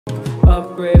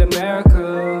Upgrade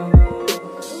America.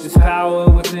 There's power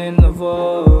within the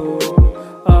vote.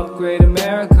 Upgrade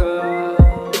America.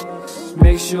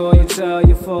 Make sure you tell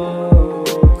your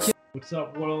folks. What's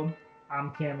up, world?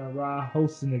 I'm Cameron Ra,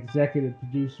 host and executive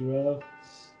producer of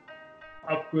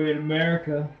Upgrade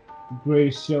America, the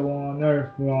greatest show on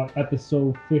earth. We're on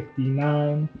episode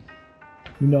 59.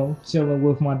 You know, chilling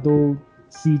with my dude,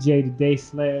 CJ the Day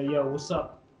Slayer. Yo, what's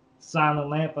up? Silent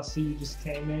Lamp, I see you just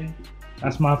came in.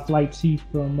 That's my flight chief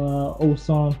from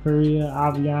Osan, Korea,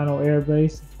 Aviano Air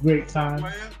Base. Great time.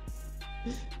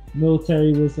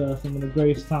 Military was some of the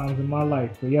greatest times in my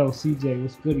life. But yo, CJ,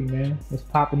 what's goody, man? What's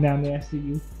popping down there? I see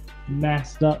you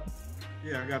masked up.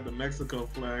 Yeah, I got the Mexico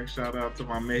flag. Shout out to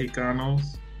my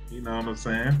Mexicanos. You know what I'm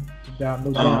saying? No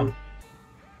doubt.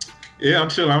 Yeah, I'm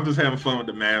chilling. I'm just having fun with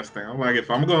the mask thing. I'm like,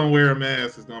 if I'm going to wear a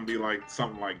mask, it's going to be like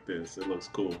something like this. It looks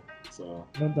cool. So,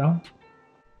 No doubt.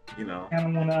 you know. I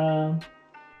kind of want to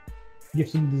get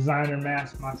some designer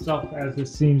masks myself, as it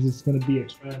seems it's going to be a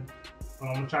trend.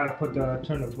 I'm going to try to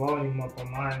turn the volume up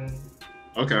on mine.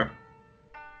 Okay.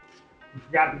 We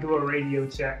forgot to do a radio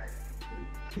check.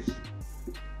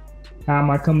 How am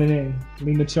I coming in?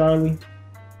 Lima Charlie?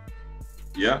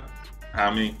 Yeah.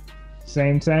 How me?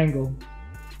 Same tangle.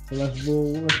 So let's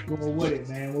roll with it,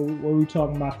 man. What are we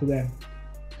talking about today?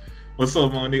 What's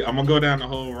up, Monique? I'm going to go down the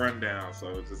whole rundown,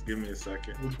 so just give me a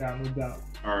second. No doubt.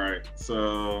 All right.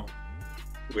 So,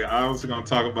 we're obviously going to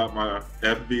talk about my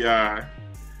FBI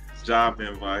job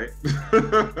invite.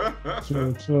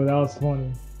 True. That was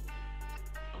funny.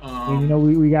 And, you know,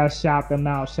 we got to shout them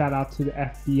out. Shout out to the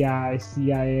FBI,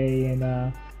 CIA,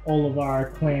 and all of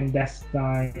our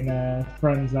clandestine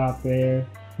friends out there.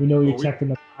 We know you're checking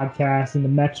the podcast and the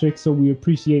metrics, so we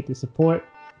appreciate the support.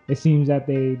 It seems that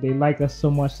they like us so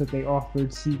much that they offered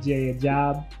CJ a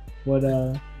job. But,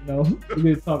 you know, we're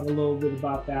going to talk a little bit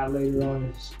about that later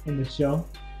on in the show.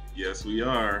 Yes, we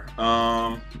are.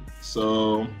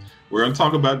 So we're going to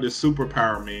talk about this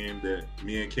superpower meme that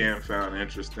me and Cam found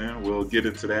interesting. We'll get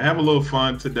into that. Have a little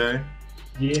fun today.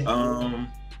 Yeah.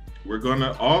 We're going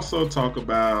to also talk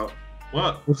about,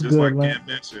 What's just good, like Cam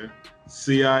mentioned,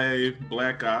 CIA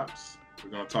Black Ops.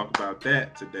 We're going to talk about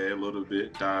that today a little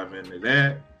bit, dive into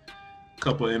that. A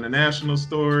couple international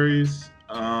stories.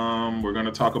 We're going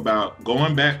to talk about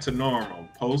going back to normal,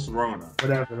 post-Rona.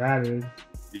 Whatever that is.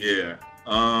 Yeah.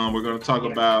 We're going to talk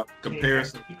about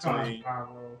comparison between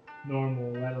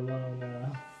normal, let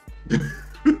alone.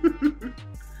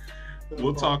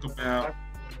 We'll talk about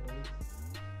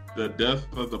the death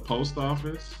of the post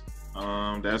office.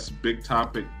 That's a big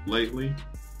topic lately.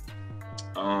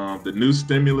 The new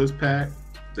stimulus pack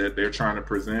that they're trying to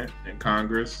present in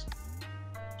Congress.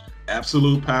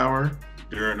 Absolute power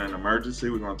during an emergency.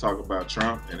 We're going to talk about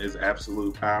Trump and his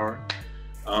absolute power.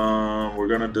 We're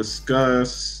going to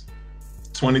discuss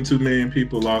 22 million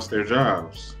people lost their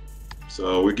jobs.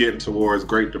 So we're getting towards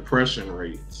Great Depression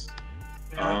rates.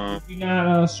 Did you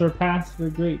not surpass the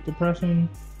Great Depression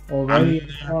already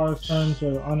as far as terms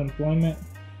of unemployment?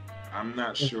 I'm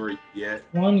not sure yet.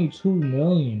 22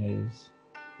 million is.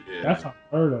 Yeah. That's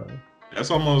unheard of. That's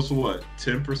almost,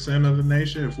 10% of the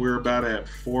nation? If we're about at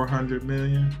 400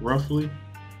 million, roughly?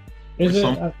 Is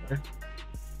it?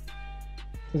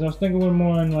 Because I was thinking we're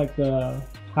more in like the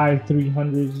high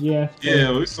 300s, yeah.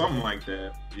 Yeah, it's something like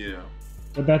that, yeah.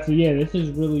 But this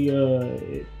is really,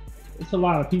 it's a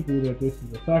lot of people that this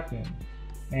is affecting.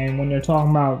 And when they're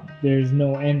talking about there's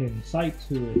no end in sight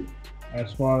to it,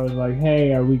 as far as like,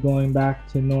 hey, are we going back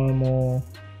to normal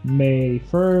May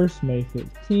 1st, May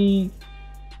 15th,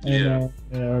 and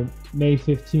then May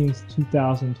 15th,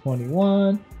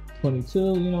 2021, 22,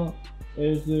 you know,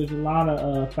 there's a lot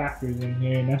of factors in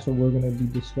here, and that's what we're going to be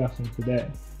discussing today.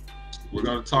 We're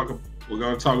going to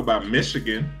talk about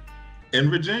Michigan and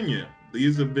Virginia.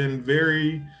 These have been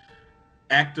very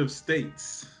active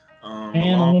states.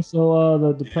 And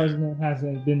also the president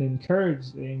hasn't been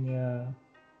encouraging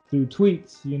through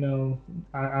tweets, you know,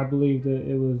 I believe that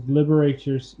it was liberate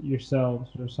yourselves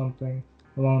or something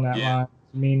along that line,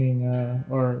 meaning,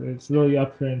 or it's really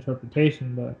up for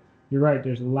interpretation, but you're right,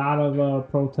 there's a lot of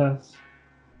protests.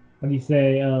 What do you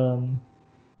say?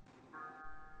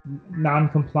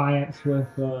 Non-compliance with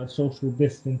social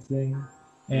distancing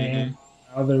and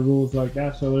other rules like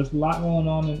that. So there's a lot going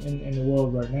on in the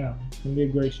world right now. It's going to be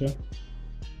a great show.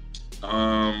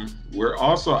 I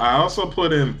also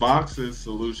put in Vox's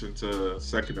solution to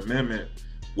Second Amendment,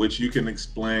 which you can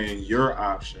explain your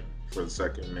option for the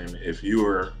Second Amendment. If you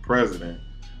were president,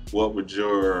 what would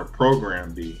your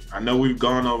program be? I know we've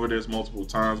gone over this multiple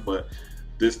times, but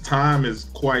this time is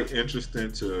quite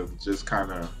interesting to just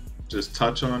kind of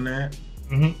touch on that.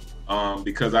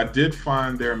 because I did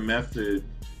find their method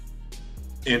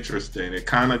interesting. It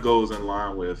kind of goes in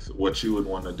line with what you would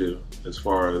want to do as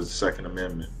far as Second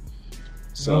Amendment.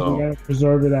 So we gotta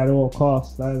preserve it at all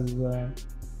costs. That is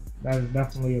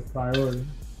definitely a priority.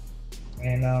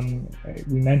 And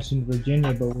we mentioned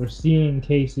Virginia, but we're seeing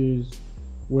cases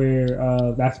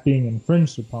where that's being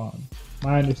infringed upon.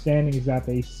 My understanding is that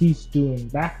they ceased doing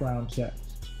background checks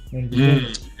in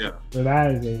Virginia. So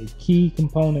that is a key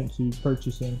component to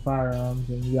purchasing firearms.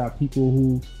 And you got people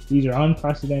who, these are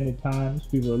unprecedented times,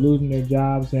 people are losing their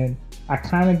jobs, and I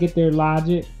kind of get their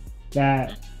logic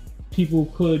that people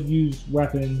could use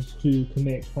weapons to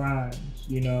commit crimes.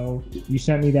 You know, you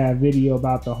sent me that video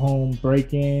about the home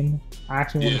break-in. I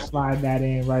actually want to slide that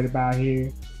in right about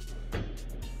here.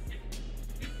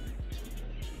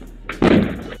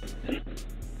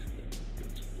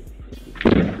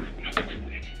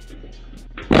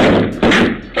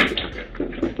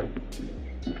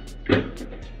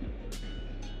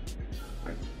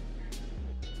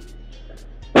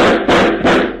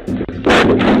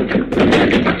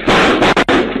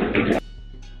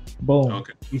 Boom.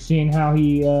 Okay. You seen how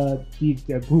a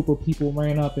group of people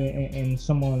ran up in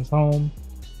someone's home,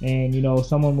 and you know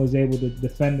someone was able to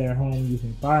defend their home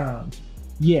using firearms.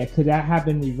 Yeah, could that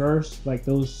happen reversed? Like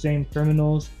those same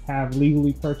criminals have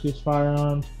legally purchased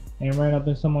firearms and ran up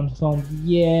in someone's home?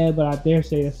 Yeah, but I dare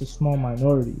say that's a small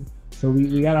minority. So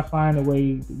we gotta find a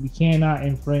way. We cannot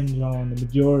infringe on the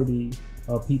majority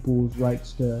of people's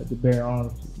rights to bear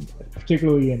arms,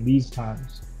 particularly in these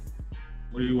times.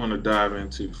 What do you want to dive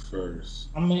into first?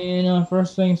 I mean,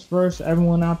 first things first,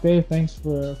 everyone out there, thanks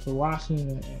for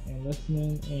watching and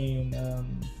listening. And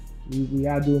we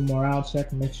got to do a morale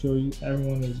check and make sure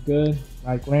everyone is good.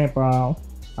 Like Lamp, I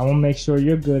want to make sure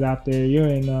you're good out there. You're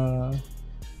in,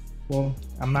 well,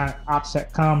 I'm not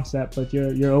OPSEC COMSEC, but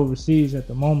you're overseas at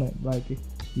the moment. Like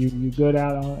you good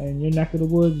out in your neck of the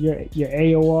woods, your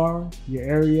AOR, your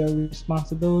area of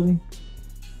responsibility.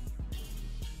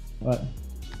 But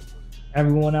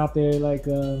everyone out there, like,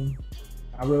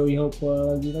 I really hope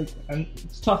you like. And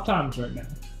it's tough times right now,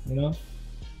 you know.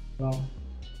 So,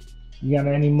 you got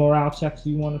any morale checks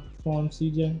you want to perform,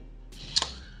 CJ?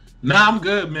 Nah, I'm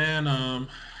good, man. I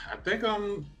think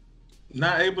I'm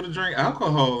not able to drink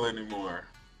alcohol anymore.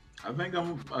 I think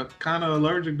I'm kind of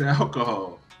allergic to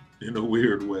alcohol in a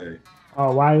weird way.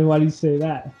 Oh, why do you say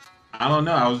that? I don't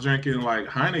know. I was drinking like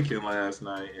Heineken last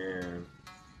night, and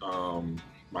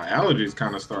my allergies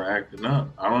kind of start acting up.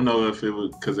 I don't know if it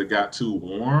was because it got too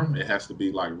warm. It has to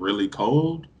be like really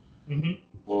cold. Mm-hmm.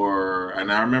 And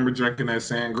I remember drinking that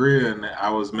sangria and I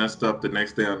was messed up the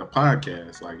next day on the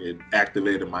podcast. Like it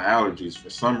activated my allergies for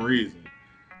some reason.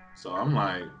 So I'm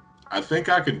like, I think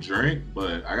I can drink,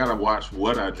 but I gotta watch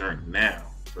what I drink now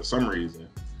for some reason.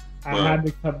 I had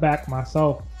to cut back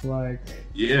myself. Like,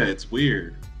 yeah, it's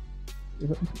weird.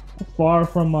 Far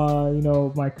from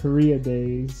my Korea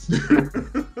days.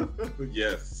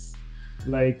 Yes.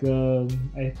 Like I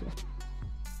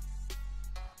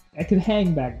could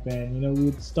hang back then. You know, we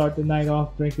would start the night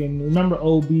off drinking. Remember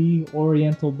OB,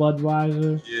 Oriental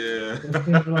Budweiser? Yeah.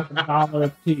 Things were like $1 a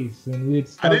piece, and we'd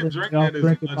start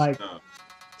drinking like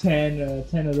 10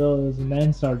 of those, and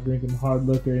then start drinking hard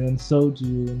liquor, and then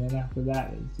soju, and then after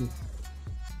that, it's just,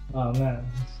 oh man.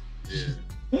 Yeah.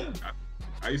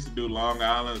 I used to do Long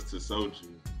Island's to soju.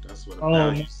 That's what.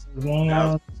 Long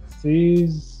Island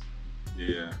seas.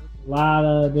 Yeah. A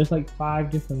lot there's like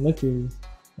 5 different liquors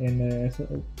in there.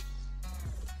 So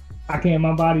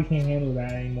my body can't handle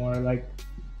that anymore. Like.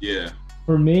 Yeah.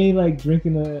 For me, like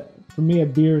drinking a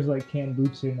beer is like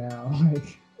kombucha now.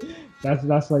 Like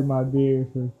that's like my beer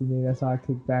for me. That's how I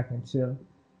kick back and chill.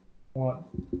 Well,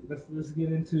 let's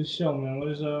get into the show, man. What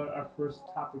is our first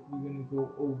topic we're gonna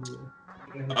go over?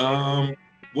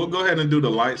 We'll go ahead and do the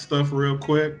light stuff real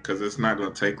quick because it's not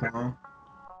going to take long.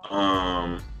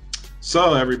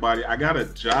 So everybody, I got a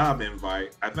job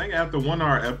invite. I think after one of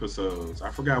our episodes, I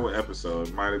forgot what episode.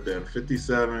 It might have been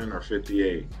 57 or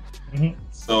 58. Mm-hmm.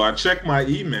 So I checked my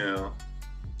email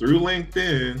through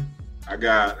LinkedIn. I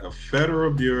got a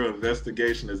Federal Bureau of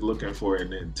Investigation is looking for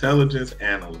an intelligence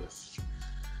analyst.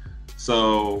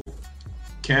 So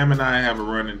Cam and I have a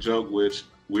running joke, which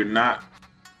we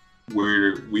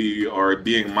are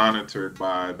being monitored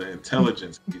by the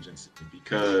intelligence agency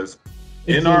because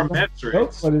in our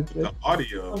metrics, the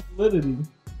audio, in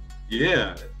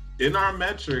our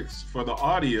metrics for the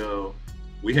audio,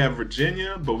 we have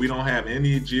Virginia, but we don't have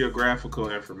any geographical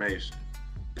information.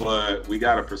 But we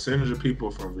got a percentage of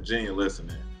people from Virginia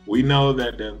listening. We know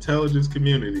that the intelligence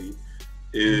community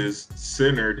is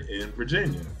centered in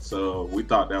Virginia, so we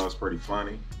thought that was pretty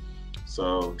funny.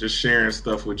 So just sharing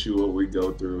stuff with you, what we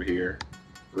go through here,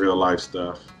 real life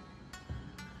stuff.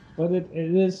 But it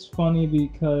is funny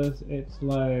because it's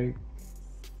like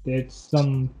there's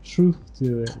some truth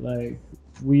to it. Like,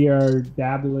 we are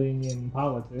dabbling in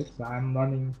politics. I'm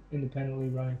independently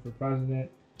running for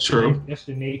president. True. It's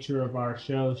the nature of our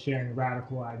show, sharing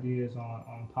radical ideas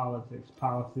on politics,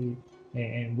 policy,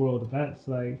 and world events.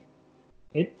 Like,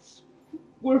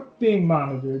 we're being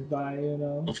monitored by,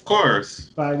 Of course,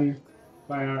 by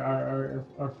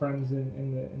our friends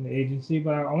in the agency.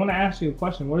 But I want to ask you a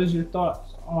question. What is your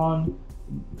thoughts on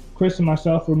Chris and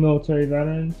myself? We're military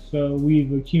veterans, so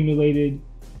we've accumulated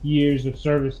years of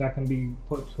service that can be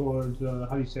put towards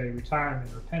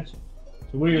retirement or pension.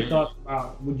 So what are your thoughts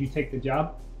about, would you take the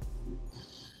job?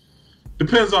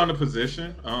 Depends on the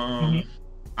position. I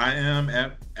am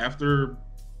after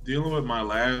dealing with my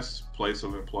last place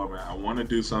of employment, I want to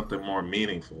do something more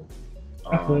meaningful.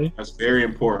 That's very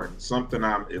important. Something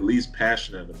I'm at least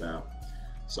passionate about.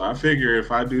 So I figure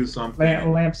if I do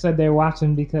something. Lamp said they're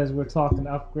watching because we're talking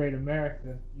Upgrade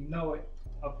America. You know it.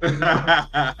 Upgrade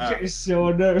America. It's so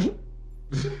nerve.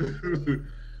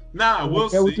 Nah, we'll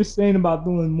see. What you're saying about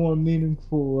doing more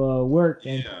meaningful work,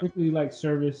 and particularly like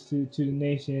service to the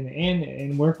nation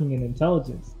and working in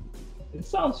intelligence. It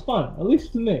sounds fun, at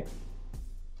least to me.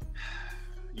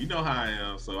 You know how I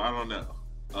am, so I don't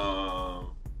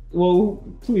know. Well,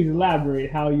 please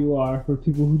elaborate how you are for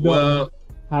people who don't know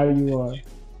how you are.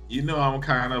 You know, I'm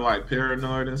kind of like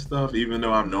paranoid and stuff, even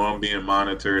though I know I'm being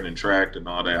monitored and tracked and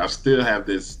all that. I still have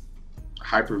this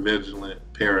hypervigilant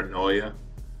paranoia.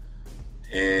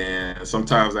 And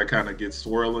sometimes I kind of get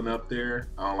swirling up there.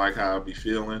 I don't like how I be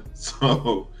feeling.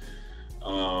 So,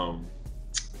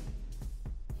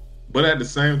 but at the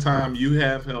same time, you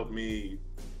have helped me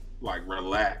like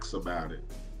relax about it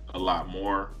a lot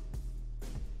more.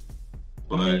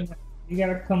 But I mean, you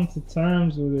gotta come to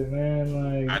terms with it,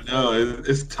 man. Like, I know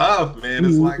it's tough, man.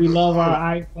 It's we love our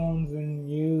iPhones, and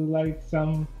you like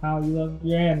somehow you love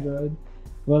your Android,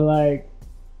 but like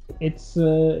it's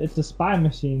a spy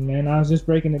machine, man. I was just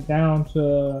breaking it down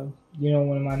to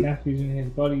one of my nephews and his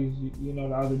buddies, the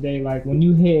other day. Like, when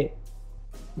you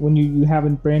have a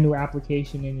brand new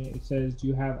application and it says, do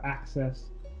you have access?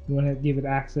 You want to give it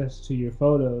access to your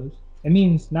photos. It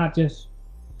means not just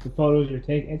the photos you're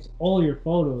taking, it's all your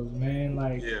photos, man.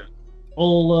 Like,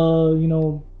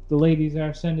 all the ladies that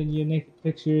are sending you naked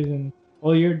pictures and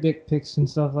all your dick pics and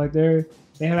stuff, like they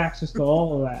have access to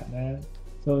all of that, man.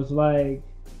 So it's like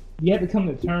you have to come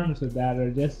to terms with that,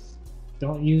 or just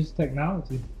don't use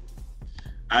technology.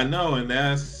 I know, and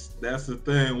that's the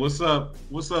thing. What's up,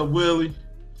 Willie?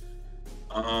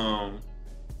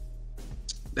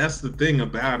 That's the thing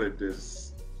about it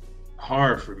that's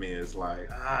hard for me. It's like,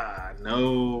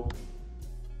 no.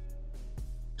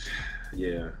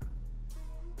 Yeah.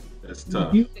 That's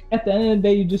tough. At the end of the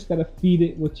day, you just gotta feed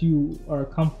it what you are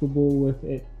comfortable with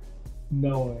it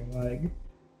knowing. Like,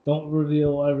 don't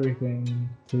reveal everything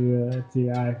to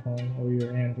your iPhone or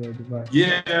your Android device.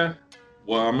 Yeah.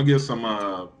 Well, I'm gonna get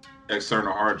some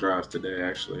external hard drives today.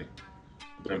 Actually,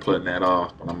 I've been putting that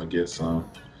off, but I'm gonna get some.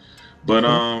 But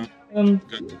I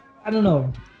don't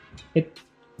know. It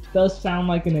does sound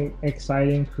like an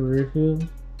exciting career field.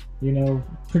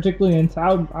 Particularly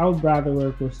I would rather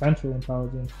work with Central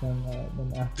Intelligence than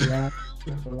FBI.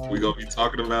 We're going to be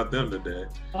talking about them today.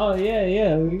 Oh,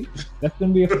 yeah. That's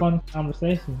going to be a fun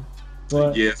conversation.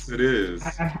 But yes, it is.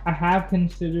 I have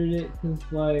considered it because,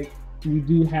 like, we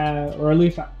do have, or at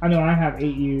least I know I have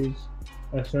 8 years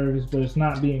of service, but it's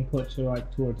not being put to,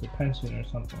 like, towards a pension or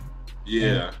something.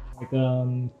 Yeah.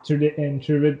 And,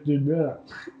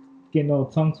 getting all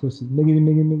tongue twisted.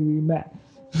 Miggity, Matt.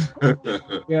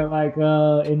 Yeah, like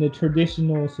in the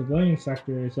traditional civilian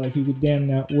sector, it's like you could damn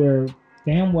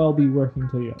well be working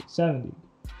till you're like 70.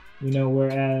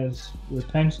 Whereas with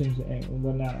pensions and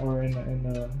whatnot, or in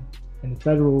the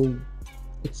federal,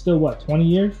 it's still 20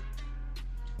 years?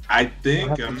 I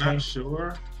think, I'm not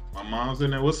sure. My mom's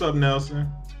in there. What's up, Nelson?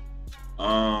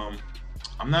 I'm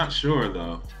not sure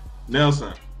though.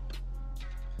 Nelson.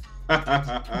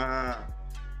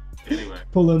 Anyway,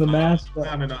 pulling the mask.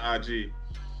 I'm in the IG.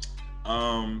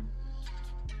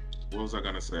 What was I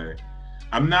gonna say?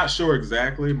 I'm not sure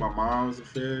exactly. My mom's a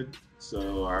Fed,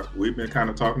 so we've been kind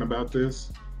of talking about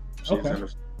this. She's in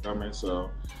the government,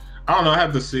 so I don't know. I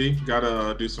have to see.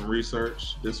 Gotta do some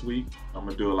research this week. I'm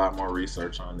gonna do a lot more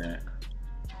research on that.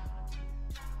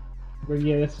 But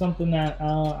yeah, it's something that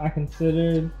I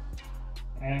considered,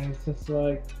 and it's just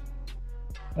like,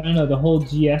 I don't know, the whole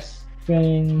GS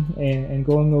thing and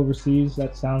going overseas.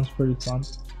 That sounds pretty fun.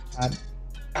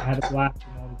 I had a blast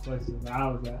in all the places that I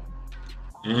was at.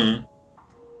 Mm-hmm.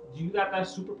 Do you got that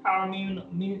superpower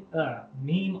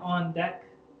meme on deck?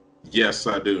 Yes,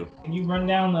 I do. Can you run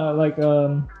down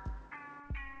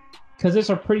because it's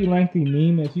a pretty lengthy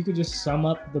meme. If you could just sum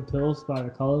up the pills by the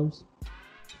colors.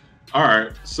 All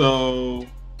right. So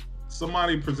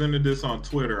somebody presented this on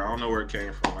Twitter. I don't know where it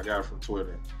came from. I got it from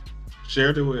Twitter.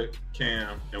 Shared it with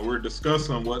Cam, and we're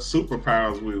discussing what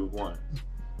superpowers we would want.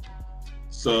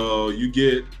 So you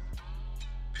get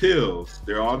pills.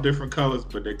 They're all different colors,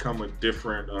 but they come with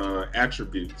different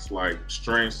attributes like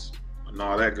strengths and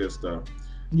all that good stuff.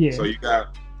 Yeah. So you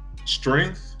got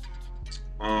strength,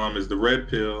 is the red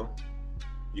pill.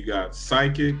 You got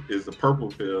psychic is the purple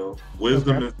pill.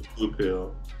 Wisdom is the blue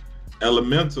pill.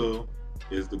 Elemental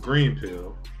is the green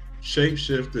pill.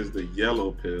 Shapeshift is the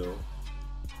yellow pill.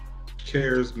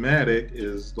 Charismatic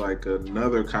is like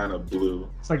another kind of blue.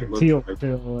 It's like a teal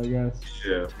pill, I guess.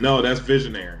 Yeah. No, that's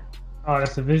visionary. Oh,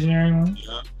 that's a visionary one?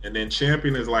 Yeah. And then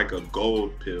champion is like a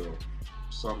gold pill.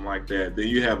 Something like that. Then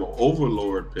you have an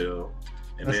overlord pill.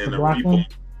 And that's then the black one?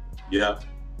 Yeah.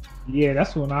 Yeah,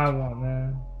 that's what I want,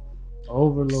 man.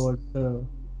 Overlord pill.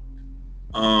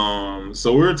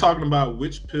 So we were talking about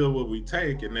which pill would we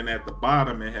take, and then at the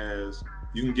bottom it has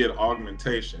you can get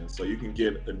augmentation, so you can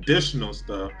get additional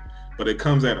stuff, but it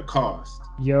comes at a cost.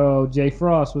 Yo, Jay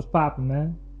Frost, what's popping,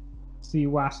 man? See you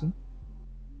watching.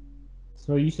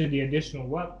 So you said the additional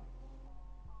what?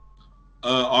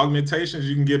 Augmentations,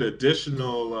 you can get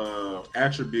additional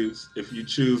attributes if you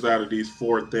choose out of these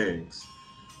 4 things,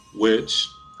 which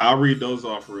I'll read those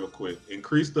off real quick.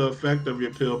 Increase the effect of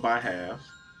your pill by half.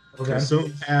 Okay.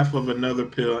 Consume half of another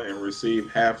pill and receive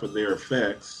half of their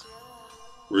effects.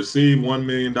 Receive $1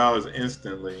 million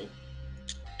instantly.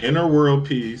 Inner world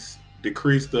peace.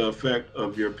 Decrease the effect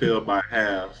of your pill by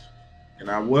half. And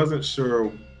I wasn't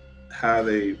sure how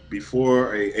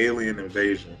before a alien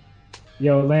invasion.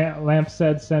 Yo, Lamp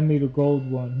said send me the gold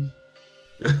one.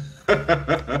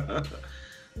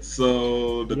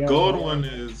 So the gold one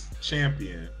is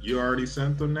champion. You already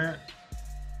sent them that?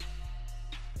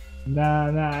 Nah.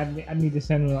 I need to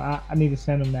send him. I need to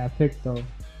send him that pic though,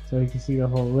 so he can see the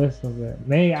whole list of it.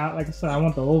 Like I said, I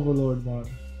want the Overlord one,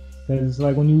 because it's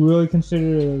like when you really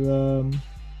consider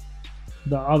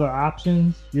the other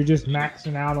options, you're just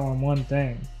maxing out on one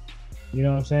thing. You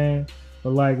know what I'm saying?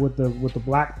 But like with the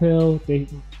black pill,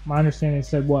 my understanding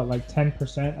said what, like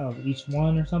 10% of each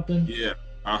one or something. Yeah.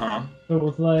 So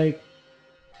it's like,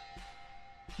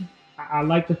 I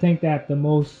like to think that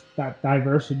that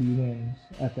diversity wins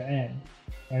at the end,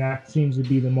 and that seems to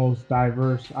be the most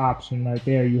diverse option right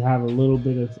there. You have a little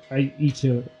bit of a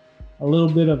little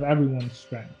bit of everyone's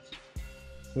strengths.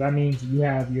 So that means you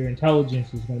have your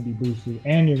intelligence is going to be boosted,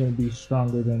 and you're going to be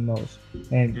stronger than most.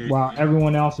 And while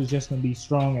everyone else is just going to be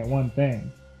strong at one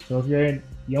thing. So if you're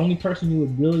the only person you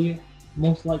would really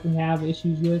most likely have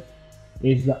issues with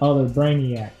is the other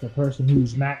brainiac, the person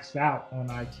who's maxed out on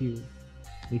IQ,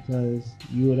 because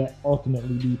you would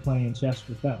ultimately be playing chess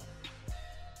with them.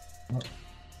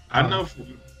 I know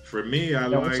for me,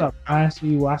 what's up? I see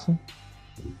you watching.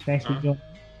 Thanks for joining.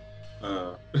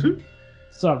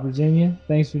 What's up, Virginia?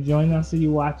 Thanks for joining. I see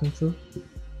you watching too.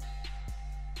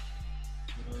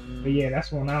 But yeah,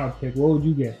 that's one I would pick. What would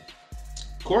you get?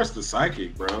 Of course, the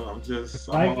psychic, bro.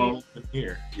 I'm all in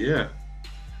here. Yeah.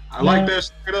 I like that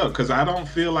straight up because I don't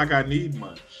feel like I need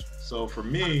much. So for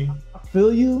me, I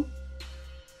feel you,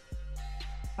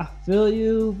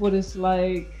 but it's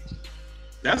like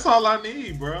that's all I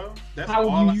need, bro.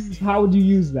 How would you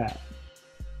use that?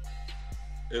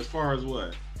 As far as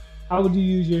what? How would you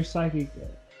use your psychic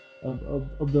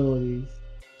abilities?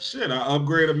 Shit, I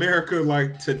upgrade America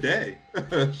like today.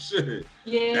 Shit.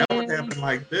 Yeah. That would happen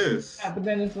like this. Yeah, but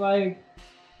then it's like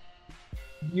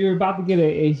you're about to get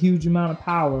a huge amount of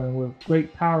power, and with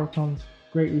great power comes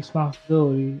great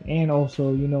responsibility, and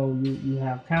also, you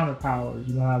have counter powers,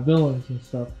 you have villains and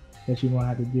stuff that you're gonna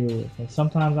have to deal with. And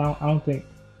sometimes I don't think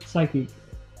psychic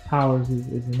powers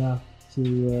is enough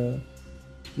to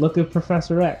look at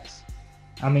Professor X.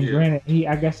 I mean, granted,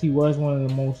 I guess he was one of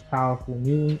the most powerful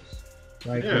mutants,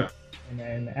 like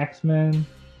in the X-Men,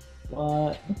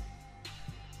 but I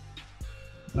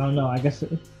don't know. I guess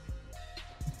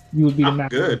you would be the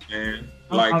master. Good, man.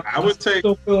 Like I'm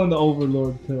still feeling the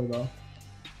Overlord pill though.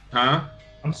 Huh?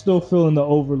 I'm still feeling the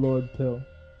Overlord pill.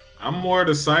 I'm more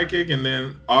the psychic, and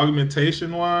then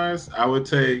augmentation wise, I would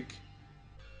take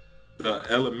the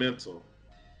elemental.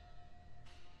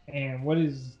 And what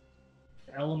is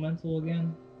elemental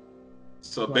again?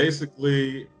 So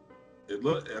basically,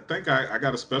 I think I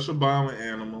got a special bond with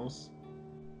animals,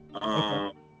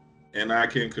 and I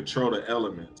can control the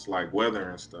elements like weather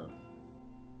and stuff.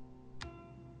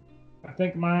 I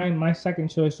think my second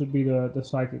choice would be the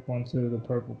psychic one too, the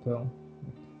purple pill.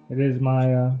 It is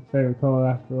my favorite color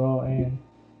after all, and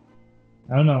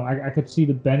I don't know. I could see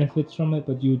the benefits from it,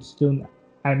 but you would still.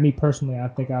 Me personally, I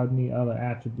think I would need other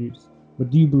attributes. But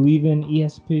do you believe in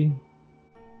ESP?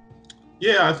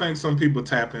 Yeah, I think some people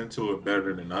tap into it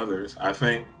better than others. I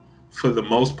think for the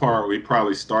most part, we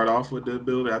probably start off with the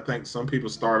ability. I think some people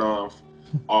start off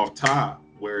top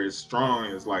where it's strong.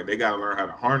 It's like they got to learn how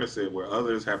to harness it, where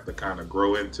others have to kind of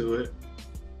grow into it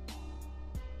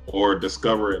or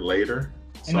discover it later.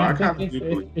 So I kind of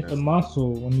it's a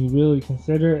muscle when you really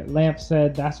consider it. Lamp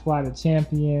said that's why the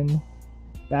champion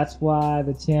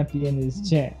is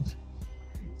champ.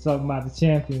 Talking about the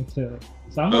champion pill.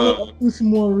 So I'm gonna do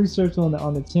some more research on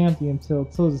the champion pill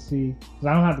to see, because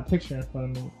I don't have the picture in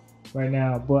front of me right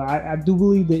now. But I do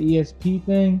believe the ESP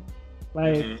thing,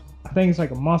 like I think it's like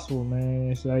a muscle,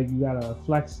 man. It's like you gotta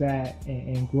flex that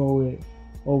and grow it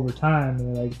over time,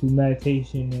 and like through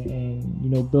meditation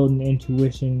and building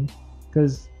intuition.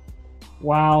 Because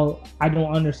while I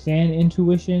don't understand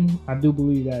intuition, I do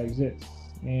believe that exists,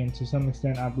 and to some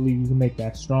extent, I believe you can make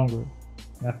that stronger.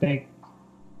 And I think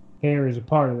hair is a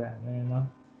part of that, man.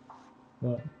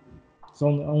 But it's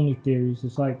only theories.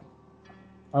 It's like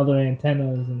other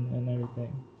antennas and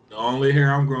everything. The only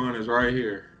hair I'm growing is right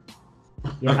here.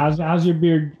 Yeah, how's your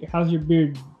beard? How's your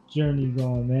beard journey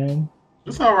going, man?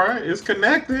 It's all right. It's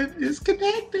connected.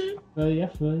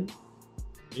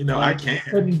 Yeah, I can't. I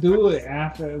couldn't do it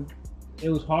after. It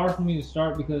was hard for me to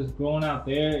start because growing out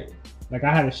there, like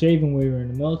I had a shaving when we were in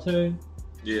the military.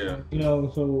 Yeah.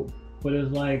 But it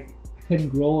was like I couldn't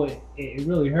grow it. It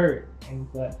really hurt.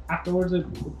 But afterwards it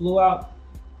blew out,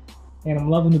 and I'm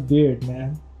loving the beard,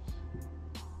 man.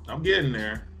 I'm getting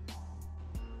there.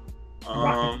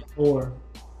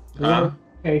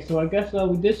 Okay, so I guess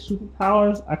we did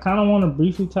superpowers. I kind of want to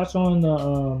briefly touch on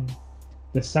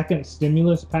the second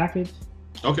stimulus package.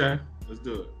 Okay, let's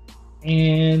do it.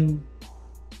 And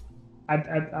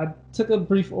I took a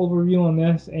brief overview on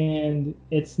this, and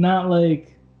it's not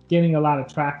like getting a lot of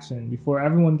traction before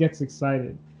everyone gets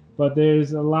excited. But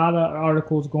there's a lot of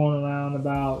articles going around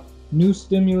about new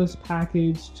stimulus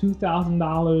package,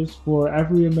 $2,000 for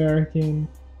every American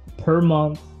per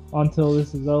month until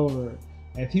this is over.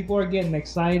 And people are getting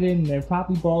excited, and they're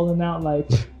probably balling out like,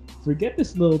 forget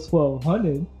this little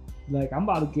 $1,200. Like, I'm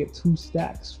about to get 2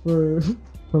 stacks per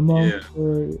month,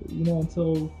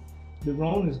 until the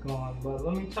loan is gone. But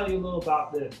let me tell you a little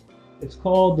about this. It's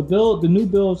called the new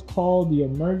bill is called the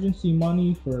Emergency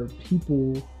Money for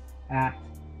People Act,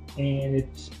 and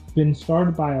it's been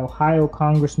started by Ohio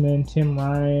Congressman Tim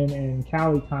Ryan and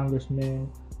Cali Congressman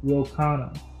Ro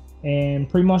Khanna. And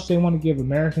pretty much they want to give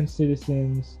American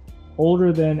citizens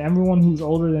everyone who's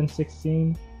older than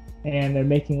 16 and they're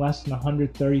making less than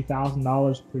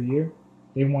 $130,000 per year,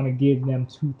 they want to give them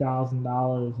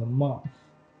 $2,000 a month.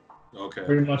 Okay.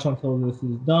 Pretty much until this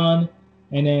is done,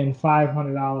 and then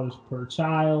 $500 per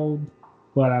child.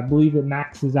 But I believe it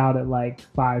maxes out at like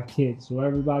 5 kids. So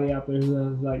everybody out there who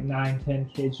has like 9, 10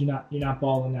 kids, you're not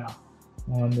balling out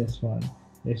on this one.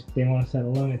 They want to set a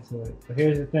limit to it. But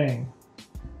here's the thing.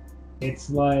 It's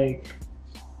like,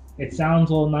 it sounds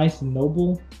all nice and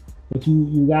noble, but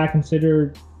you gotta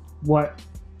consider what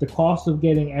the cost of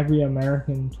getting every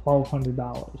American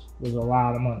 $1,200 was a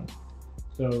lot of money.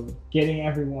 So getting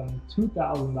everyone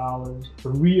 $2,000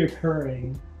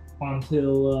 reoccurring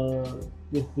until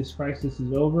this crisis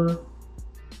is over.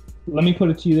 Let me put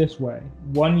it to you this way: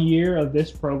 1 year of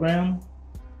this program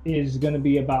is going to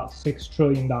be about $6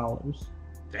 trillion.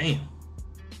 Damn.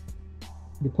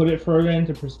 To put it further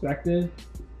into perspective,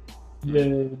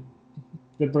 the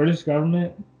British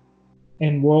government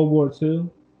in World War II,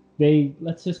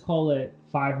 let's just call it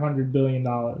 $500 billion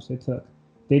it took.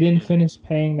 They didn't finish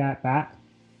paying that back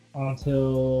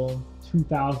until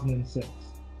 2006.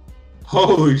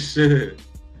 Holy shit.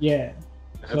 Yeah.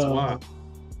 That's wild.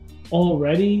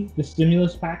 Already, the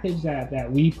stimulus package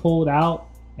that we pulled out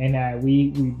and that we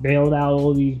bailed out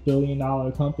all these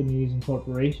billion-dollar companies and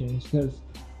corporations because,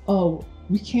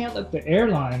 we can't let the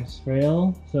airlines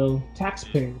fail. So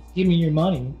taxpayers, give me your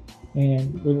money,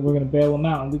 and we're going to bail them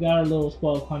out. And we got our little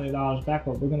 $1,200 back,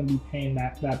 but we're going to be paying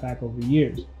that back over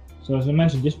years. So as I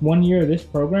mentioned, just 1 year of this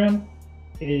program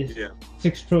is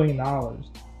 $6 trillion.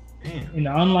 Damn. In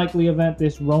the unlikely event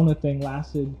this Rona thing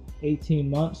lasted 18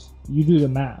 months, you do the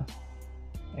math.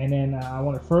 And then I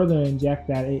want to further inject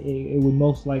that it would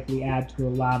most likely add to a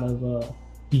lot of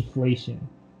deflation.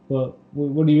 But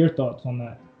what are your thoughts on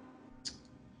that?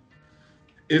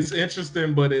 It's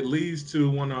interesting, but it leads to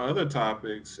one of our other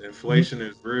topics. Inflation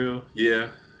is real. Yeah,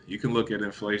 you can look at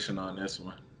inflation on this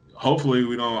one. hopefully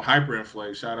we don't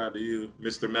hyperinflate. Shout out to you,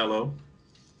 Mr. Mello.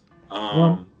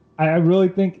 Well, I really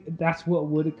think that's what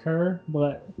would occur,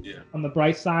 but Yeah. on the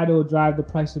bright side, it will drive the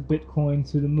price of Bitcoin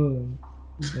to the moon.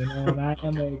 You know, and I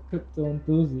am a crypto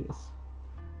enthusiast.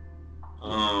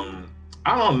 I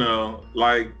don't know.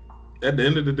 Like, at the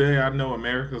end of the day, I know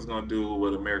America's gonna do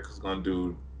what America's gonna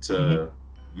do to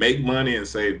make money and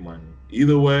save money.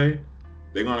 Either way,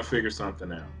 they're gonna figure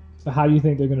something out. So how do you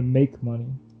think they're gonna make money?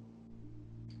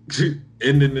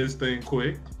 Ending this thing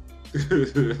quick.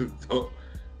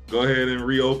 Go ahead and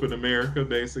reopen America,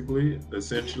 basically,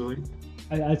 essentially.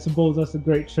 I suppose that's a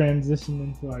great transition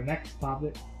into our next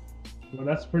topic. Well,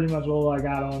 that's pretty much all I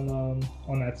got on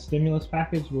that stimulus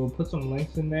package. We'll put some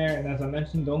links in there, and as I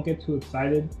mentioned, don't get too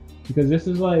excited, because this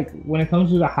is like, when it comes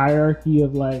to the hierarchy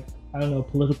of, like, I don't know,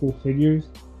 political figures,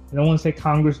 I don't want to say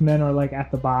congressmen are like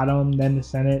at the bottom, then the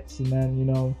senates, and then, you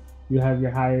know, you have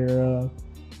your higher,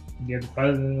 you have the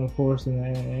president, of course,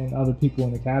 and other people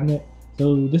in the cabinet.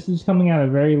 So this is coming at a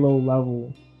very low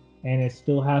level, and it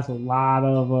still has a lot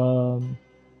of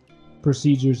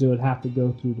procedures that would have to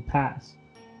go through to pass.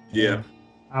 Yeah.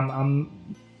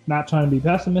 I'm not trying to be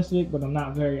pessimistic, but I'm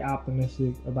not very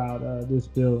optimistic about this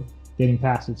bill getting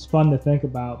passed. It's fun to think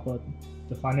about, but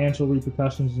the financial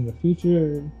repercussions in the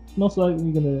future are most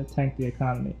likely going to tank the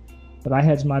economy. But I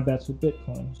hedge my bets with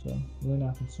Bitcoin, so I'm really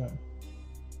not concerned.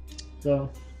 So,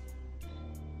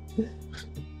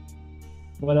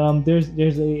 but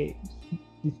there's a.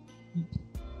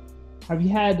 Have you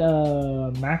had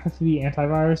McAfee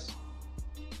antivirus?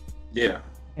 Yeah.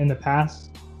 In the past?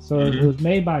 So it was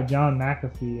made by John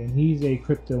McAfee, and he's a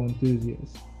crypto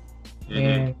enthusiast.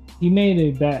 And he made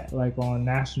a bet, like, on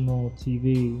national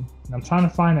TV. And I'm trying to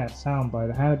find that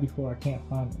soundbite. I had it before. I can't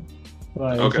find it.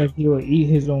 But it's like he will eat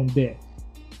his own dick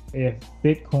if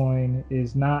Bitcoin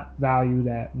is not valued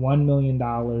at $1 million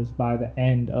by the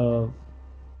end of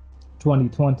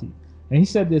 2020. And he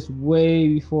said this way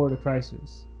before the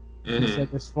crisis. He said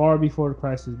this far before the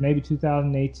crisis, maybe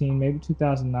 2018, maybe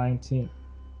 2019.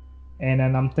 And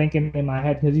then I'm thinking in my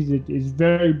head, because he's a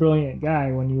very brilliant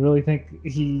guy, when you really think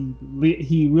he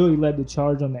really led the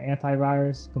charge on the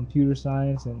antivirus, computer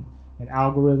science, and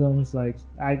algorithms. Like,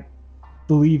 I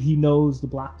believe he knows the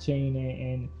blockchain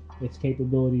and its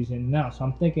capabilities and now. So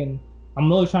I'm thinking, I'm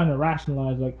really trying to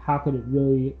rationalize, like, how could it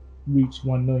really reach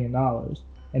 $1 million?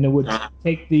 And it would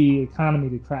take the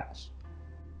economy to crash.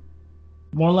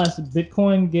 More or less,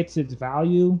 Bitcoin gets its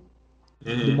value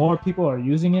the more people are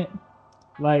using it.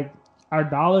 Like, our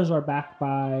dollars are backed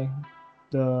by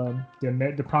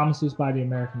the promises by the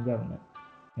American government,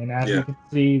 and as you can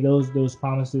see, those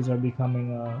promises are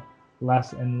becoming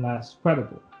less and less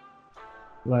credible.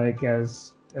 Like,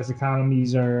 as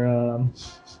economies are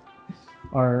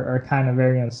kind of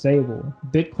very unstable.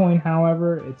 Bitcoin,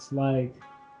 however, it's like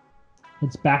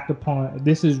it's backed upon.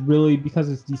 This is really because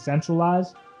it's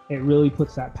decentralized. It really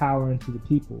puts that power into the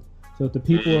people. So if the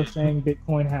people are saying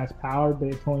Bitcoin has power,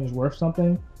 Bitcoin is worth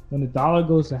something, when the dollar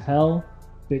goes to hell,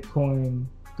 Bitcoin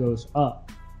goes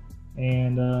up.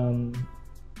 And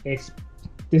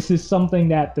this is something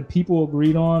that the people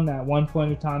agreed on at one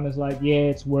point in time. Is like, yeah,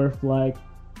 it's worth like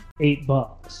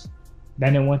 $8.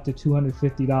 Then it went to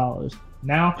 $250.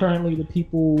 Now currently the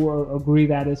people agree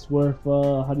that it's worth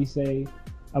around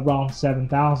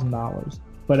 $7,000.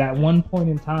 But at one point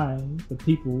in time, the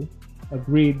people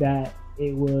agreed that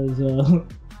it was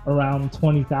around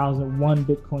 $20,000. One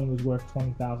Bitcoin was worth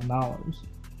 $20,000.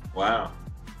 Wow.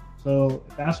 So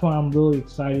that's why I'm really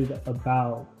excited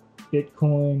about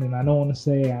Bitcoin, and I don't want to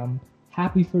say I'm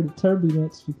happy for the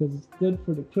turbulence because it's good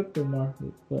for the crypto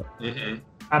market, but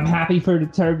I'm happy for the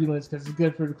turbulence because it's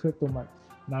good for the crypto market.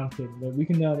 No, I'm kidding, but we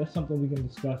can. That's something we can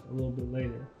discuss a little bit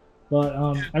later. But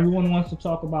everyone wants to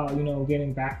talk about,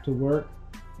 getting back to work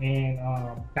and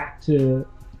back to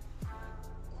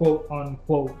quote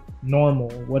unquote normal,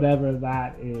 whatever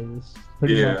that is.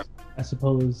 Pretty much, I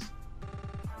suppose,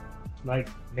 like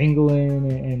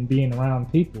mingling and being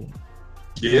around people.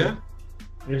 Yeah.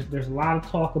 There's a lot of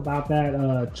talk about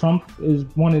that. Trump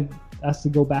wanted us to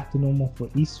go back to normal for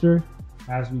Easter.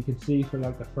 As we could see, for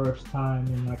like the first time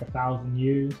in like 1,000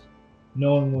 years,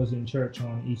 no one was in church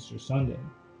on Easter Sunday.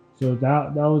 So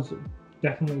that was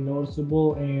definitely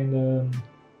noticeable, and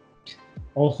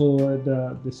also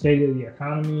the state of the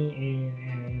economy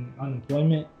and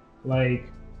unemployment.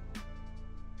 Like,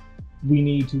 we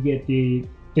need to get the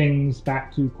things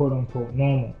back to quote unquote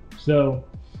normal. So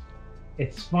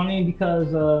it's funny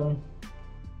because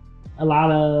a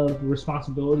lot of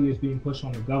responsibility is being pushed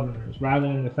on the governors rather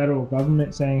than the federal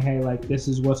government saying, hey, like, this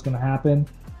is what's going to happen.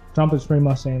 Trump is pretty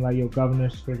much saying, like, yo,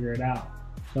 governors, figure it out.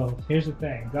 So here's the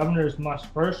thing. Governors must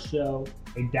first show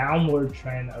a downward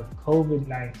trend of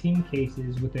COVID-19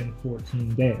 cases within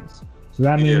 14 days. So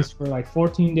that means for like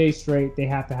 14 days straight, they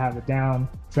have to have a down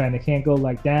trend. It can't go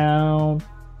like down,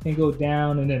 can't go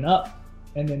down and then up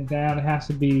and then down. It has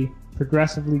to be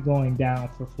progressively going down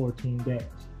for 14 days.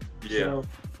 Yeah. So,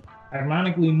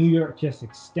 ironically, New York just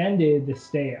extended the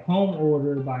stay-at-home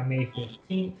order by May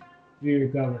 15th via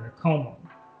Governor Cuomo.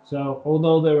 So,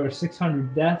 although there were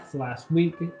 600 deaths last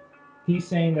week, he's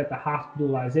saying that the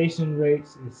hospitalization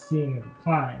rates is seeing a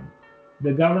decline.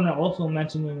 The governor also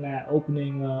mentioning that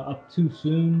opening up too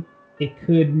soon, it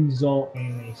could result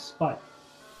in a spike.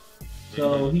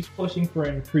 So he's pushing for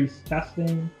increased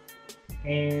testing,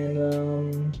 and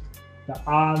the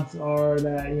odds are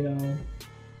that, you know,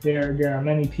 there are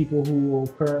many people who will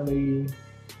currently,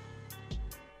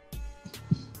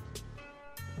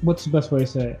 what's the best way to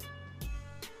say it?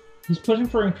 He's pushing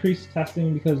for increased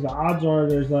testing because the odds are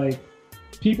there's like,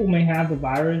 people may have the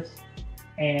virus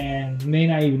and may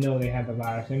not even know they have the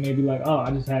virus. They may be like, oh,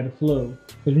 I just had the flu.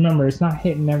 Because remember, it's not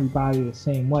hitting everybody the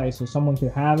same way. So someone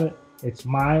could have it, it's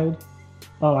mild.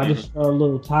 Oh, I just felt a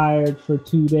little tired for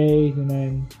 2 days, and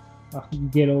then you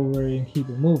get over it and keep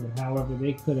it moving. However,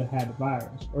 they could have had the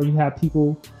virus. Or you have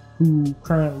people who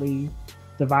currently,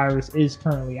 the virus is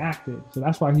currently active. So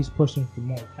that's why he's pushing for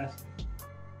more testing.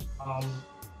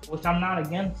 Which I'm not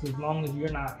against, as long as you're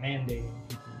not mandating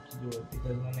people to do it.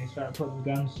 Because when they start putting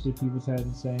guns to people's heads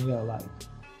and saying, yo, like,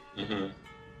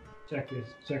 check this,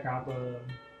 check out the,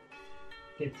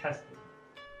 get tested.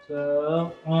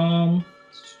 So,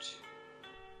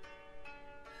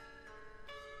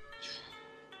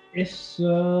 if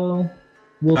so,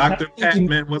 will Dr.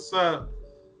 Patman, what's up?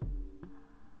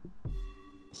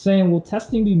 Saying, will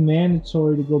testing be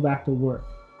mandatory to go back to work?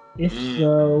 If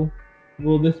so,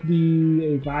 will this be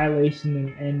a violation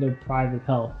and end of private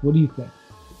health? What do you think?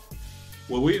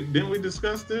 Well, didn't we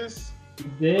discuss this?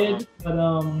 We did,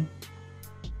 but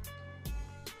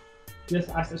just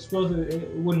I suppose it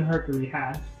wouldn't hurt to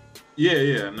rehash.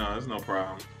 Yeah, no, there's no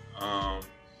problem.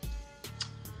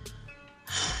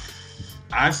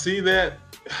 I see that.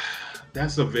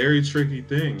 That's a very tricky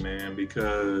thing, man,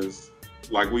 because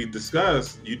like we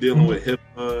discussed, you dealing with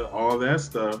HIPAA, all that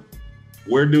stuff.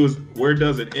 Where does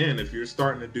it end? If you're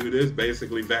starting to do this,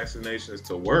 basically vaccinations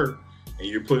to work, and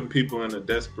you're putting people in a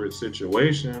desperate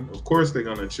situation, of course they're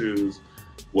gonna choose,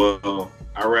 well,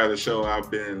 I'd rather show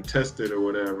I've been tested or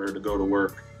whatever to go to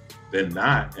work than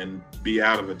not and be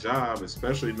out of a job,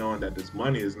 especially knowing that this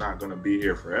money is not gonna be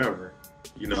here forever.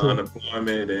 You know,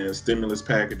 unemployment and stimulus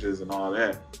packages and all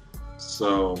that.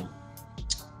 So,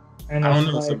 and I don't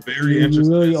know. Like, it's a very interesting.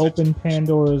 You really open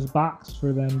Pandora's box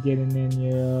for them getting in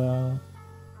your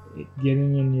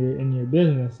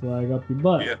business, like up your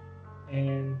butt. Yeah.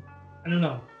 And I don't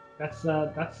know. That's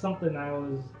something I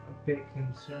was a bit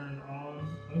concerned on.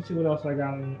 Let me see what else I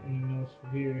got in the notes for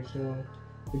here. So,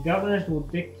 the governors will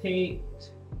dictate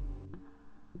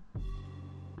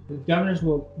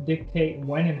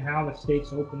when and how the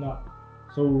states open up.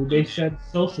 So they said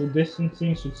social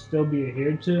distancing should still be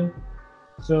adhered to.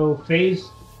 So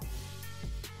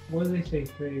what did they say?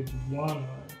 Phase 1.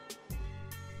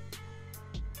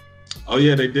 Oh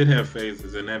yeah, they did have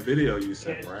phases in that video you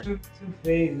sent, right? Two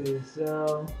phases.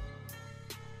 So,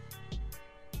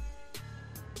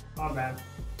 my bad.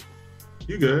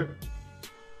 You good?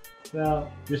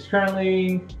 So there's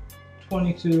currently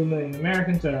 22 million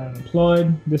Americans that are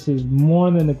unemployed. This is more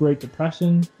than the Great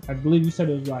Depression. I believe you said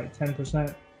it was like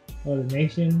 10% of the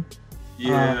nation.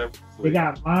 Yeah. They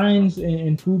got lines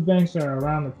in food banks that are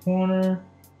around the corner.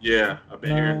 Yeah, I've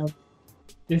been hearing.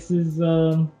 This is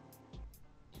the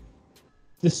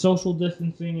social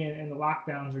distancing and the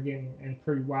lockdowns are getting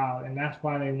pretty wild, and that's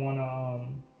why they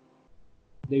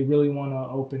really want to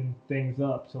open things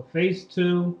up. So phase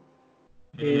 2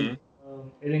 is.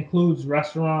 It includes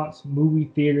restaurants, movie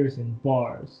theaters, and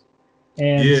bars.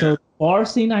 And so bar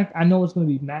scene, I know it's going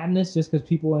to be madness just because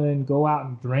people then go out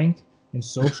and drink and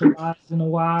socialize in a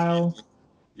while.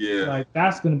 Yeah. Like,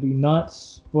 that's going to be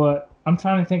nuts. But I'm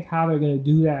trying to think how they're going to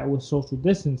do that with social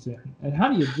distancing. And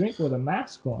how do you drink with a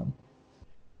mask on?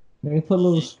 They put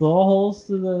little straw holes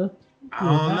to the... I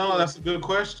don't know. That's a good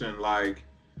question. Like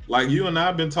you and I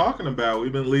have been talking about,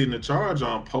 we've been leading the charge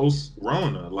on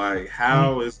post-Rona. Like,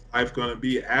 how is life going to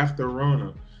be after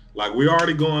Rona? Like, we're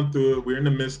already going through it. We're in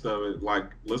the midst of it. Like,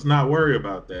 let's not worry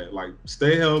about that. Like,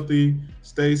 stay healthy,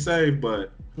 stay safe,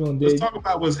 but let's talk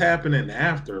about what's happening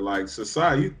after. Like,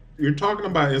 society, you're talking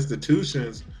about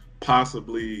institutions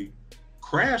possibly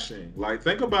crashing. Like,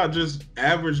 think about just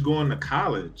average going to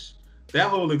college. That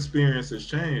whole experience has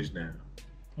changed now.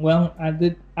 Well, I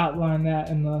did outline that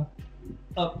in the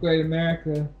Upgrade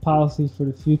America Policy for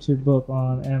the Future book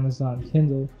on Amazon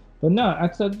Kindle. But no, I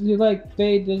thought like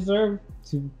they deserve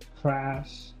to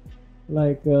crash.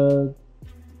 Like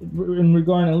in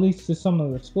regarding at least to some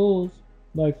of the schools,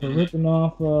 like for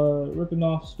ripping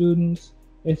off students.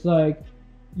 It's like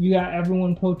you got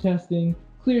everyone protesting,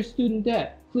 clear student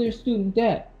debt, clear student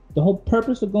debt. The whole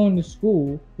purpose of going to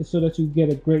school is so that you get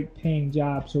a great paying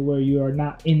job, so where you are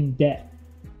not in debt.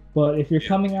 But if you're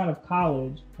coming out of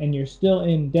college and you're still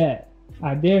in debt,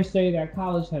 I dare say that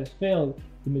college has failed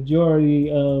the majority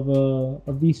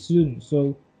of these students.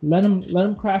 So let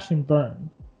them crash and burn.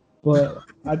 But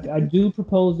I do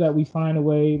propose that we find a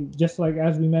way, just like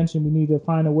as we mentioned, we need to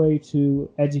find a way to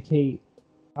educate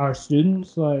our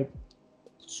students, like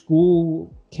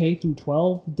school K through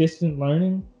 12, distant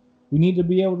learning. We need to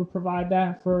be able to provide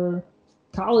that for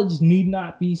college. Need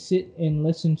not be sit and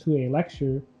listen to a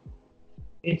lecture.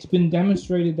 It's been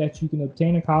demonstrated that you can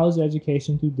obtain a college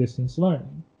education through distance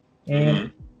learning.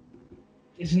 And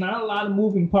it's not a lot of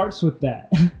moving parts with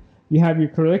that. You have your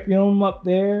curriculum up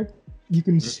there. You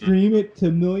can stream it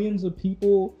to millions of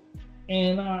people.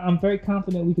 And I'm very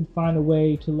confident we could find a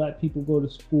way to let people go to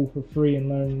school for free and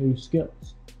learn new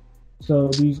skills. So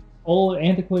these old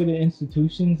antiquated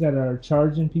institutions that are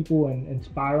charging people and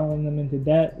spiraling them into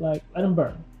debt, like, let them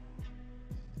burn.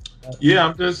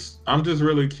 Yeah, I'm just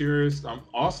really curious. I'm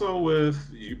also with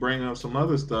you bring up some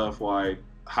other stuff like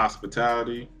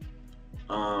hospitality,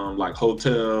 like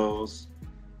hotels,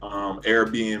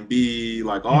 Airbnb,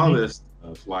 like all this stuff.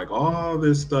 Like all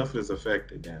this stuff is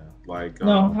affected now. Like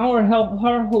how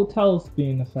are hotels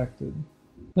being affected?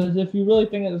 Because if you really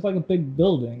think it's like a big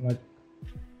building, like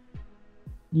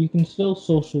you can still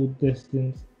social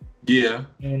distance. Yeah.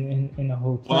 In a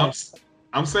hotel. Well,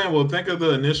 I'm saying, well, think of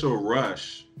the initial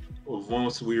rush of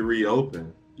once we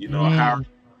reopen. You know how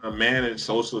to manage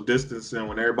social distancing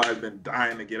when everybody's been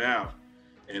dying to get out,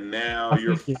 and now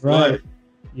you're flooded. Right.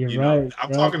 You're right.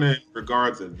 I'm talking in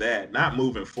regards to that, not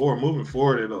moving forward. Moving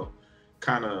forward, it'll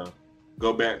kind of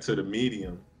go back to the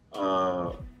medium,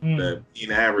 the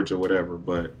mean average or whatever.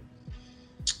 But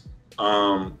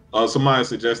somebody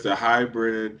suggested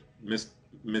hybrid.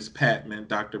 Miss Patman,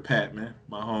 Dr. Patman,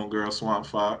 my homegirl Swamp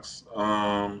Fox,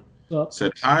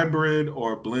 said hybrid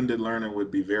or blended learning would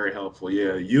be very helpful.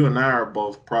 Yeah, you and I are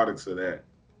both products of that.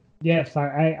 Yes,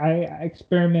 I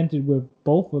experimented with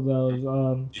both of those.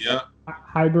 Yeah.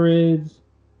 Hybrids,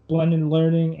 blended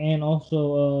learning, and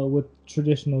also with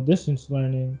traditional distance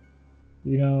learning.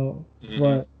 You know,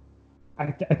 but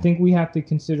I think we have to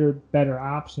consider better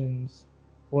options.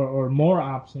 Or more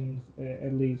options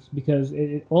at least, because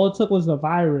all it took was a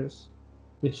virus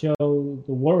to show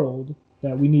the world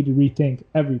that we need to rethink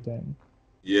everything.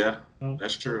 Yeah,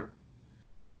 that's true.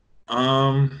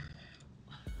 So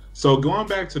going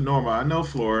back to normal, I know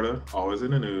Florida, always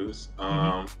in the news.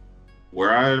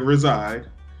 Where I reside,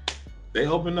 they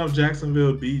opened up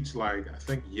Jacksonville Beach like I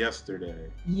think yesterday.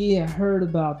 Yeah, I heard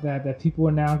about that. That people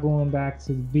are now going back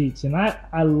to the beach, and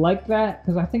I like that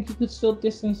because I think you could still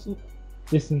distance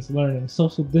learning,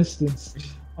 social distance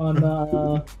on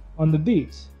the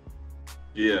beach.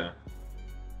 Yeah.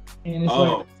 And it's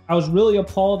like I was really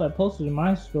appalled. I posted in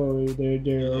my story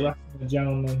they're arresting a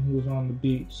gentleman who was on the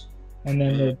beach, and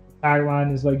then the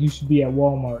tagline is like, "You should be at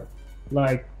Walmart."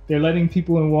 Like they're letting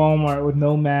people in Walmart with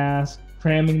no mask,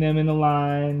 cramming them in the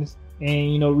lines,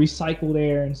 and recycled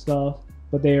air and stuff.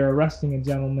 But they are arresting a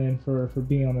gentleman for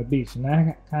being on the beach, and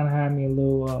that kind of had me a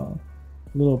little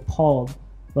appalled.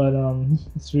 But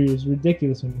it's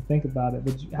ridiculous when you think about it.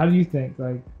 But how do you think?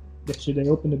 Like, should they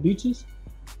open the beaches?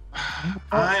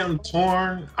 I'm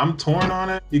torn on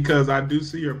it because I do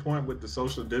see your point with the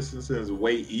social distancing is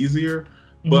way easier,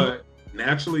 but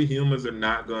naturally humans are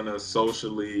not gonna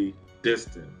socially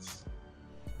distance.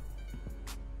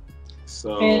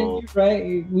 So and you're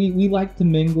right, we like to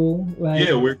mingle. Like,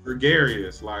 yeah, we're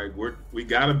gregarious. Like we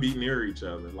gotta be near each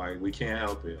other. Like we can't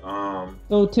help it.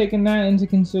 So taking that into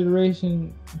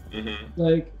consideration,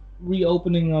 like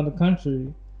reopening of the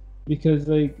country, because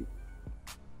like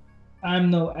I'm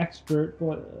no expert,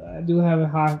 but I do have a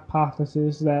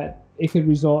hypothesis that it could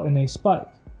result in a spike.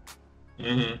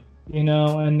 And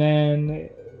then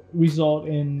result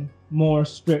in more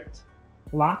strict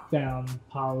lockdown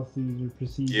policies or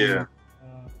procedures. Yeah.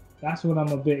 That's what I'm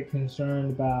a bit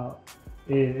concerned about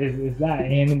is that.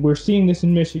 And we're seeing this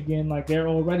in Michigan, like they're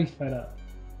already fed up.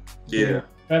 Yeah.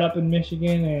 Fed up in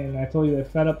Michigan, and I told you they're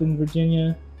fed up in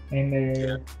Virginia, and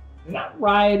they're not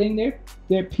rioting,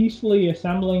 they're peacefully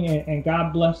assembling, and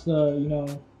God bless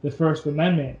the First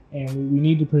Amendment, and we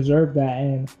need to preserve that.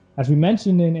 And as we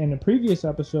mentioned in a previous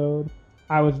episode,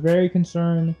 I was very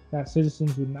concerned that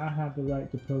citizens would not have the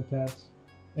right to protest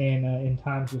in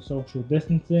times of social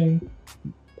distancing.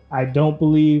 I don't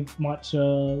believe much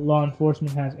law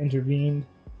enforcement has intervened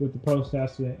with the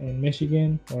protests in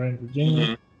Michigan or in Virginia.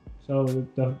 Mm-hmm. So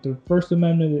the First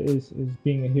Amendment is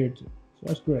being adhered to. So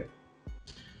that's great.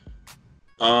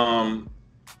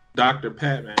 Dr.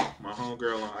 Patman, my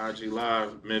homegirl on IG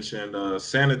Live, mentioned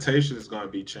sanitation is going to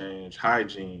be changed.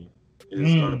 Hygiene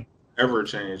is going to ever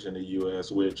change in the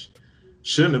U.S., which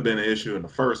shouldn't have been an issue in the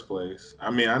first place.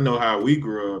 I mean, I know how we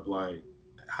grew up, like,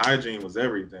 hygiene was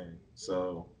everything.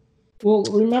 So, well,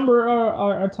 remember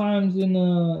our times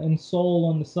in Seoul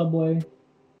on the subway?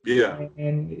 Yeah.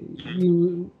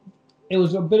 And it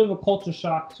was a bit of a culture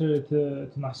shock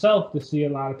to myself to see a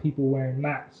lot of people wearing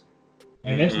masks.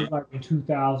 And this was like in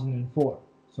 2004.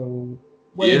 So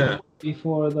way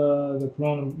before the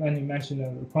corona, any mention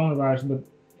of the coronavirus, but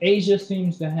Asia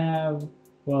seems to have,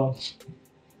 well,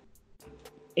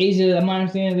 Asia, in my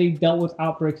understanding, they've dealt with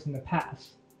outbreaks in the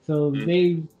past. So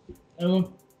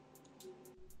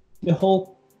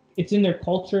it's in their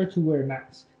culture to wear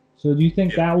masks. So do you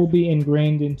think that will be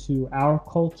ingrained into our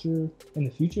culture in the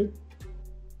future?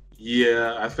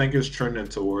 Yeah, I think it's trending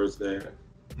towards that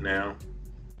now.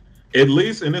 At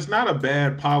least, and it's not a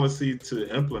bad policy to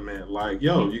implement. Like,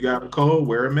 yo, you got a cold,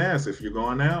 wear a mask. If you're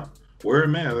going out, wear a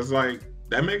mask. It's like,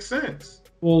 that makes sense.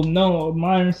 Well, no,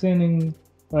 my understanding,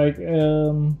 like,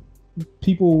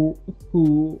 people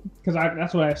who, because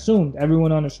that's what I assumed,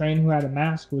 everyone on the train who had a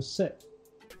mask was sick.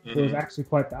 It was actually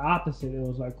quite the opposite. It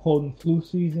was like cold and flu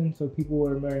season, so people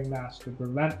were wearing masks to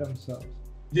prevent themselves.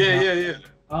 Yeah.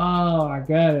 Oh, I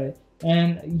got it.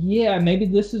 And yeah, maybe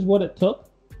this is what it took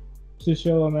to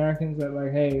show Americans that,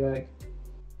 like, hey, like,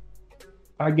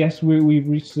 I guess we've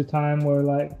reached a time where,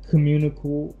 like,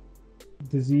 communicable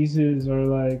diseases are,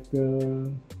 like,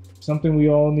 something we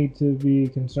all need to be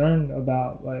concerned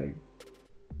about. Like,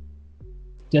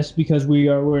 just because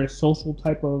we're a social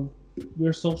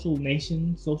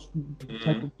nation, social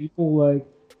type of people, like,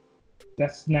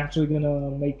 that's naturally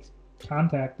gonna make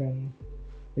contact, and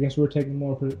I guess we're taking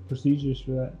more procedures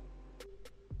for that.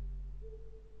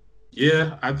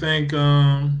 Yeah, I think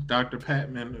Dr.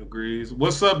 Patman agrees.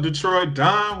 What's up, Detroit?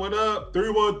 Don, what up?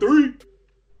 313.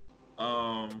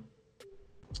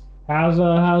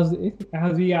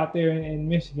 How's he out there in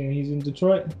Michigan? He's in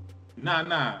Detroit?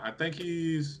 Nah. I think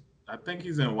he's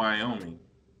in Wyoming.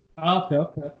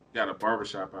 Okay. Got a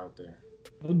barbershop out there.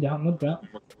 No doubt.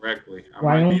 Correctly.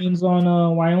 Wyoming's on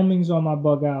my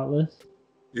bug out list.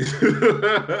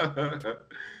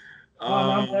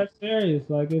 I'm that serious.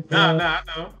 Like, if I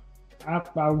know. I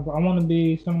want to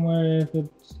be somewhere. If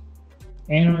it's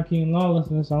anarchy and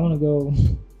lawlessness, I want to go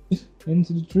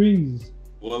into the trees.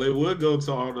 Well, it would go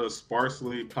to all the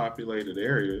sparsely populated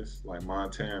areas like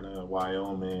Montana,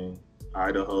 Wyoming,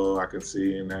 Idaho. I can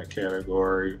see in that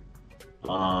category.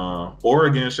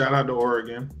 Oregon, shout out to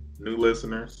Oregon, new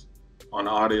listeners on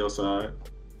the audio side.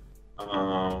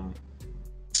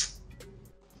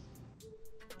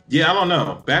 Yeah, I don't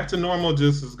know. Back to normal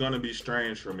just is going to be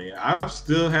strange for me. I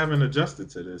still haven't adjusted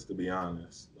to this, to be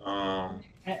honest.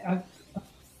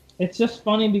 It's just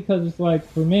funny because it's like,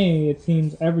 for me, it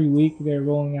seems every week they're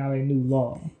rolling out a new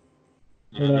law.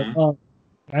 They're like, oh,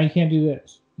 now you can't do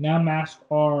this. Now masks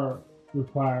are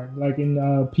required. Like in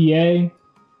PA,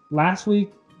 last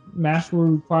week, masks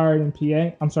were required in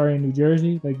in New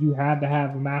Jersey. Like, you had to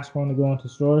have a mask on to go into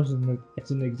stores, and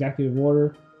it's an executive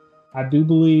order. I do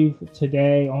believe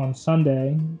today, on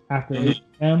Sunday, after 8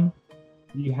 p.m.,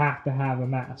 you have to have a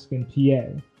mask in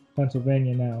PA,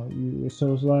 Pennsylvania now.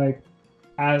 So it's like,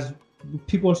 as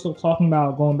people are still talking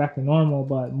about going back to normal,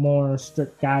 but more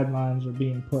strict guidelines are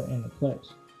being put into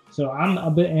place. So I'm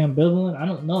a bit ambivalent. I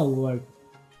don't know, like,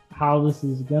 how this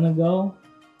is gonna go.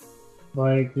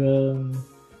 Like,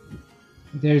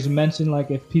 there's a mention,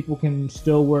 like, if people can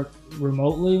still work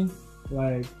remotely,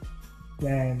 like,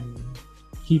 then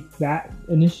keep that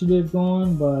initiative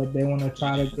going, but they want to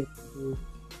try to get people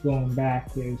going back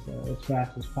as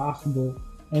fast as possible.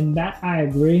 And that, I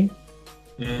agree.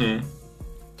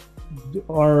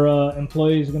 Are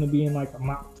employees going to be in, like, a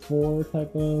Mach 4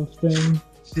 type of thing?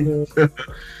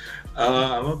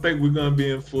 I don't think we're going to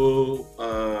be in full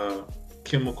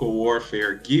chemical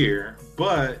warfare gear,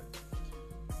 but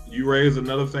you raise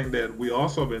another thing that we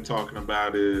also been talking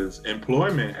about is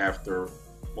employment after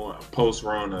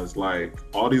post-Rona. Is like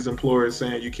all these employers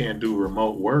saying you can't do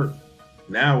remote work.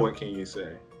 Now what can you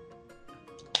say?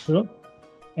 True.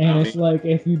 And it's like,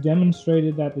 if you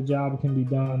demonstrated that the job can be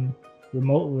done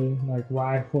remotely, like,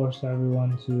 why force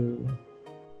everyone to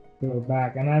go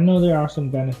back? And I know there are some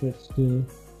benefits to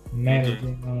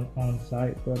managing on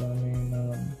site, but I mean,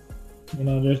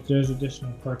 there's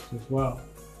additional perks as well.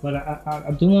 But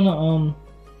I do want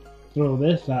to throw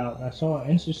this out. I saw an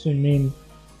interesting meme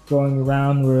going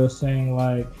around where it was saying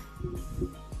like,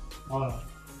 hold on,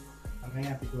 I may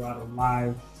have to go out of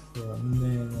live for a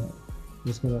minute.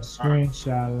 Just get a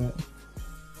screenshot of it.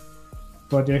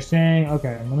 But they're saying,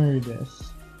 okay, let me read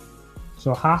this.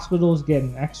 So hospitals get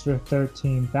an extra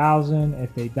 $13,000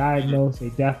 if they diagnose a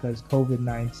death as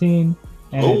COVID-19,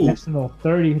 and an additional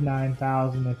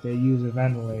 $39,000 if they use a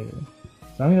ventilator.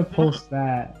 So I'm gonna post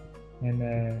that, and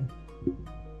then,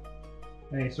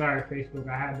 hey, sorry Facebook,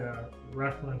 I had to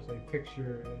reference a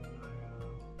picture in my.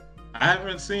 I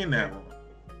haven't seen that one.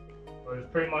 It's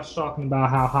pretty much talking about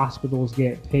how hospitals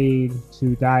get paid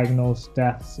to diagnose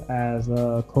deaths as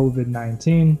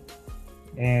COVID-19.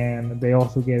 And they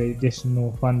also get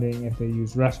additional funding if they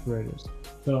use respirators.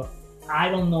 So I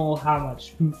don't know how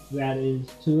much truth that is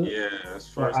to it. Yeah, that's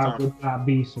first I time. would not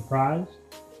be surprised.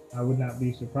 I would not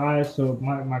be surprised. So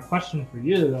my question for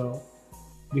you though,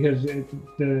 because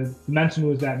the mention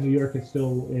was that New York is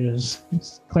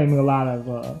claiming a lot of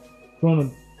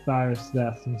coronavirus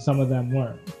deaths, and some of them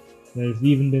weren't. There's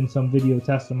even been some video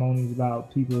testimonies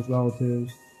about people's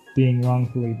relatives being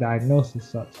wrongfully diagnosed as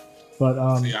such.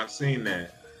 But See, I've seen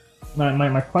that.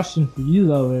 My question for you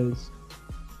though is,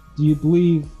 do you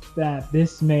believe that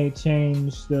this may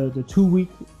change the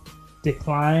 2-week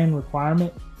decline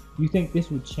requirement? Do you think this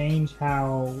would change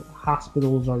how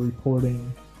hospitals are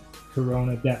reporting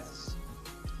corona deaths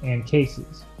and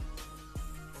cases?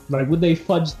 Like, would they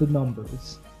fudge the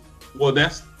numbers? Well,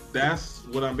 that's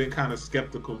what I've been kind of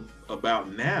skeptical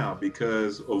about now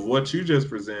because of what you just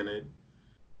presented.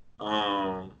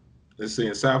 Let's see,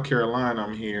 in South Carolina,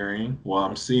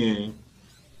 I'm seeing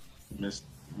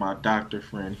my doctor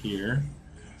friend here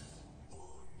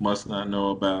must not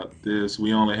know about this.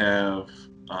 We only have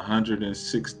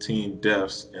 116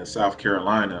 deaths in South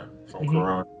Carolina from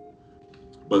corona.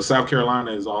 But South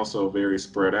Carolina is also very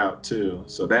spread out too,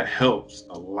 so that helps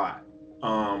a lot.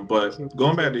 But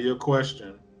going back to your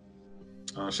question,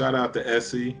 shout out to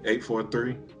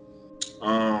SE843.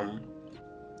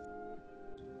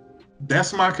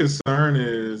 That's my concern,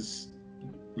 is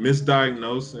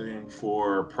misdiagnosing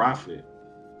for profit.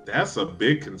 That's a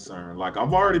big concern. Like,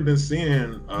 I've already been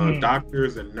seeing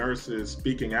doctors and nurses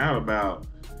speaking out about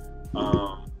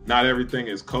not everything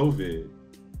is COVID.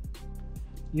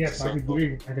 Yes, so, I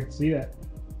agree. I could see that.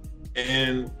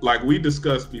 And like we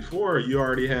discussed before, you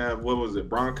already have, what was it,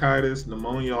 bronchitis,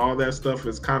 pneumonia, all that stuff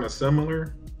is kind of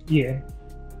similar. Yeah.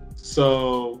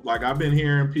 So, like, I've been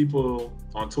hearing people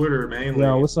on Twitter mainly.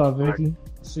 Yo, what's up, Vicky? Like,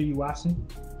 see you watching.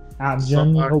 I'm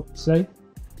Johnny. Hope you're safe.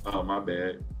 Oh, my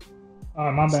bad.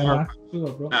 My bad. Chill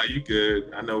up, bro. Nah, you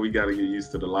good. I know we got to get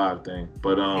used to the live thing,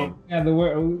 but yeah,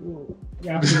 we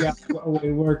gotta figure out a way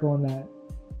to work on that.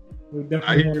 We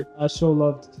definitely show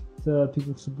love to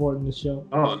people supporting the show.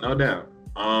 Oh, no doubt.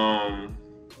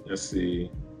 Let's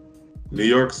see.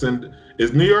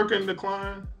 Is New York in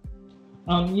decline?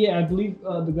 Yeah, I believe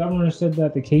the governor said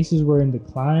that the cases were in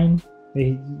decline.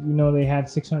 They had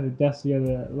 600 deaths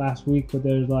last week, but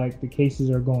there's like the cases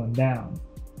are going down.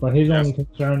 But his only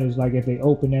concern is like if they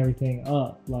open everything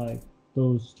up, like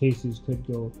those cases could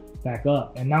go back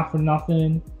up. And not for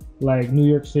nothing, like New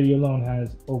York City alone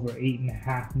has over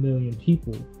 8.5 million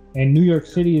people, and New York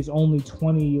City is only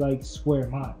 20 like square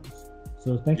miles.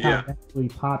 So think how densely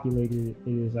populated it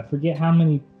is. I forget how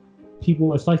many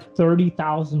people. It's like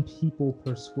 30,000 people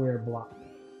per square block.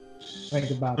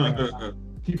 Think about that.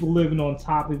 People living on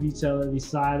top of each other,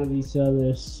 beside of each other.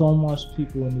 There's so much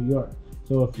people in New York.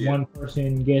 So if one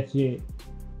person gets it,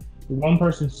 one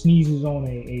person sneezes on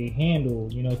a handle,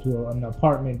 to an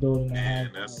apartment building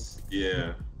that has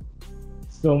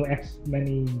so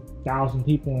many thousand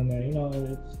people in there,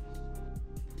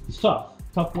 it's tough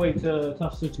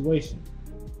situation.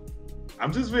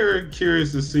 I'm just very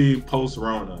curious to see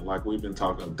post-Rona, like we've been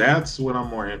talking. That's what I'm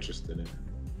more interested in.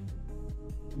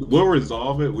 We'll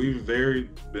resolve it. We've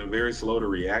been very slow to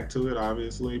react to it,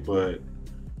 obviously, but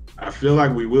I feel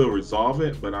like we will resolve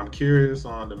it. But I'm curious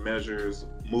on the measures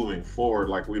moving forward,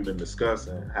 like we've been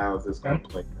discussing. How is this going to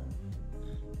play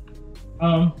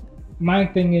out? My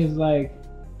thing is like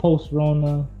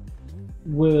post-Rona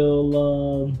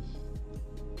will,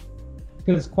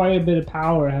 because quite a bit of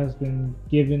power has been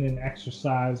given and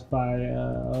exercised by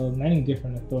many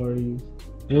different authorities.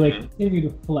 Will they continue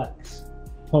to flex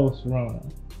post-Rona?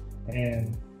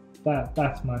 And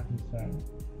that's my concern.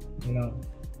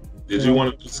 Did you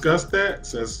want to discuss that,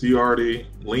 since you already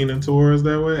leaning towards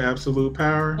that way, absolute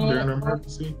power during an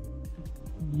emergency?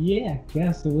 Yeah,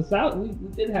 so we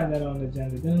did have that on the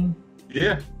agenda, didn't we?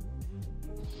 Yeah.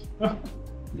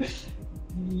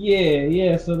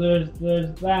 Yeah. So there's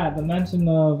that. The mention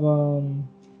of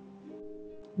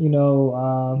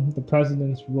the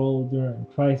president's role during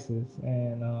crisis,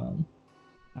 and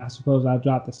I suppose I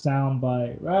dropped a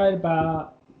soundbite right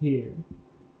about here.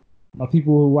 My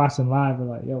people who are watching live are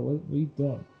like, "Yo, what are you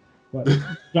doing?" But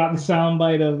dropped the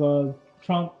soundbite of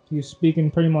Trump. He's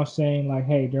speaking, pretty much saying like,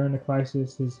 "Hey, during the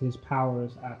crisis, his power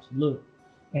is absolute."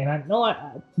 And I know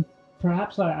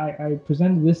perhaps I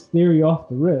presented this theory off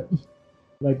the rip,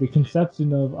 like the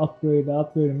conception of the Upgrade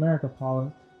America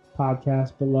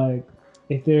podcast, but like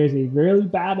if there is a really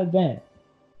bad event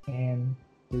and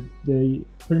the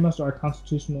pretty much our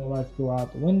constitutional rights go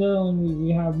out the window and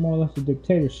we have more or less a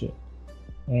dictatorship,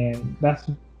 and that's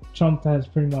Trump has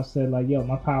pretty much said like, yo,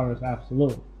 my power is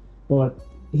absolute. But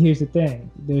here's the thing,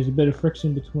 there's a bit of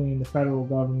friction between the federal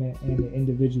government and the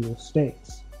individual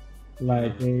states.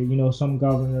 Like some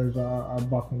governors are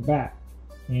bucking back,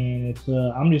 and it's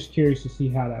I'm just curious to see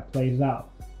how that plays out.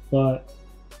 But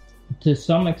to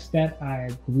some extent, I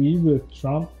agree with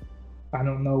Trump. I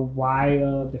don't know why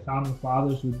the founding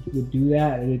fathers would do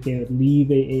that. They would leave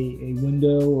a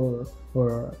window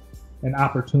or an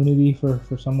opportunity for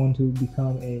someone to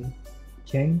become a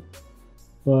king.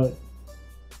 But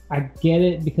I get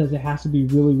it, because it has to be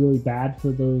really, really bad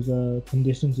for those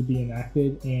conditions to be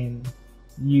enacted, and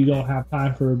you don't have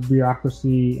time for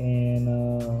bureaucracy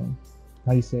and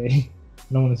how you say?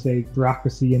 I don't want to say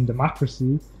bureaucracy and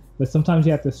democracy, but sometimes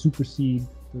you have to supersede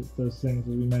those things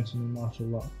that we mentioned in martial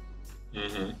law.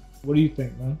 Mm-hmm. What do you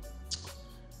think, man?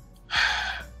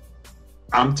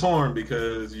 I'm torn,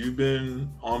 because you've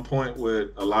been on point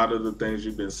with a lot of the things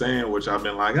you've been saying, which I've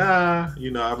been like, I've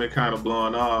been kind of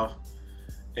blowing off.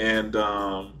 And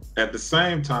at the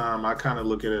same time, I kind of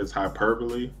look at it as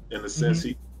hyperbole in the sense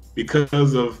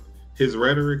because of his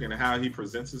rhetoric and how he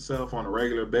presents himself on a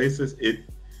regular basis.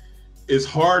 It's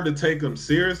hard to take him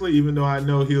seriously, even though I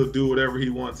know he'll do whatever he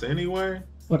wants anyway.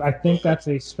 But I think that's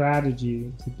a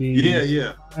strategy to be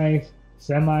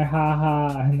semi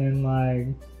ha-ha, and then like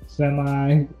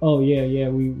semi,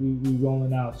 we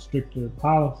rolling out stricter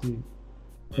policies.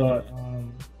 But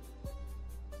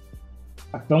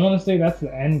I don't want to say that's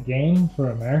the end game for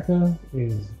America,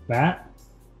 is that,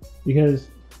 because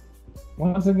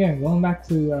once again, going back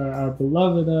to our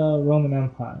beloved Roman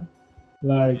Empire,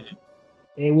 like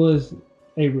it was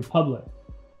a republic.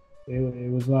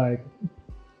 It was like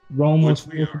Rome was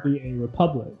supposed to be a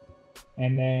republic,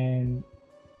 and then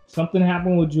something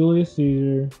happened with Julius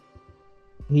Caesar.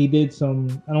 He did some,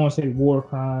 I don't want to say war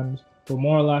crimes, but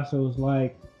more or less it was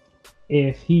like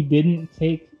if he didn't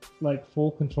take like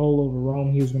full control over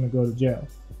Rome, he was going to go to jail.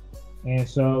 And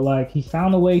so like he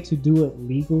found a way to do it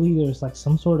legally. There's like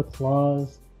some sort of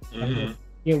clause. I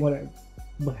forget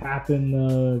what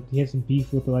happened. He had some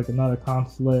beef with like another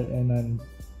consulate and then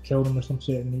killed him or some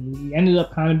shit. And he ended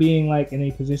up kind of being like in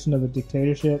a position of a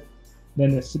dictatorship.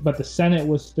 But the Senate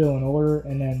was still in order,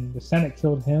 and then the Senate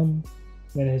killed him.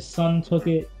 Then his son took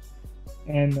it,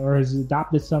 or his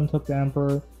adopted son took the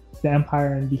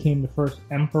empire and became the first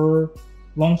emperor.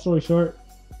 Long story short,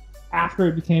 after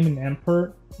it became an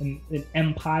empire,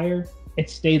 it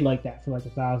stayed like that for like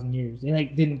 1,000 years. It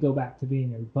like didn't go back to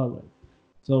being a republic.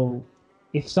 So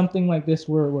if something like this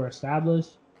were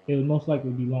established, it would most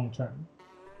likely be long term.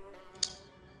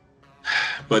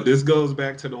 But this goes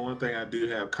back to the one thing I do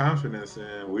have confidence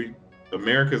in.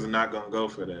 America's not gonna go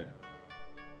for that.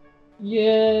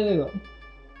 Yeah, they will.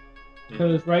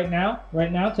 Because right now,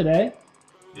 today.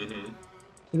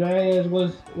 Today is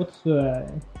what's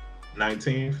the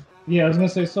 19th? Yeah, I was gonna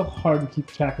say it's so hard to keep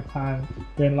track of time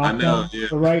during lockdown. I know, yeah.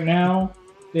 But right now,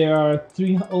 there are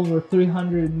over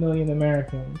 300 million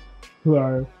Americans who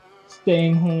are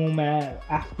staying home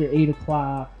after 8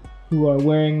 o'clock, who are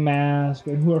wearing masks,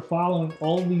 and who are following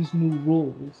all these new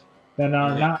rules that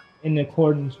are not in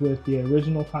accordance with the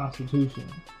original Constitution.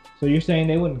 So you're saying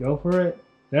they wouldn't go for it?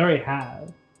 They already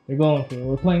have. They're going for it.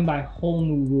 We're playing by whole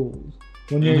new rules.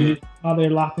 When they're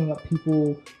locking up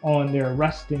people they're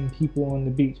arresting people on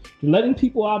the beach. They're letting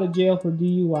people out of jail for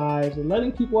DUIs. They're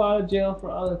letting people out of jail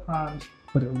for other crimes,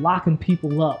 but they're locking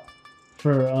people up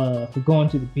for going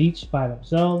to the beach by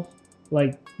themselves.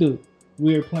 Like, dude,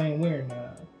 we're playing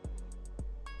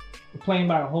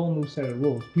by a whole new set of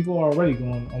rules. People are already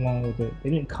going along with it. They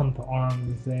didn't come to arms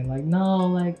and saying like, no,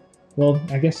 like, well,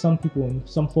 I guess some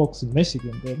folks in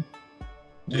Michigan did.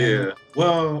 Yeah.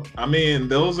 Well, I mean,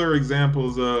 those are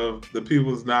examples of the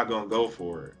people's not going to go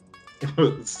for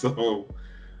it. So,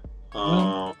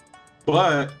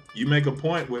 but you make a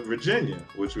point with Virginia,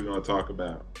 which we're going to talk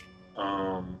about.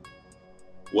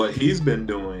 What he's been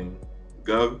doing,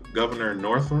 Governor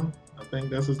Northam, I think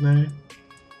that's his name.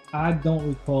 I don't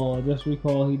recall. I just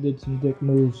recall he did some dick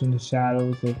moves in the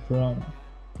shadows of Corona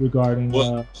regarding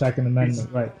Second Amendment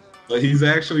rights. But he's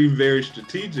actually very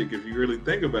strategic if you really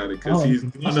think about it, because he's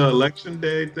doing the election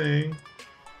day thing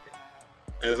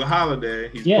as a holiday.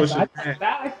 He's pushing that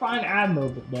I find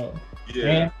admirable though. Yeah.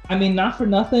 And I mean, not for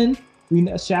nothing. We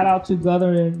shout out to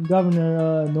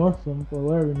Governor Northam, or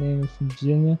whatever his name is, from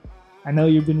Virginia. I know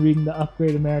you've been reading the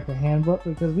Upgrade America Handbook,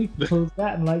 because we proposed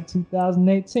that in like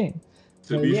 2018.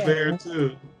 To be fair,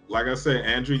 too, like I said,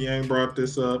 Andrew Yang brought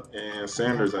this up, and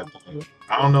Sanders, I think.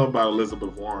 I don't know about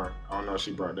Elizabeth Warren. I don't know if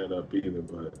she brought that up either,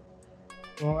 but.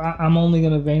 Well, I'm only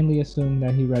going to vainly assume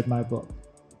that he read my book.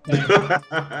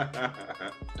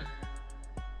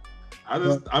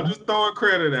 I'm just throwing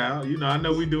credit out. You know, I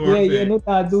know we do our thing. Yeah, no,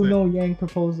 I do know Yang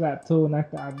proposed that too, and I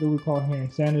do recall hearing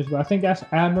Sanders, but I think that's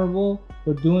admirable.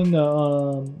 But doing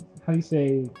the how do you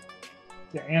say,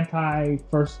 the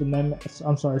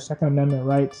Second Amendment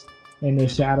rights in the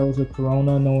shadows of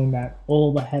Corona, knowing that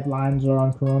all the headlines are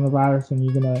on coronavirus, and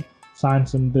you're gonna sign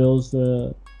some bills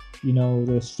to,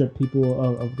 to strip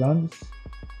people of guns.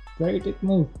 Very dick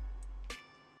move.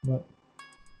 But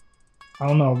I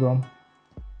don't know, bro.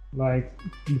 Like,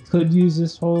 you could use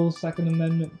this whole Second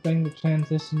Amendment thing to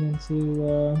transition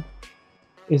into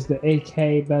is the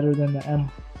AK better than the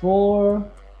M4?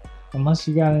 Unless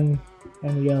you got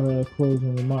any other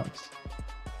closing remarks.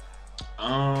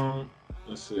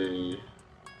 Let's see.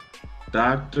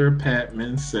 Dr.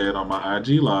 Patman said on my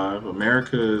IG Live,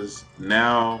 America is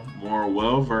now more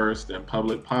well-versed in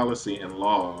public policy and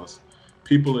laws.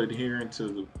 People adhering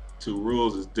to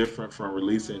rules is different from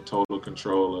releasing total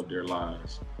control of their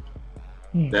lives.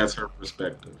 That's her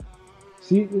perspective.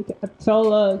 Please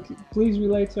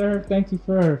relate to her. Thank you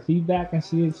for her feedback, and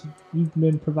you've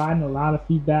been providing a lot of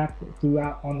feedback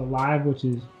throughout on the live, which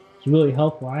is really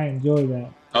helpful. I enjoy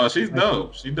that. Oh, she's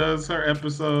dope. She does her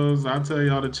episodes. I'll tell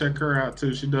y'all to check her out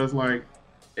too. She does like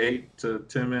 8 to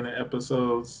 10 minute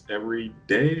episodes every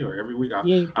day or every week.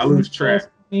 I lose track.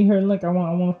 Me her link. I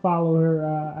want to follow her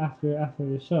after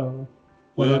the show.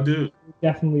 Will do.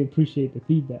 Definitely appreciate the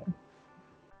feedback.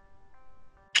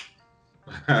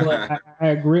 Well, I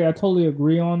agree. I totally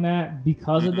agree on that.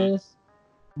 Because of this,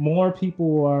 more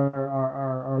people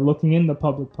are looking into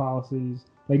public policies.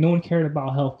 Like, no one cared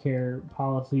about healthcare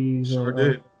policies,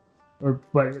 but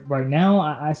right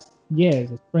now, it's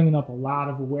bringing up a lot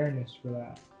of awareness for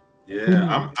that.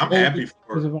 Yeah, I'm happy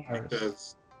for it,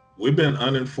 because we've been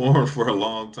uninformed for a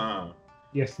long time.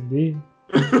 Yes, indeed.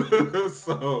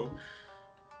 So.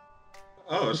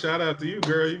 Oh, shout out to you,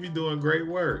 girl. You be doing great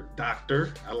work,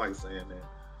 doctor. I like saying that.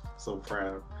 So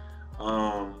proud.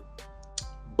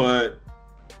 But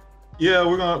yeah,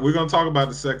 we're gonna talk about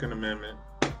the Second Amendment.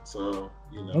 So,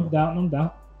 no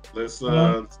doubt. Let's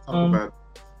talk about.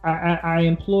 I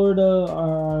implored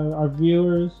our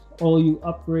viewers, all you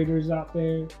upgraders out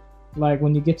there, like,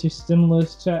 when you get your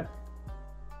stimulus check,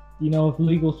 if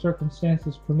legal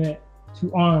circumstances permit,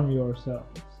 to arm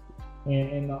yourselves.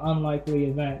 In the unlikely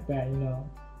event that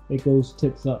it goes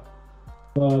tits up.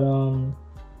 But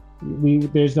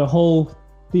there's the whole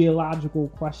theological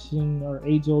question, or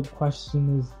age-old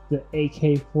question: is the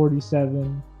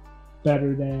AK-47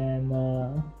 better than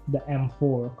the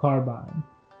M4 carbine?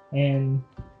 And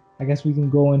I guess we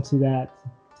can go into that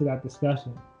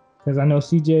discussion, because I know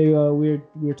CJ,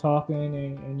 we're talking,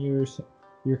 and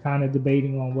you're kind of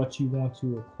debating on what you want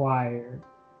to acquire.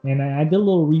 And I did a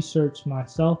little research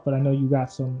myself, but I know you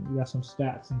got some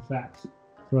stats and facts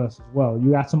for us as well. You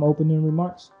got some opening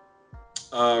remarks?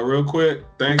 Real quick,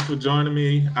 thanks for joining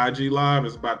me. IG Live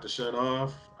is about to shut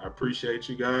off. I appreciate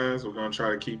you guys. We're gonna try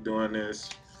to keep doing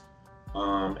this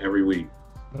every week.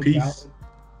 Peace.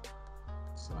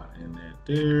 So I end that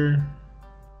there,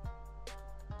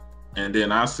 and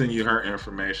then I'll send you her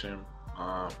information,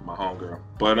 my homegirl.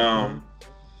 But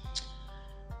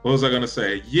what was I gonna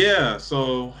say? Yeah,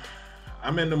 so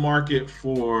I'm in the market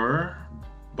for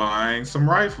buying some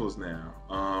rifles now.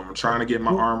 I'm trying to get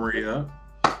my armory up,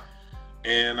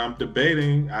 and I'm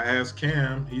debating. I asked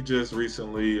Cam, he just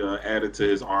recently added to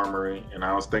his armory, and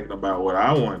I was thinking about what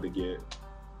I wanted to get,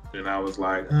 and I was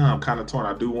like, I'm kind of torn.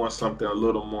 I do want something a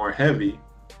little more heavy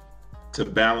to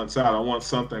balance out. I want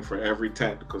something for every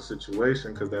tactical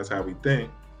situation, because that's how we think.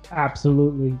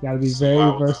 Absolutely, you gotta be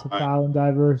very versatile and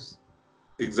diverse.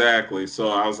 Exactly. So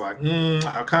I was like,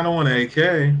 I kind of want an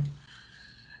AK,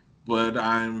 but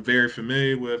I'm very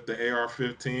familiar with the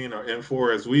AR-15 or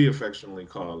M4, as we affectionately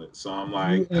call it. So I'm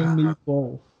like, you and me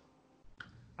both.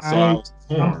 So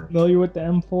I'm familiar with the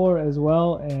M4 as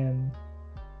well, and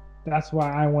that's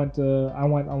why I went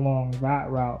along that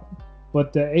route.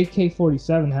 But the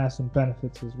AK-47 has some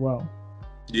benefits as well.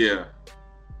 Yeah.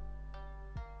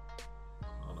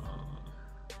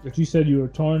 But you said you were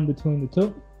torn between the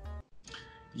two?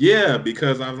 Yeah,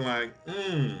 because I'm like,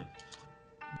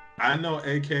 I know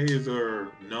AKs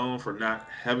are known for not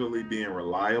heavily being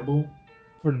reliable.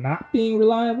 For not being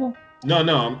reliable?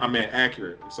 No, I meant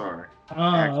accurate. I'm sorry.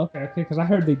 Okay, because I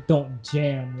heard they don't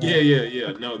jam. Right?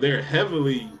 Yeah. No, they're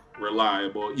heavily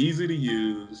reliable, easy to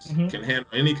use, can handle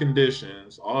any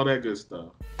conditions, all that good stuff.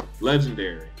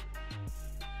 Legendary.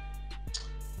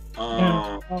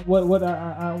 What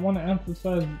I want to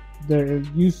emphasize their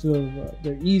use of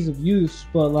their ease of use,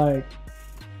 but like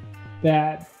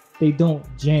that they don't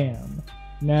jam.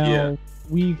 Now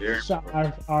we've shot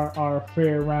our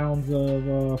fair rounds of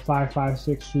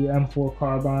 5.56 through M4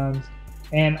 carbines,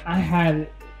 and I had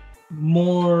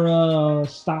more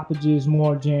stoppages,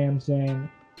 more jams than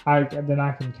I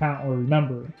can count or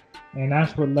remember, and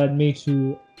that's what led me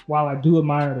to. While I do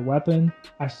admire the weapon,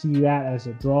 I see that as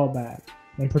a drawback.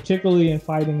 And particularly in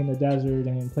fighting in the desert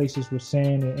and in places with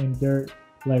sand and dirt,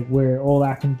 like where all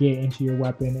that can get into your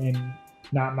weapon and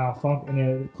not malfunction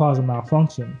and cause a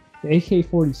malfunction. The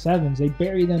AK-47s, they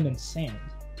bury them in sand,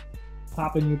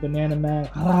 popping your banana mag,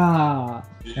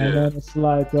 and then it's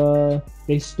like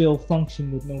they still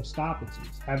function with no stoppages.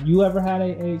 Have you ever had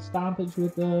a stoppage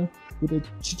with a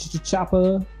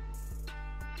chopper?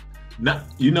 No,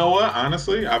 you know what?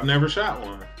 Honestly, I've never shot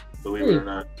one. Believe it or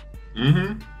not.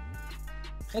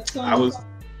 I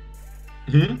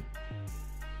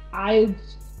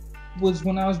was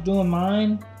when I was doing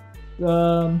mine,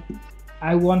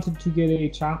 I wanted to get a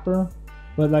chopper,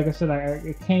 but like I said,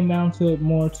 it came down to it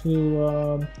more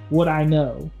to what I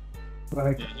know,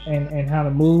 like and how to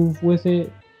move with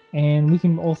it, and we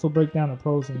can also break down the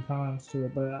pros and cons to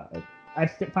it. But I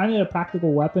find it a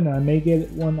practical weapon, and I may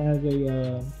get one as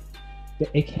the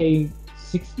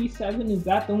AK-67. Is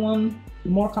that the one, the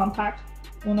more compact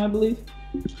one, I believe?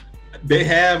 They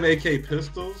have AK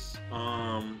pistols.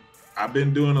 I've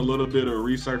been doing a little bit of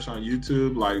research on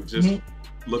YouTube, like just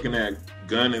looking at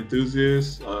gun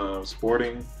enthusiasts,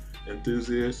 sporting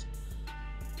enthusiasts.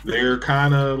 They're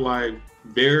kind of like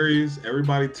varies.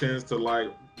 Everybody tends to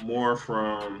like more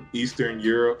from Eastern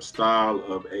Europe style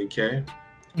of AK,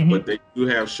 but they do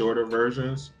have shorter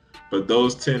versions. But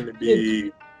those tend to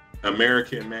be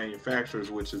American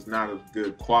manufacturers, which is not of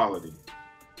good quality.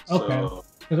 Okay.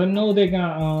 Because I know they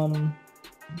got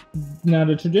now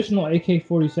the traditional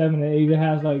AK-47, it either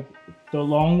has like the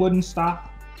long wooden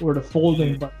stock or the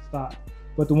folding butt stock.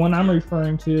 But the one I'm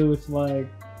referring to, it's like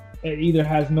it either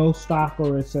has no stock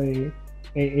or it's a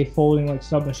folding like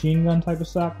submachine gun type of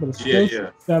stock, but it's still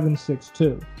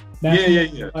 7.62.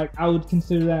 That's like I would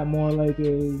consider that more like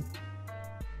a.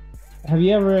 Have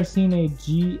you ever seen a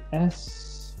GSU?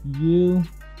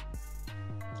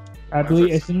 I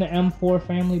believe it's in the M4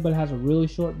 family, but it has a really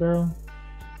short barrel.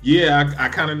 Yeah, I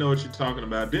kind of know what you're talking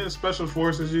about. Didn't Special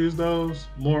Forces use those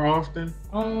more often?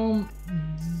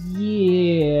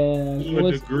 Yeah. To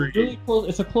a degree. Really close,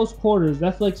 it's a close quarters.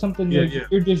 That's like something that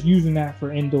you're just using that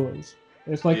for indoors.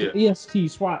 It's like the EST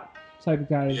SWAT type of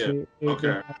guys.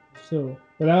 Okay. So,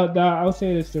 but I would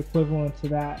say it's the equivalent to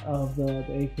that of the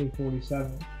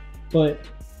AK-47. But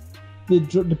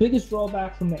the biggest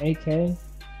drawback from the AK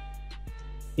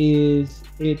is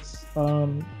it's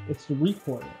the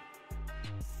recoil.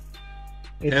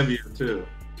 It's heavier too.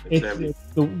 It's heavy.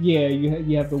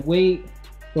 You have the weight,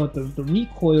 but the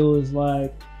recoil is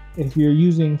like if you're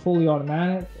using fully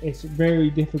automatic, it's very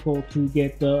difficult to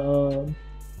get the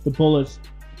bullets.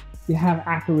 You have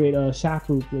accurate shot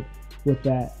group with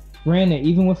that. Granted,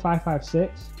 even with 5.56,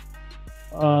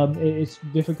 it's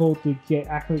difficult to get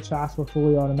accurate shots with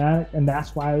fully automatic, and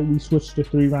that's why we switched to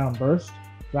 3-round burst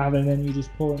rather than you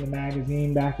just pulling the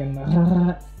magazine back and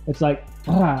it's like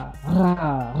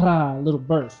little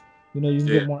burst. You know, you can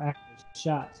get more accurate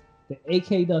shots. The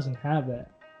AK doesn't have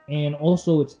that, and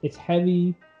also it's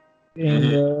heavy,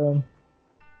 and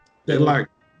they're like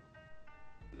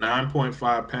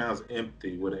 9.5 pounds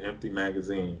empty with an empty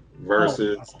magazine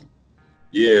versus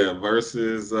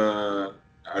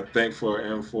I think for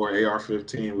M4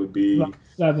 AR-15 would be like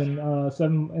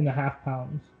 7.5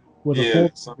 pounds with a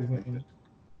full magazine.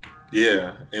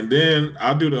 Yeah, and then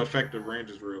I'll do the effective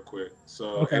ranges real quick.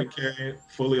 So AK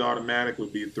fully automatic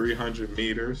would be 300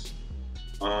 meters,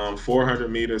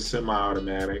 400 meters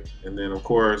semi-automatic, and then of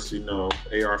course, you know,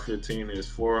 AR-15 is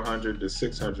 400 to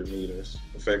 600 meters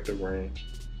effective range.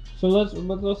 So let's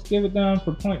give it down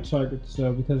for point targets.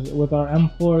 So because with our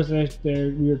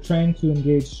M4s, we are trained to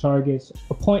engage targets.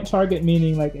 A point target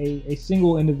meaning like a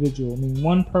single individual, meaning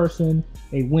one person,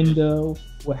 a window,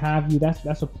 what have you.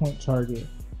 That's a point target.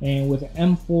 And with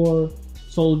M4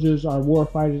 soldiers, our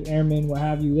warfighters, airmen, what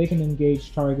have you, they can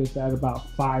engage targets at about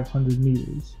 500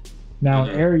 meters. Now,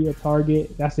 an area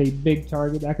target, that's a big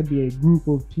target. That could be a group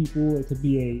of people. It could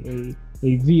be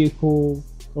a vehicle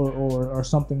or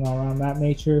something around that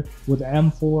nature. With the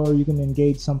M4, you can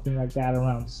engage something like that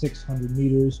around 600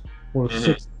 meters or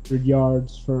 600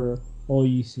 yards for all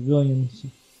you civilians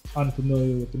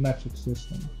unfamiliar with the metric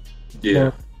system.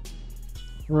 Yeah.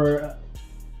 For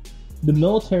the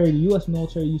military, the U.S.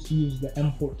 military used to use the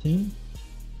M14.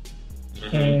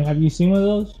 And have you seen one of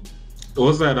those?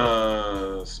 Was that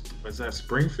was that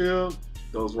Springfield?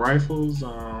 Those rifles?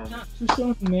 Not too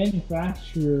sure of the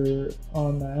manufacturer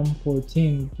on the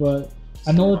M14, but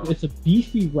I know it's a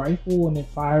beefy rifle and it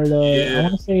fired. I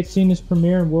want to say it's seen its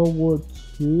premiere in World War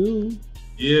II.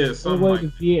 Yeah, something like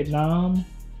Vietnam.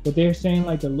 But they're saying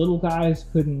like the little guys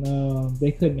couldn't handle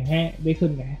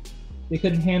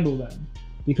them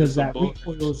because that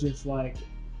recoil was just like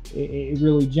it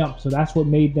really jumped. So that's what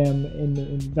made them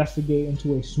investigate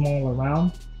into a smaller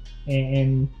round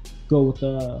and go with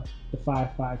the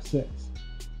 5.56.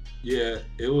 Yeah,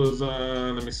 it was.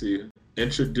 Let me see.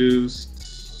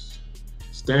 Introduced,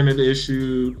 standard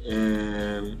issued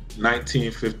in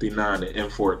 1959. The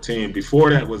M14.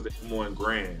 Before that was the M1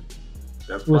 Grand.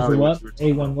 That's probably what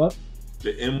A1 what?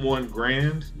 The M1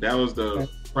 Grand. That was the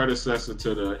predecessor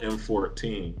to the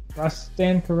M14. I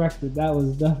stand corrected. That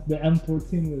was the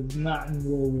M14 was not in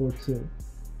World War II.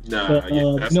 Nah,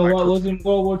 you know what was in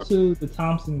World War II? The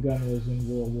Thompson gun was in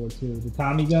World War II. The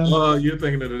Tommy gun. Oh, you're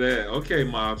thinking of that? Okay,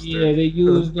 mobster. Yeah, they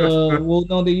used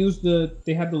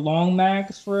they had the long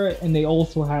mags for it, and they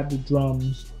also had the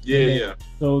drums. Yeah.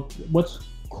 So what's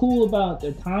cool about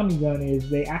the Tommy gun is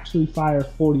they actually fire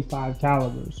 45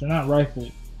 calibers. They're not rifle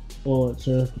bullets,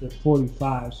 they're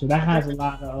 45. So that has a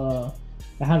lot of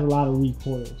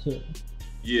recoil too.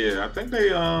 Yeah, I think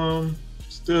they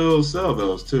still sell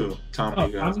those too.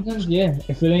 Tommy guns. Tommy guns, yeah.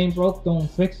 If it ain't broke,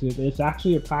 don't fix it. It's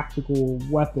actually a practical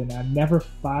weapon. I've never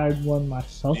fired one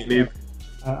myself.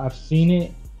 I've seen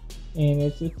it, and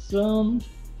it's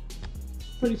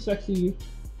pretty sexy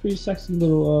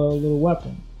little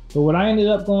weapon. But what I ended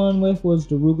up going with was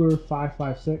the Ruger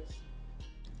 5.56.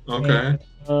 Okay.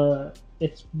 And,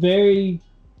 it's very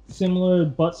similar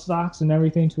butt stocks and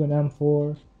everything to an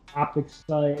M4 optic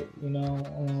sight.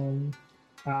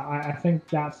 I think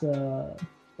that's a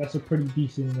pretty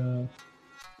decent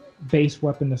base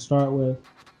weapon to start with.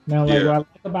 Now, what I like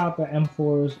about the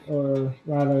M4s, or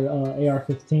rather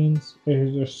AR-15s,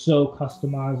 is they're so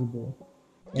customizable.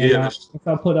 And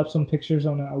I'll put up some pictures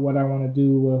on what I want to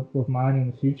do with mine in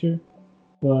the future.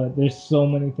 But there's so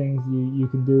many things you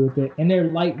can do with it, and they're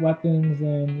light weapons,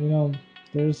 and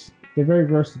they're very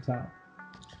versatile.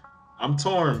 I'm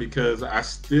torn because I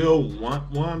still want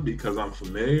one because I'm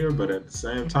familiar, but at the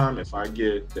same time, if I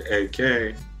get the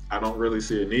AK, I don't really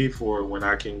see a need for it when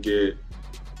I can get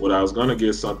what I was gonna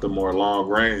get, something more long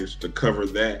range to cover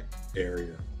that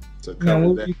area. What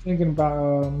are you thinking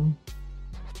about?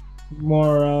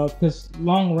 More because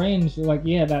long range, that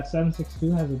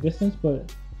 7.62 has a distance,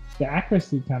 but the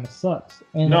accuracy kind of sucks.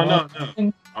 And no.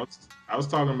 I was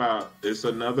talking about it's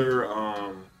another.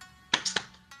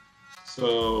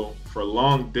 So for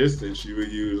long distance, you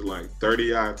would use like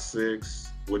 30-06,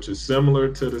 which is similar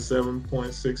to the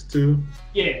 7.62.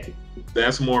 Yeah.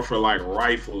 That's more for like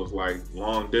rifles, like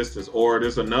long distance. Or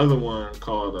there's another one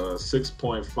called a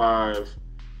 6.5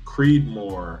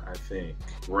 Creedmoor, I think,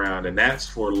 round, and that's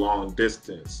for long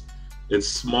distance. It's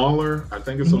smaller. I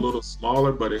think it's a little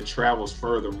smaller, but it travels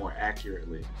further more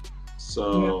accurately.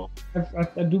 So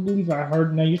I do believe I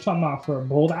heard. Now you're talking about for a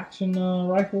bolt action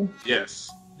rifle? Yes.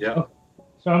 Yeah. Okay.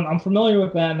 So I'm familiar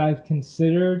with that, and I've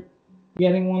considered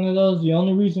getting one of those. The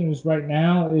only reason is right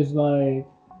now is like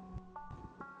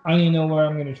I don't even know where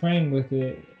I'm going to train with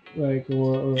it.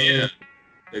 Yeah,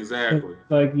 exactly.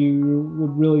 Like you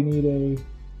would really need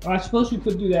I suppose you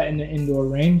could do that in the indoor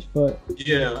range, but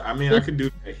yeah, I mean I could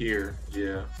do that here.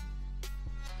 Yeah,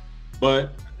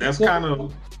 but that's kind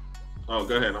of. Oh,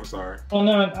 go ahead. I'm sorry. Oh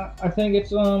no, I think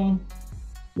it's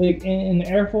like in the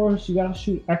Air Force, you gotta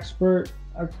shoot expert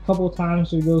a couple of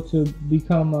times to go to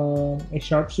become a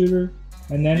sharpshooter,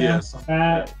 and then after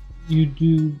that you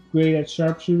do great at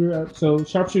sharpshooter. So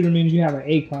sharpshooter means you have an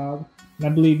ACOG, and I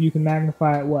believe you can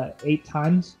magnify it 8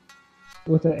 times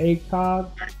with an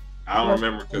ACOG. I don't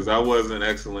remember because I wasn't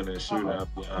excellent at shooting. I'll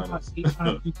be honest. 8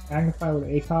 times you can magnify with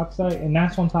an ACOG sight, and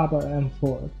that's on top of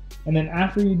M4. And then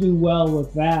after you do well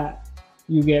with that,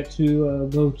 you get to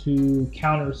go to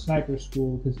counter sniper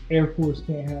school because Air Force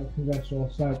can't have conventional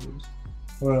snipers,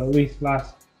 or at least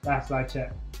last I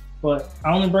checked. But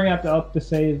I only bring that up to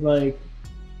say is like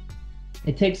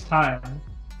it takes time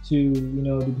to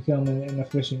to become an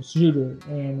efficient shooter,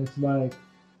 and it's like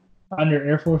under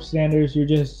Air Force standards, you're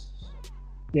just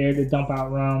there to dump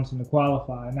out rounds and to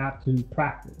qualify, not to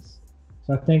practice.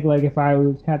 So I think like if I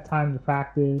would have time to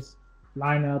practice,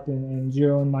 line up and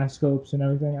zero in my scopes and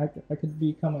everything, I could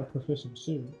become a proficient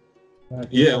shooter.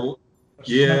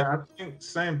 Yeah, I think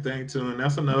same thing too, and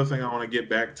that's another thing I want to get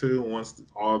back to once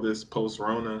all this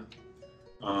post-Rona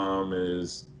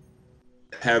is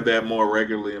have that more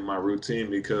regularly in my routine,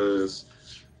 because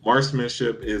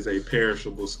marksmanship is a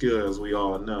perishable skill, as we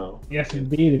all know. Yes,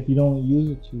 indeed. If you don't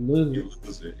use it, you lose it. You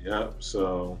lose it. Yep.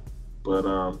 So, but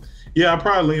yeah, I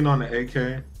probably lean on the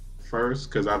AK first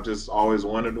because I've just always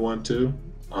wanted one too.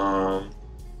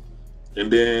 And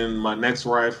then my next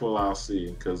rifle, I'll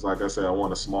see, because like I said, I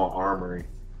want a small armory.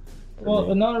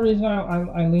 Well, another reason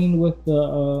I leaned with the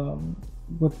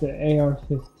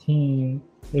AR-15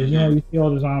 is, you know, you see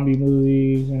all the zombie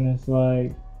movies and it's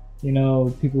like, you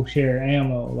know, people share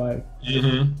ammo. Like,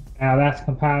 now that's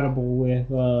compatible with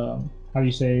how do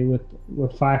you say, with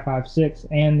 5.56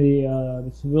 and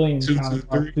the civilian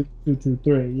counterpart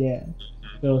 2.23. Yeah.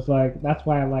 So it's like, that's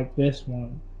why I like this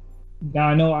one. Now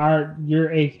I know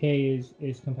your AK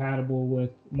is compatible with,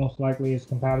 most likely is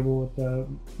compatible with the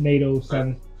NATO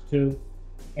 7.62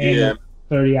 and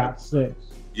 30-06.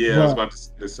 Yeah, I was about to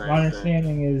say the same thing. My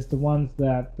understanding is the ones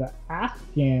that the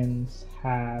Afghans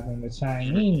have and the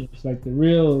Chinese, like the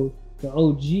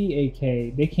OG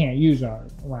AK, they can't use our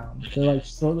rounds. They're like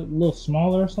sort of a little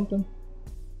smaller or something.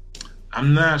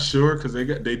 I'm not sure because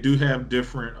they do have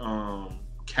different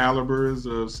calibers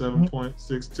of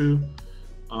 7.62.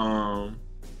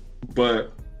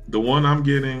 But the one I'm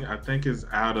getting, I think, is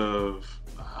out of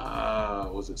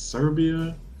was it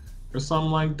Serbia or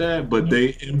something like that? But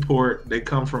they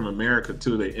come from America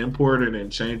too. They import it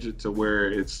and change it to where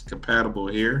it's compatible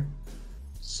here.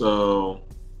 So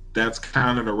that's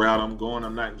kind of the route I'm going.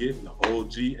 I'm not getting the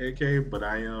OG AK, but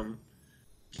I am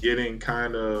getting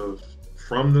kind of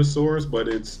from the source, but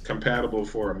it's compatible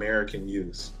for American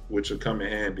use, which will come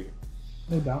in handy.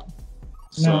 No doubt.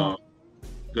 So. Now,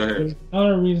 go ahead.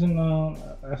 Another reason,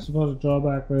 I suppose, the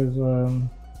drawback is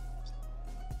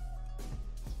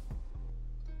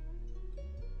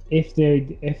if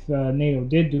NATO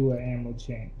did do an ammo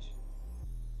change,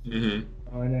 and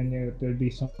then there'd be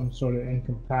some sort of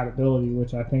incompatibility,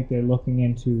 which I think they're looking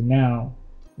into now,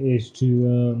 is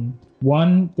to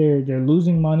one, they're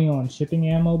losing money on shipping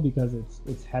ammo because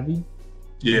it's heavy.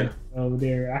 Yeah. So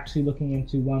they're actually looking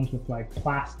into ones with like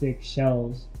plastic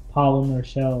shells, polymer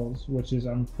shells, which is,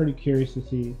 I'm pretty curious to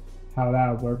see how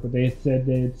that would work. But they said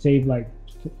they'd save like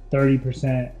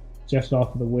 30% just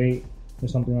off of the weight or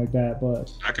something like that.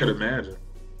 But I could imagine.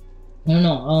 I don't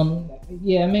know.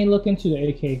 Yeah, I may look into the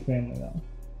AK family though.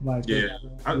 Like, yeah,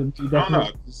 I don't know.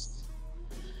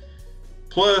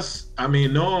 Plus, I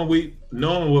mean, knowing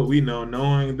what we know,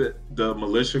 knowing that the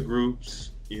militia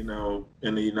groups, you know,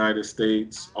 in the United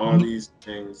States, all these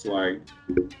things, like,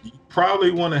 you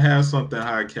probably want to have something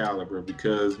high caliber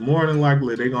because more than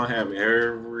likely they're gonna have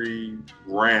every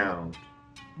round.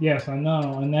 Yes, I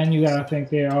know. And then you gotta think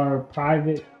there are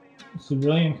private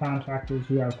civilian contractors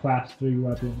who have class 3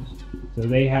 weapons, so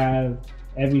they have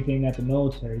everything that the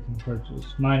military can purchase,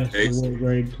 minus the war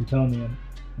grade plutonium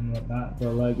and whatnot.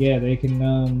 But like, yeah, they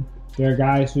can. There are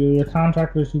guys they're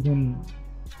contractors who can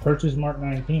purchase Mark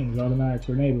 19s, automatic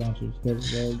grenade launchers,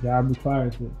 because their job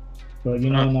requires it. But you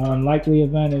know, in the unlikely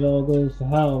event it all goes to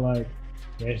hell, like,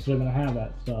 they're still gonna have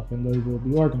that stuff, and those will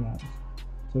be organized.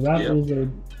 So that is a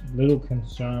little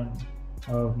concern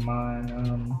of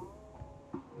mine.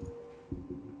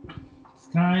 It's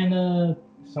kind of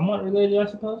somewhat related, I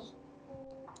suppose.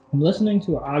 I'm listening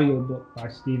to an audiobook by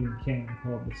Stephen King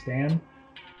called The Stand.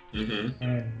 And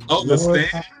The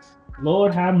Stand?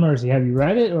 Lord have mercy. Have you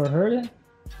read it or heard it?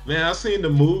 Man, I've seen the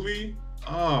movie.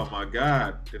 Oh my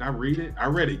God. Did I read it? I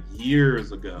read it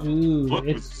years ago. Dude,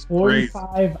 it's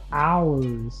 45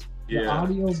 hours. Yeah, the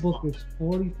audiobook is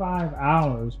 45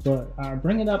 hours. But I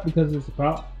bring it up because it's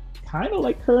about kind of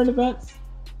like current events.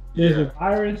 There's a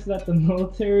virus that the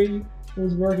military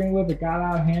was working with. It got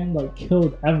out of hand, like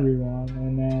killed everyone.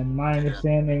 And then my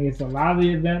understanding is a lot of the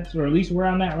events, or at least where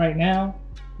I'm at right now,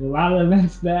 a lot of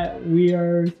events that we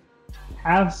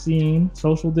have seen,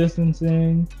 social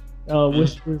distancing,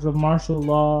 whispers of martial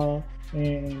law,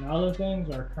 and other things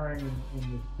are occurring in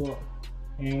this book.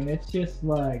 And it's just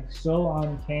like so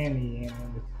uncanny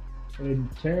and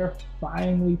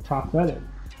terrifyingly prophetic.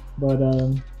 But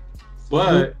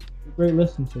great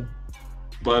listen to.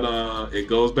 But it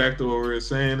goes back to what we were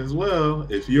saying as well.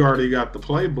 If you already got the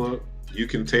playbook, you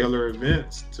can tailor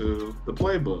events to the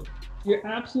playbook. You're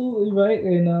absolutely right.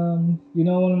 And you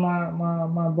know, one of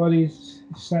my buddies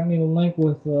sent me the link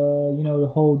with you know, the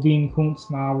whole Dean Koontz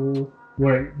novel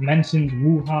where it mentions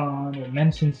Wuhan, it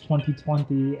mentions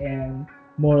 2020, and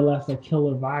more or less a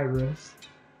killer virus.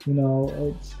 You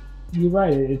know, you're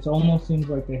right. It almost seems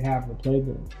like they have the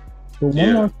playbook. But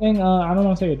one more thing, I don't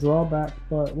want to say a drawback,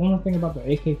 but one more thing about the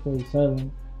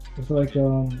AK-47 is like,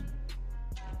 you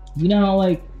know,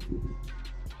 like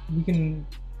you can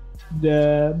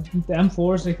the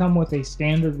M4s, they come with a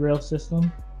standard rail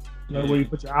system, you know, where you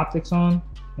put your optics on,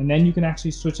 and then you can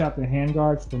actually switch out the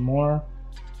handguards for more.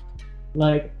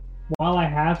 Like, while I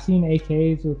have seen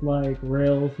AKs with like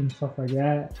rails and stuff like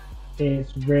that,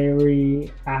 it's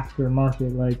very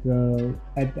aftermarket. Like,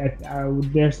 I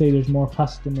would dare say there's more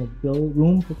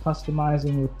room for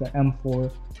customizing with the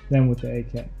M4 than with the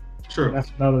AK. True. So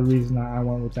that's another reason I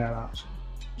went with that option.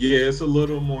 Yeah, it's a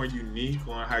little more unique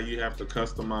on how you have to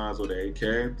customize with the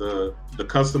AK. The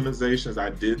customizations I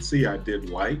did see, I did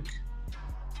like.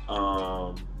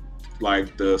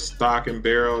 Like the stock and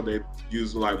barrel, they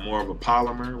use like more of a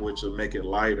polymer, which will make it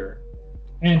lighter.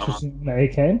 Interesting. The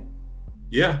AK?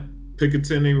 Yeah,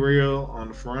 Picatinny reel on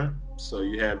the front, so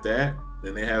you have that.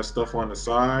 Then they have stuff on the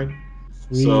side.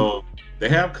 Sweet. So they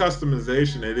have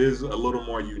customization. It is a little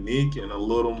more unique and a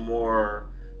little more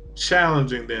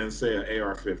challenging than say an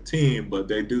AR-15, but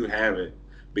they do have it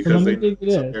because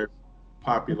they're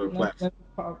popular platform.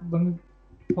 Let me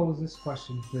pose this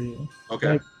question for you.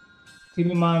 Okay. Like, keep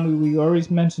in mind, we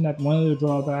always mentioned that one of the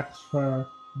drawbacks for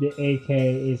the AK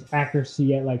is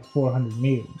accuracy at like 400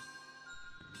 meters.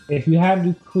 If you had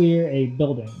to clear a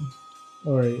building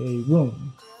or a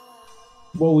room,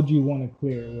 what would you want to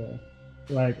clear with?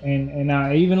 Like, and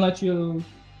I even let you,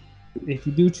 if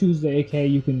you do choose the AK,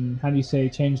 you can, how do you say,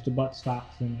 change the butt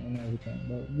stocks and everything.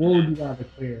 But what would you rather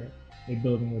clear a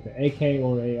building with, an AK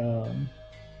or an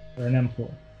M4?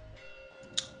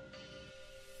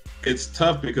 It's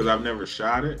tough because I've never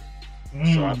shot it,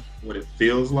 so I know what it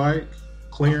feels like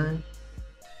clearing.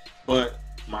 But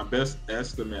my best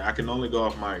estimate, I can only go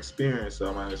off my experience.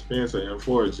 So my experience with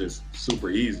M4 is just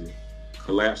super easy.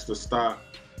 Collapse the stock,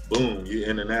 boom, you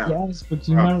in and out. Yes, but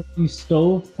you remember you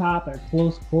stove top at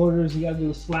close quarters, you gotta do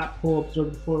a slap pull,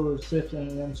 absorb the forward shift,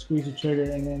 and then squeeze the trigger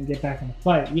and then get back in the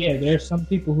fight. Yeah, there's some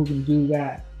people who can do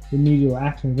that remedial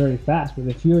action very fast, but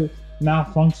if you're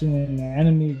malfunctioning and the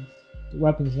enemy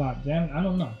weapon's not jammed, I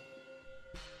don't know.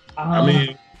 I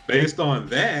mean, based on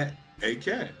that,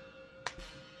 AK.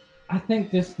 I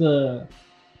think just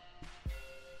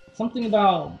something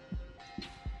about,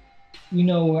 you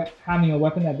know, having a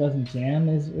weapon that doesn't jam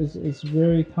is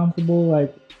very comfortable.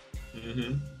 Like,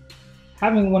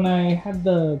 when I had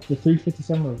the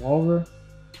 357 revolver,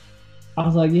 I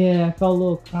was like, yeah, I felt a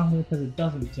little confident because it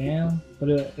doesn't jam, but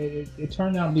it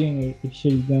turned out being a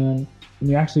shitty gun. And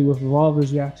you actually, with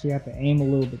revolvers, you actually have to aim a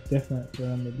little bit different for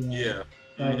them to be. Yeah.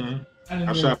 Like,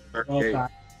 I shot 38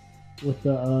 with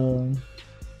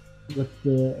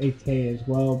the AK as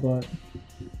well, but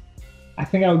I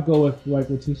think I would go with, like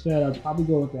what you said, I'd probably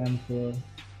go with the M4.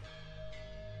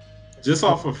 Just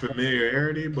off of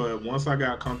familiarity, but once I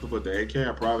got comfortable with the AK,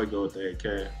 I'd probably go with the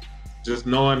AK. Just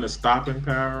knowing the stopping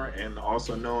power and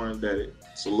also knowing that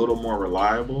it's a little more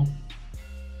reliable,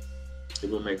 it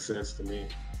would make sense to me.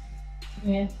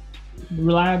 Yeah,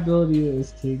 reliability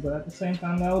is key, but at the same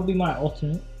time, that would be my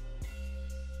alternate.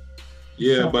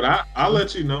 Yeah, but I'll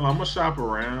let you know. I'm gonna shop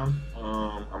around.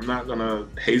 I'm not gonna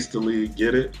hastily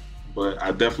get it, but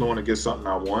I definitely want to get something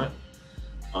I want.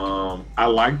 I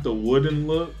like the wooden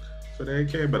look for the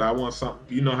AK, but I want something.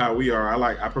 You know how we are.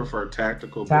 I prefer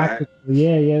tactical black.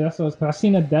 Yeah, that's what I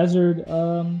seen a desert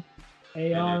AR,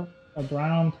 a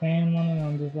brown tan one, and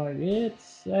I'm just like, it's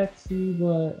sexy,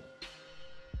 but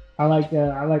I like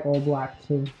all black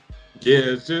too. Yeah,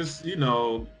 it's just, you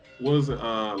know, what was it?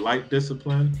 Light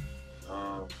discipline.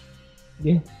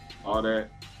 Yeah. All that.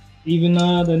 Even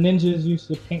the ninjas used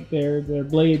to paint their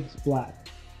blades black.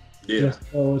 Yeah.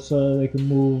 Just so they can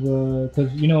move.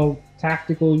 Because, you know,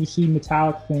 tactical, you see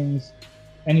metallic things,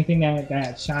 anything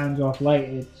that shines off light,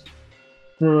 it's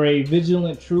for a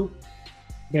vigilant troop,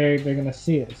 they're gonna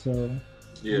see it. So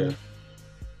yeah,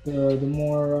 the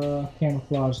more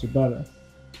camouflage, the better.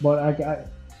 But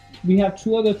we have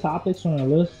two other topics on our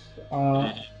list.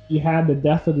 You had the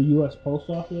death of the U.S. Post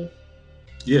Office.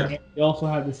 Yeah. And we also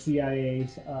have the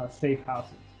CIA's safe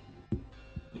houses.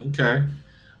 Okay.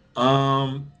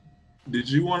 Did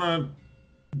you want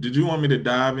me to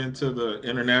dive into the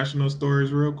international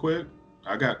stories real quick?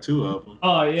 I got two of them.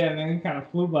 Oh yeah, man, you kind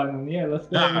of flew by them. Yeah, let's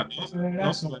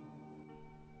go.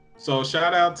 So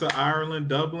shout out to Ireland,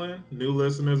 Dublin, new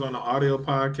listeners on the audio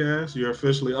podcast. You're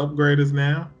officially upgraders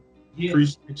now. Yeah.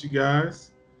 Appreciate you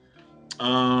guys.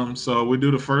 So we do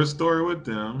the first story with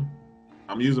them.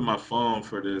 I'm using my phone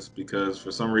for this because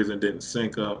for some reason it didn't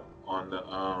sync up on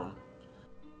the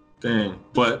thing.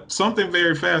 But something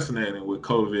very fascinating with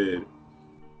COVID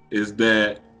is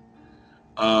that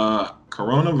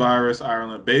coronavirus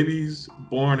Ireland babies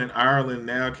born in Ireland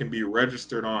now can be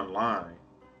registered online.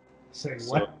 Say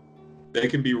So what? they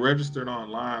can be registered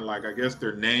online, like I guess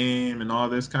their name and all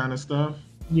this kind of stuff.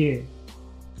 Yeah.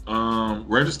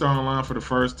 Register online for the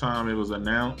first time. It was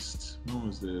announced. When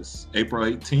was this? April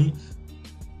 18th.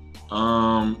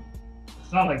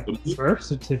 It's not like birth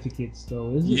certificates,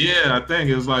 though, is it? Yeah, I think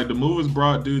it was like the move was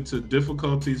brought due to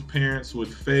difficulties parents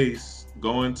would face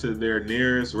going to their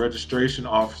nearest registration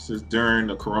offices during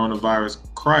the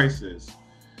coronavirus crisis.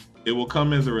 It will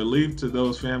come as a relief to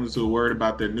those families who are worried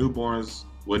about their newborns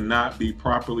would not be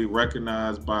properly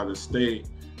recognized by the state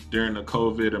during the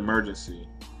COVID emergency.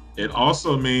 It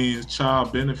also means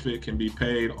child benefit can be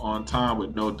paid on time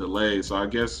with no delay. So I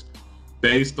guess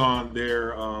based on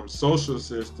their social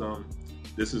system,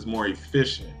 this is more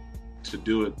efficient to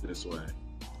do it this way.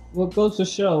 What goes to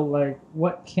show, like,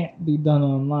 what can't be done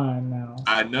online now?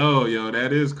 I know, yo,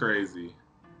 that is crazy.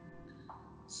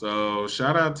 So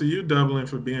shout out to you, Dublin,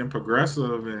 for being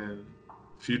progressive and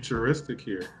futuristic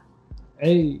here.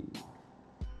 Hey.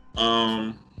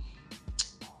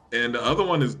 And the other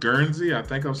one is Guernsey. I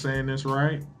think I'm saying this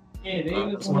right. Yeah,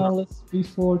 they was on our list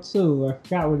before too. I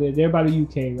forgot what they're about the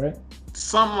UK, right?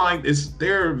 Something like this.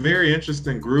 They're a very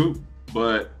interesting group,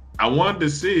 but I wanted to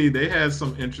see they had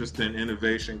some interesting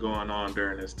innovation going on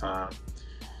during this time.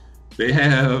 They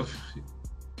have,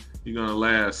 you're gonna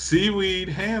laugh, seaweed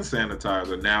hand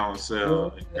sanitizer now on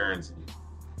sale in Guernsey.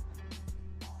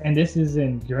 And this is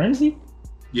in Guernsey?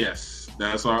 Yes,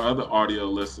 that's our other audio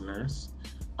listeners.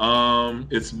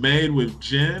 It's made with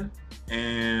gin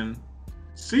and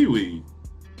seaweed.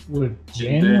 With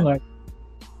gin,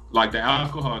 like the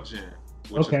alcohol gin,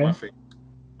 which is my favorite.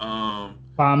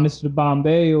 Mr.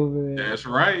 Bombay over there. That's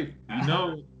right. You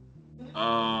know.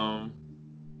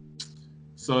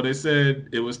 So they said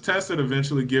it was tested,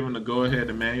 eventually given the go-ahead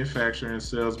to manufacture and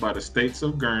sales by the states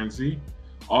of Guernsey.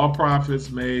 All profits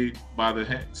made by the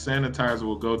sanitizer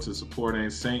will go to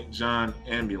supporting St. John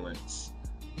Ambulance.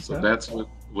 So that's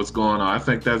what's going on. I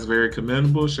think that's very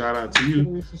commendable. Shout out to you.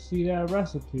 We should see that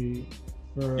recipe.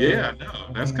 Yeah, no,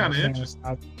 that's kind of interesting.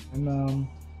 And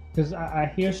because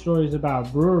I hear stories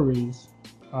about breweries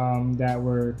that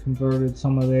were converted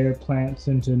some of their plants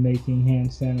into making hand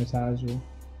sanitizer.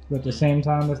 But at the same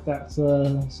time, if that's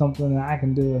something that I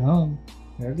can do at home,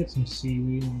 I'll get some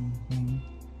seaweed and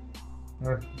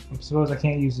or I suppose I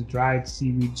can't use the dried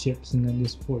seaweed chips and then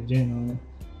just pour gin on it.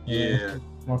 Yeah.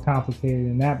 More complicated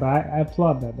than that, but I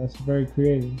applaud that. That's very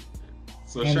creative.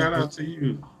 So shout out to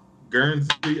you,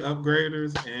 Guernsey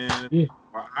upgraders and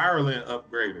our Ireland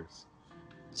upgraders.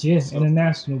 Yeah, so,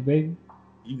 international, baby.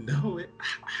 You know it.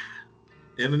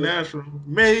 International.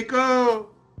 Mexico.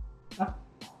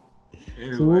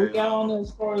 Anyway, so what we got on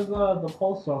as far as the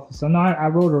post office? I know I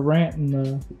wrote a rant in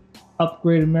the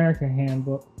Upgrade America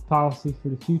handbook, Policy for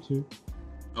the Future.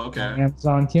 Okay.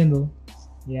 Amazon Kindle.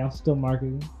 Yeah, I'm still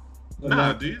marketing.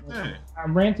 Nah, do you think? I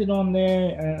ranted on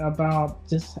there about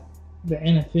just the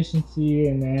inefficiency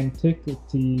and the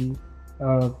antiquity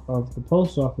of the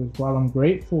post office. While I'm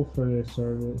grateful for their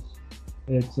service,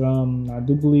 it's I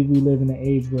do believe we live in an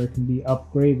age where it can be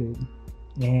upgraded,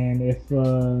 and if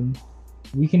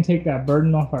we can take that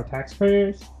burden off our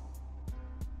taxpayers.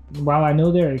 While I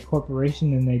know they're a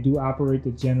corporation and they do operate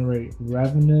to generate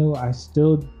revenue, I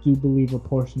still do believe a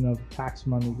portion of tax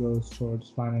money goes towards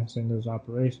financing those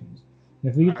operations.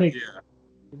 And if we could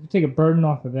take a burden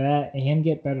off of that and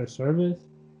get better service,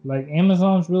 like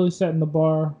Amazon's really setting the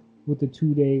bar with the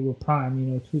 2-day with Prime,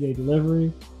 2-day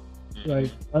delivery.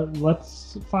 Like,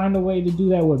 let's find a way to do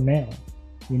that with mail.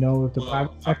 If the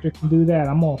private sector can do that,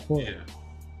 I'm all for it.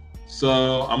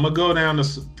 So I'm gonna go down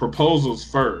to proposals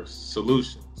first,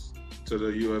 solutions to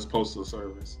the U.S. Postal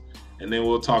Service, and then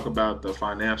we'll talk about the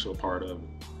financial part of it.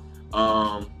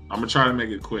 I'm gonna try to make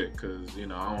it quick because I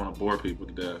don't want to bore people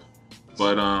to death.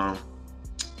 But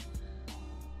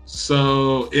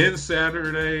so in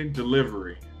Saturday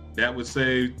delivery, that would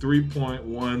save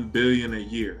 $3.1 billion a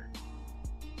year.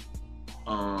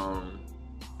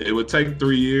 It would take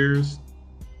 3 years,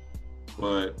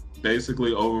 but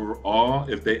basically overall,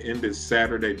 if they ended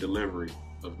Saturday delivery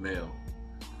of mail.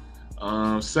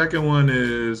 Second one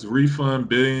is refund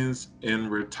billions in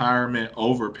retirement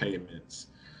overpayments.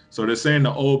 So they're saying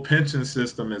the old pension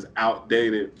system is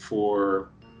outdated for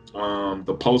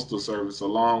the Postal Service,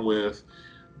 along with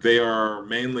they are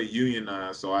mainly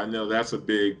unionized. So I know that's a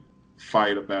big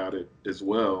fight about it as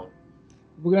well.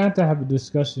 We're gonna have to have a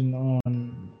discussion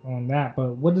on on that,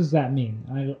 but what does that mean?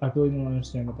 I really don't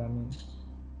understand what that means.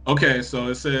 Okay, so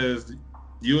it says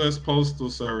U.S. Postal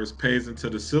Service pays into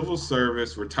the Civil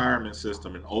Service Retirement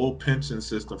System, an old pension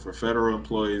system for federal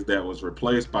employees that was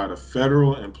replaced by the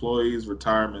Federal Employees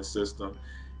Retirement System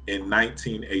in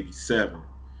 1987.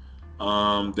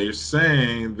 They're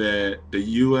saying that the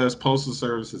U.S. Postal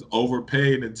Service is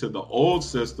overpaid into the old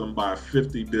system by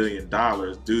 $50 billion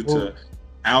due to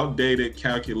outdated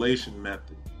calculation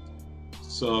method.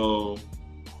 So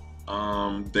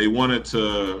they wanted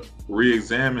to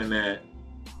re-examine that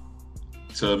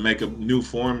to make a new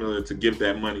formula to give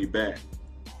that money back.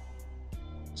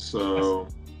 So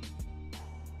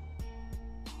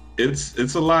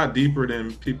it's a lot deeper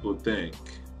than people think.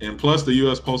 And plus the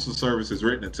US Postal Service is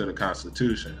written into the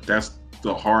Constitution. That's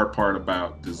the hard part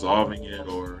about dissolving it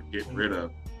or getting rid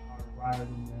of it.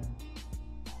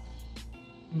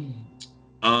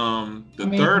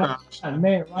 Third option.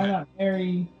 Why not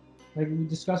marry, like we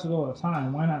discuss it all the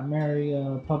time, why not marry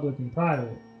public and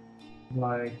private?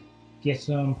 Like, get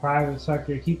some private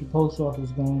sector, keep the post office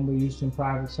going, but use some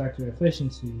private sector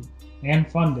efficiency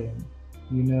and funding,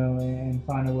 and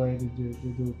find a way to do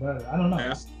it better. I don't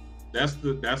know. That's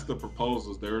the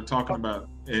proposals they were talking about,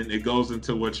 and it goes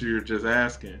into what you're just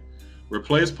asking.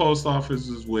 Replace post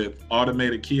offices with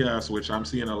automated kiosks, which I'm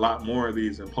seeing a lot more of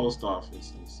these in post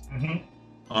offices.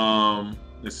 Mm-hmm.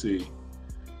 Let's see.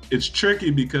 It's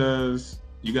tricky because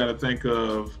you got to think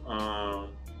of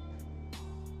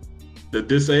the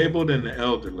disabled and the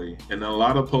elderly, and a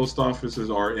lot of post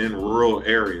offices are in rural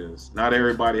areas. Not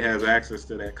everybody has access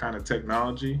to that kind of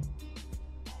technology.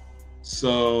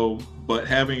 So, but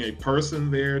having a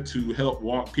person there to help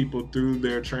walk people through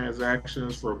their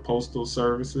transactions for postal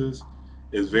services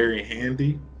is very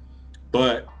handy.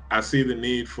 But I see the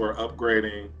need for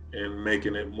upgrading and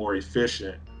making it more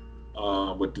efficient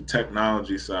with the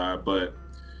technology side. But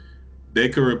they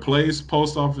could replace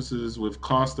post offices with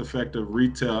cost-effective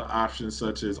retail options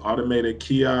such as automated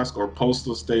kiosks or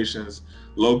postal stations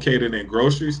located in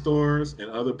grocery stores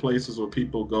and other places where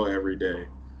people go every day.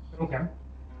 Okay.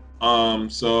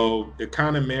 So it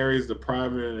kind of marries the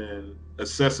private and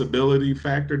accessibility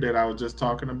factor that I was just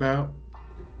talking about.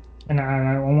 And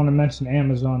I want to mention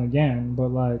Amazon again, but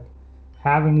like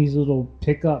having these little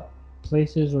pickup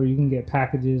places where you can get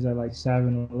packages at like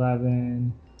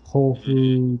 7-Eleven, Whole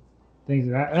Foods, things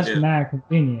like that. That's mad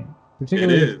convenient.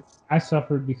 Particularly, I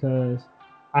suffered because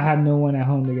I had no one at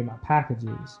home to get my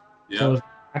packages. Yep. So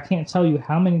I can't tell you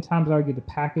how many times I would get the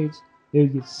package. It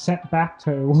would get sent back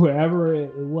to wherever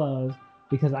it was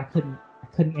because I couldn't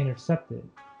intercept it,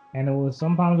 and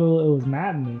sometimes it was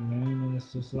maddening, man. And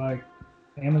it's just like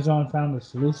Amazon found a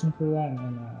solution for that,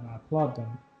 and I applaud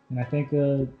them. And I think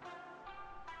the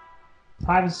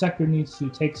private sector needs to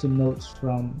take some notes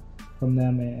from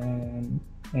them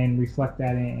and reflect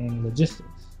that in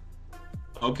logistics.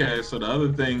 Okay, so the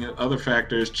other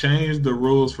factor is change the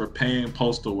rules for paying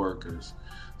postal workers.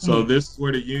 So this is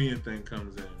where the union thing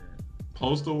comes in.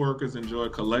 Postal workers enjoy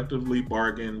collectively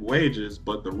bargained wages,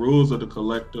 but the rules of the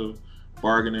collective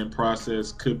bargaining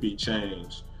process could be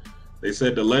changed. They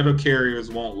said the letter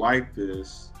carriers won't like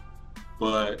this,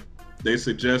 but they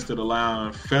suggested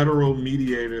allowing federal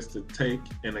mediators to take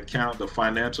in account the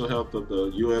financial health of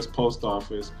the U.S. Post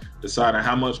Office, deciding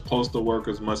how much postal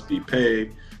workers must be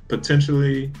paid,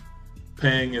 potentially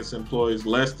paying its employees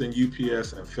less than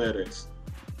UPS and FedEx.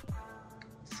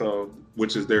 So,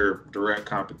 which is their direct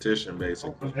competition,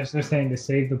 basically. They're saying to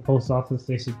save the post office,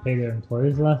 they should pay their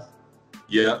employees less?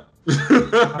 Yeah,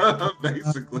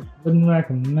 basically. I wouldn't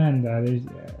recommend that.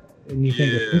 And you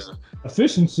think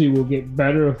efficiency will get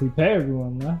better if we pay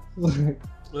everyone less?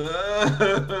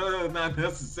 Not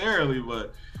necessarily,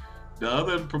 but the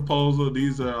other proposal,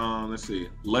 these are,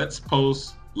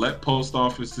 let post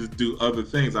offices do other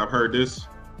things. I've heard this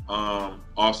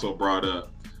also brought up.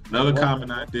 Another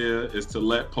common idea is to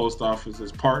let post offices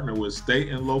partner with state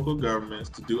and local governments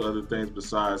to do other things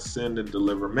besides send and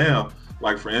deliver mail.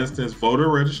 Like, for instance, voter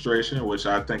registration, which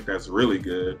I think that's really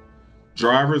good.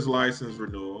 Driver's license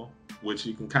renewal, which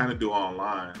you can kind of do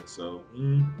online. So,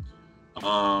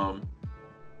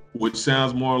 which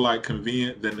sounds more like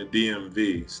convenient than the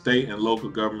DMV. State and local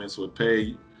governments would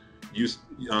pay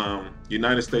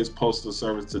United States Postal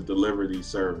Service to deliver these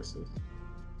services.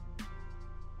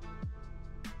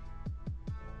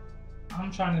 I'm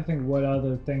trying to think what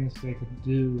other things they could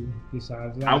do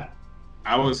besides that.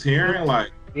 I was hearing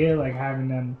like having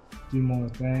them do more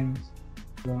things,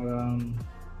 but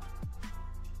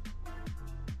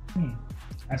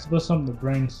I suppose something to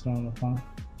brainstorm upon.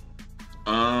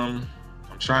 I'm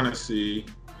trying to see.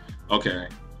 Okay,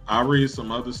 I'll read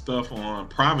some other stuff on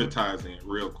privatizing it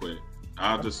real quick.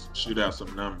 I'll just shoot out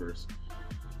some numbers.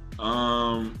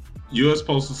 U.S.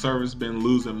 Postal Service been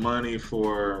losing money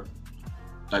for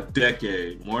a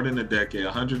decade, more than a decade,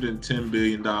 $110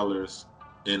 billion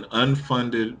in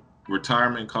unfunded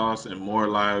retirement costs and more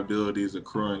liabilities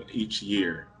accruing each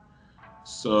year.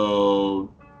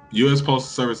 So U.S. Postal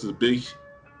Service is a big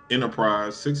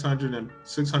enterprise,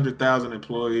 600,000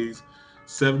 employees,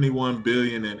 71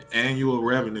 billion in annual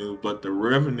revenue, but the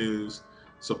revenue's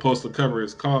supposed to cover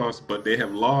its costs, but they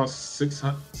have lost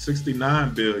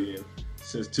 69 billion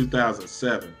since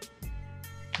 2007.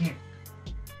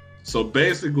 So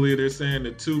basically they're saying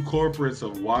the two corporates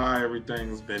of why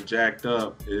everything's been jacked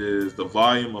up is the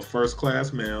volume of first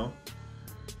class mail.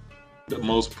 The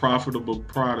most profitable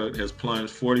product has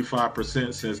plunged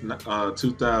 45% since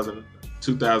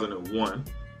 2001.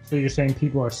 So you're saying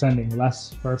people are sending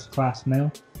less first class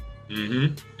mail?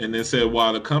 Mm-hmm. And then said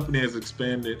while the company has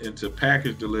expanded into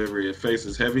package delivery, it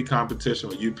faces heavy competition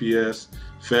with UPS,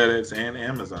 FedEx, and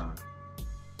Amazon.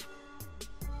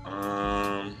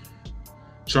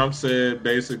 Trump said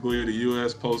basically the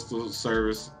U.S. Postal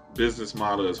Service business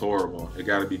model is horrible. It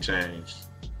got to be changed.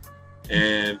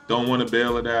 And don't want to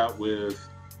bail it out with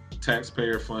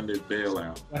taxpayer-funded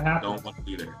bailout. What happens? Don't want to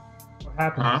do that. What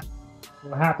happens?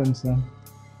 What happens then?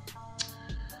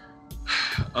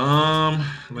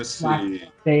 Let's see.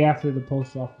 Day after the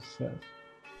post office fails.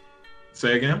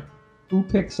 Say again? Who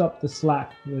picks up the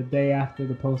slack the day after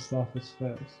the post office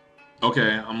fails?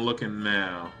 Okay, I'm looking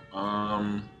now.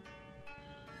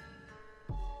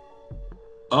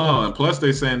 Oh, and plus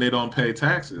they're saying they don't pay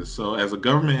taxes. So as a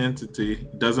government entity,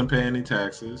 doesn't pay any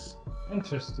taxes.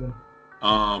 Interesting.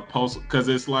 Because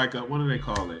it's like what do they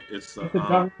call it? It's a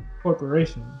government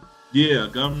corporation. Yeah,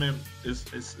 government.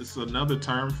 It's another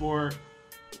term for it.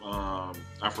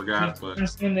 I forgot, but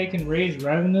understand they can raise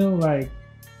revenue, like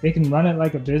they can run it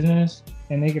like a business,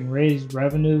 and they can raise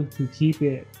revenue to keep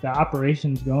the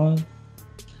operations going,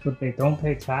 but they don't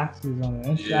pay taxes on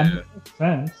it. Yeah, that makes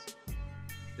sense.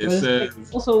 It says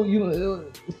also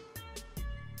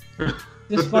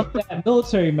just fuck that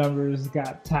military members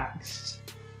got taxed.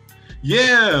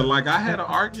 Yeah, like I had an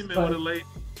argument with a lady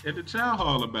at the chow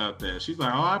hall about that. She's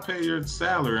like, "Oh, I pay your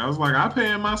salary." I was like, "I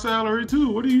pay my salary too.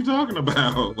 What are you talking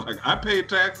about? Like, I pay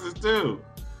taxes too."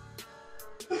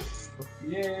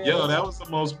 Yeah. Yo, that was the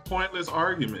most pointless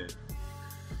argument.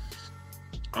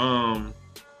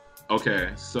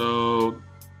 Okay, so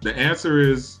the answer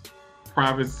is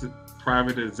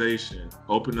privatization.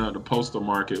 Opening up the postal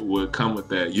market would come with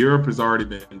that. Europe has already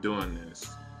been doing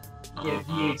this. Yeah,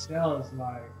 DHL is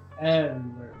like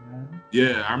everywhere, man.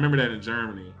 Yeah, I remember that in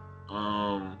Germany.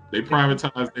 They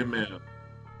privatized their mail.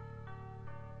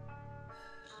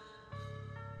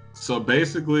 So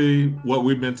basically, what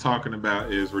we've been talking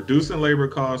about is reducing labor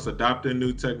costs, adopting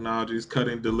new technologies,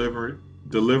 cutting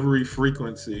delivery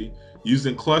frequency,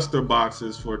 using cluster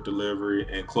boxes for delivery,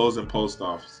 and closing post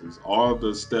offices. All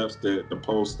the steps that the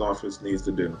post office needs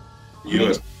to do.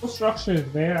 The structure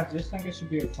is there. I just think it should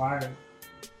be acquired.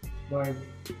 Like,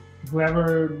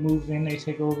 whoever moves in, they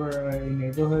take over a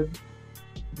neighborhood,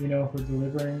 for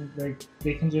delivering.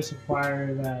 They can just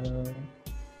acquire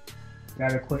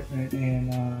that equipment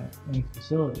and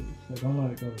facilities. So don't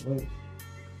let it go to waste.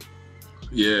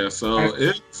 Yeah, so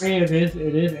it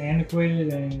is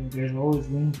antiquated, and there's always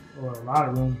room, or a lot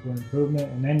of room for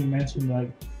improvement. And then you mentioned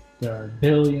like the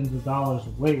billions of dollars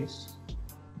of waste,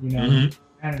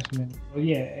 management. So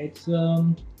yeah, it's I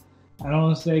don't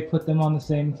want to say put them on the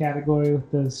same category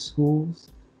with the schools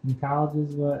and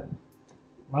colleges, but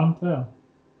let them fail.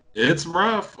 It's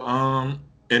rough.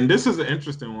 And this is an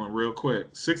interesting one, real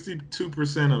quick.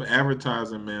 62% of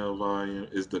advertising mail volume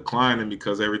is declining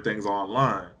because everything's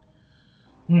online.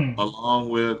 Along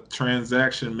with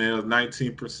transaction mail,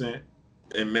 19%,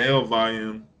 and mail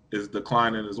volume is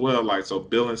declining as well. Like, so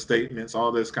billing statements,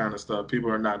 all this kind of stuff,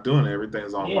 people are not doing it.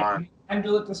 Everything's online. Yeah, I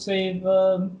do it to save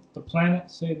the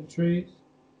planet, save the trees,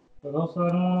 but also I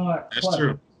don't want to That's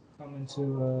true. Come into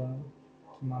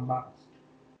my box.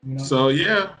 So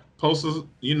yeah, posters.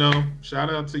 Shout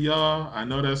out to y'all. I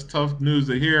know that's tough news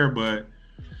to hear, but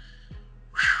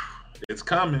it's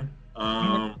coming.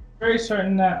 Very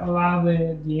certain that a lot of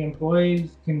the employees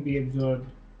can be absorbed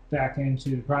back into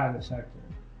the private sector.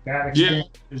 That experience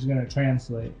is going to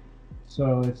translate.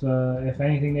 So it's if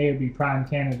anything, they would be prime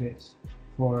candidates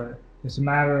for it. It's a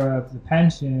matter of the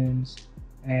pensions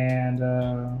and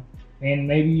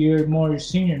maybe you're more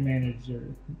senior manager.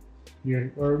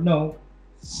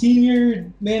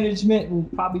 Senior management will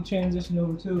probably transition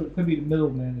over to it. Could be the middle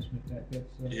management that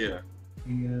gets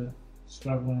be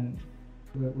struggling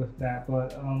with that,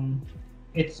 but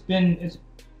it's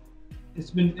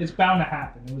It's bound to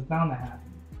happen. It was bound to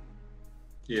happen.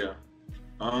 Yeah.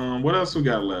 What else we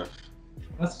got left?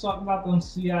 Let's talk about them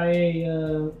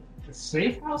CIA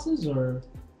safe houses or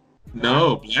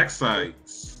No, black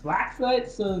sites. black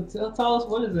sites. So tell us,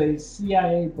 what is a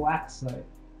CIA black site?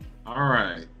 All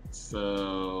right.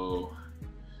 So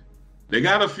they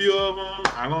got a few of them.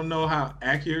 I don't know how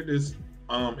accurate this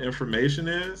information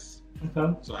is.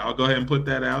 Okay. So I'll go ahead and put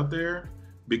that out there,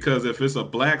 because if it's a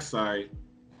black site,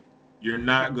 you're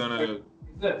not gonna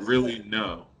really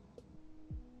know.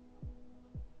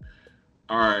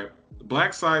 All right.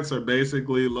 Black sites are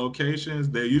basically locations.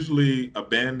 They're usually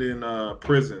abandoned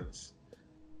prisons.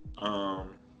 Oh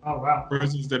wow.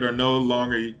 Prisons that are no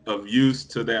longer of use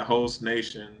to that host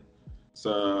nation's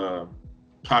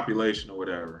population or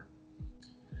whatever.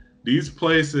 These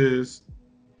places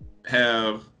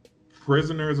have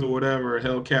prisoners or whatever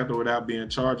held captive without being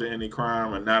charged of any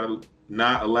crime and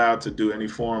not allowed to do any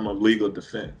form of legal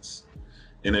defense.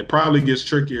 And it probably gets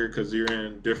trickier because you're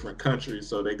in different countries,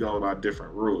 so they go by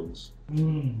different rules.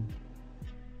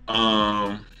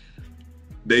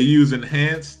 They use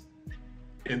enhanced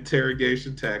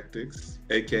interrogation tactics,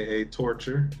 aka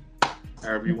torture,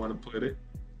 however you want to put it.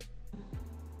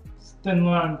 It's thin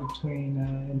line between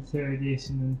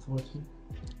interrogation and torture.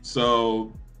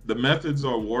 So the methods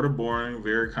are waterboarding,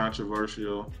 very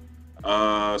controversial,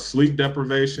 sleep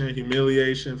deprivation,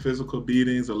 humiliation, physical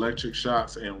beatings, electric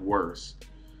shocks, and worse.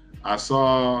 I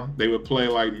saw they would play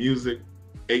like music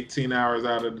 18 hours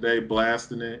out of the day,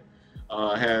 blasting it.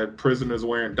 Had prisoners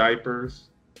wearing diapers,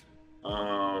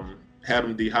 had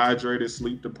them dehydrated,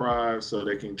 sleep deprived, so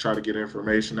they can try to get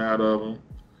information out of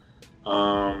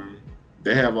them.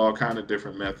 They have all kind of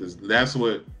different methods. That's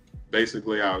what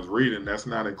basically I was reading. That's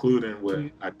not including what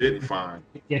I didn't find.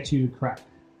 Get you to crack.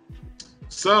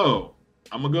 So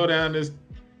I'm gonna go down this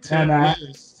 10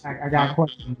 list. I got a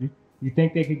question. You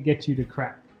think they could get you to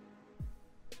crack?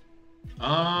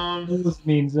 Those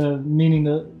means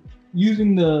meaning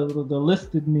using the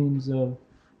listed means of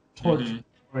torture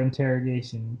or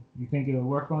interrogation. You think it'll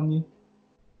work on you?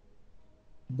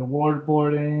 The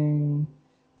waterboarding,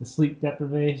 the sleep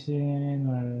deprivation,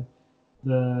 or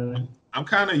the... I'm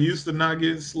kind of used to not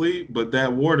getting sleep, but that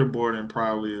waterboarding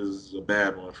probably is a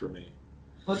bad one for me.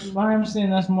 But I'm saying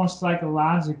that's more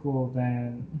psychological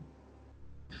than,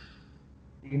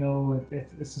 you know,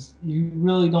 it's just, you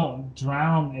really don't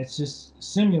drown. It's just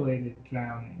simulated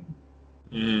drowning.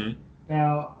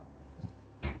 Now,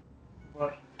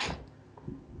 but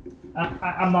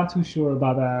I'm not too sure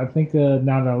about that. I think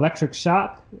now the electric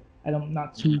shock, I'm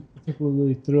not too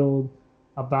particularly thrilled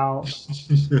about.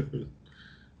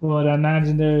 But I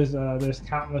imagine there's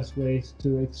countless ways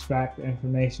to extract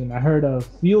information. I heard of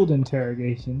field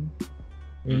interrogation,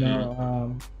 you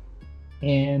know,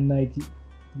 and like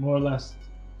more or less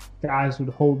guys would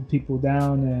hold people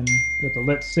down and with a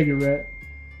lit cigarette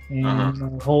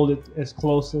and hold it as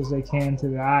close as they can to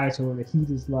their eyes, so the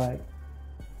heat is like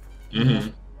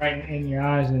right in your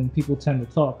eyes, and people tend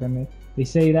to talk. I mean, they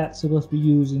say that's supposed to be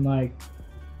used in like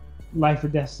life or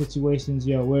death situations.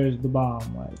 Yo, where's the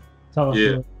bomb? Like, tell us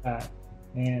about that.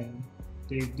 And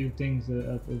they do things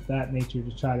of that nature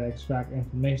to try to extract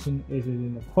information. Is it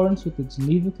in accordance with the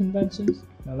Geneva Conventions?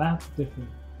 Now that's different.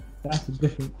 That's a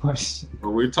different question.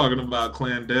 Well, we're talking about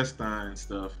clandestine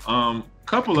stuff.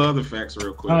 Couple of other facts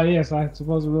real quick. Oh yes, I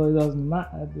suppose it really doesn't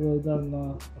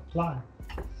apply.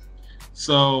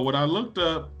 So what I looked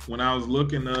up when I was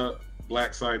looking up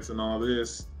black sites and all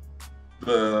this,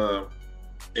 the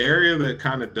area that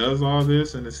kind of does all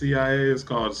this in the CIA is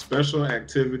called Special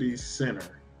Activities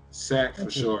Center, SAC for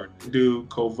short. They do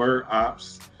covert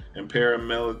ops and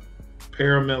paramilitary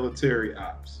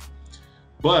ops.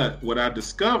 But what I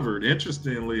discovered,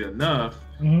 interestingly enough,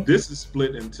 this is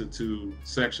split into two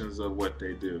sections of what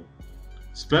they do.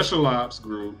 Special Ops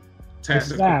Group,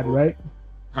 Tactical. It's SAD, right?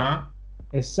 Huh?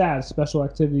 It's SAD, Special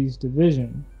Activities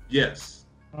Division. Yes.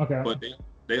 Okay. But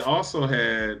they also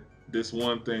had this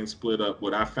one thing split up.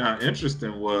 What I found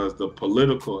interesting was the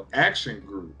Political Action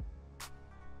Group.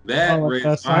 That like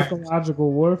a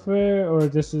psychological warfare, or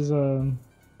this is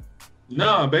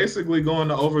No, basically going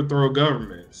to overthrow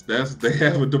governments. They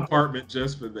have a department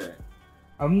just for that.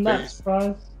 I'm not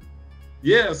surprised.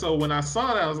 Yeah, so when I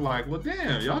saw that, I was like, well,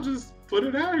 damn, y'all just put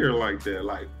it out here like that.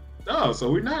 Like, no,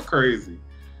 so we're not crazy.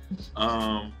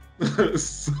 So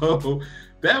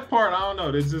that part, I don't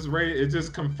know. It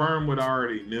just confirmed what I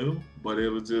already knew, but it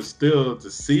was just still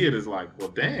to see it is like, well,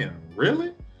 damn,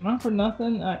 really? Not for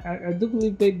nothing. I do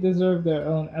believe they deserve their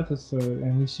own episode,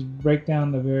 and we should break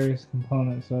down the various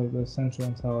components of the Central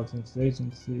Intelligence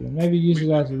Agency, and maybe use it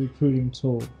as a recruiting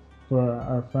tool for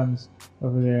our friends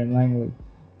over there in Langley.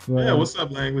 But, Yeah, what's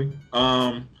up, Langley?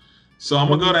 So I'm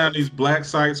gonna go down these black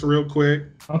sites real quick.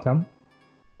 Okay.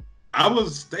 I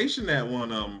was stationed at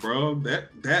one of them, bro.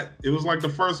 That it was like the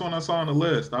first one I saw on the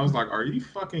list. I was like, "Are you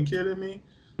fucking kidding me?"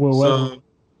 Well, So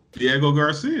Diego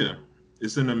Garcia.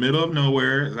 It's in the middle of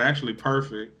nowhere. It's actually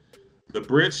perfect. The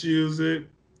Brits use it.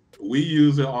 We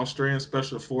use it. Australian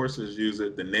Special Forces use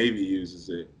it. The Navy uses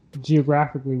it.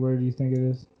 geographically, where do you think it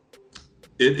is?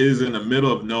 It is in the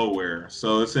middle of nowhere.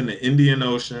 So it's in the Indian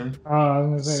Ocean, Oh, I was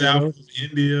gonna say south of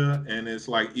India, and it's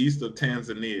like east of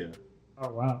Tanzania.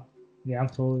 Oh wow. Yeah, I'm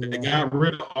totally. They got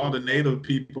rid of all the native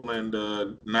people in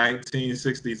the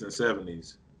 1960s and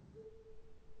 70s.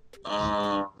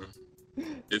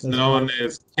 It's known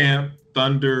as Camp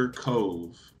Thunder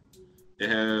Cove. It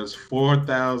has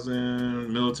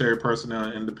 4,000 military personnel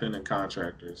and independent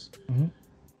contractors. Mm-hmm.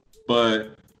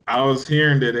 But I was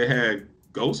hearing that it had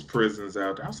ghost prisons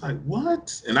out there. I was like,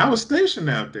 what? And I was stationed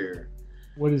out there.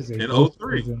 What is it? In Ghost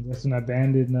 03. prison. That's an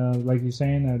abandoned, like you're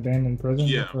saying, an abandoned prison?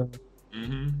 Yeah.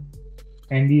 Mm-hmm.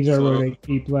 And these are where they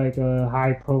keep like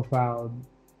high-profile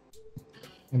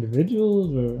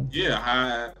individuals, or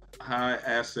high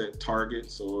asset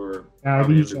targets, or now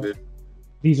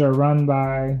these are run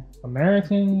by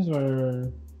Americans or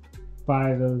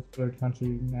by those third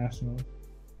country nationals.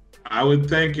 I would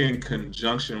think in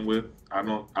conjunction with. I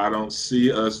don't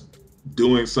see us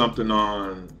doing something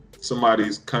on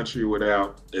somebody's country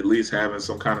without at least having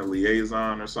some kind of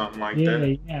liaison or something like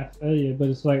that. Yeah, I feel you. But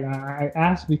it's like I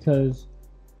asked because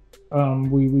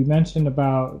we mentioned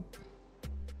about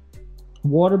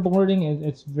waterboarding.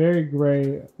 It's very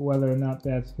gray whether or not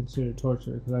that's considered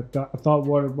torture, because I thought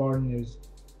waterboarding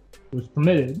was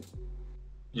permitted.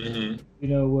 Mm-hmm. You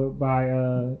know,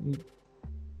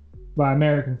 by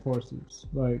American forces.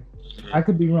 Like, I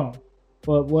could be wrong,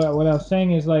 but what I was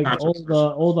saying is like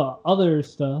all the other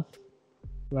stuff,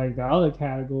 like the other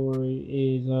category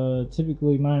is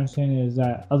typically my understanding is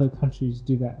that other countries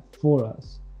do that for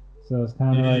us. So it's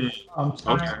kind of like, I'm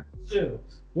tired too.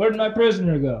 Where did my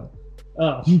prisoner go?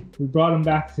 Oh, we brought him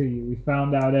back to you. We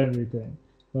found out everything.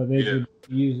 But they could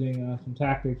be using some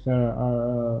tactics that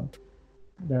are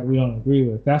that we don't agree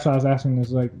with. That's why I was asking.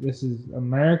 Is like, this is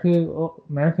American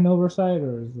oversight,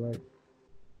 or is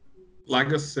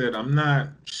like I said, I'm not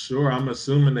sure. I'm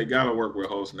assuming they got to work with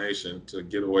host nation to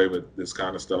get away with this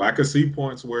kind of stuff. I could see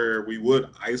points where we would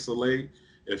isolate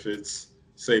if it's,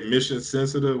 say, mission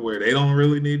sensitive, where they don't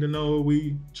really need to know what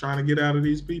we trying to get out of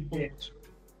these people. Yeah.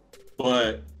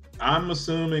 But I'm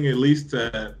assuming at least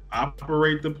to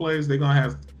operate the place, they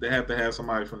have to have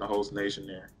somebody from the host nation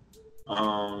there.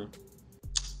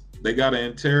 They got an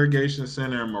interrogation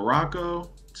center in Morocco,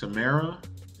 Tamara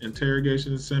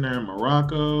Interrogation Center in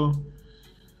Morocco,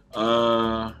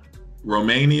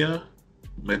 Romania,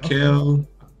 Mikhail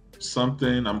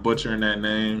something, I'm butchering that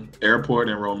name, airport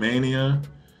in Romania.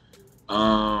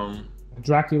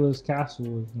 Dracula's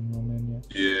castle is in Romania.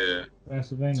 Yeah.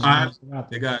 Pennsylvania.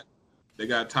 They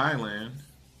got Thailand.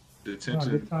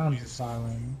 Detention. Good times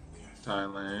in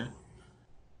Thailand.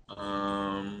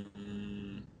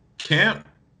 Camp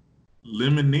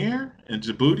Lemonnier in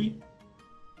Djibouti.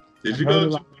 Did you go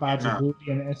to Djibouti?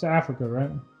 And it's Africa, right?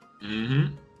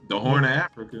 Mm-hmm. The Horn of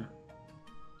Africa.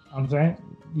 I'm saying,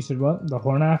 you said what? The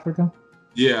Horn of Africa?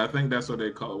 Yeah, I think that's what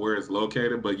they call it, where it's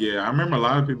located. But yeah, I remember a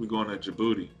lot of people going to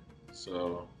Djibouti.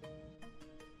 So,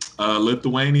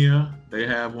 Lithuania, they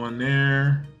have one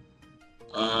there.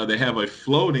 They have a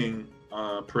floating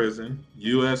prison,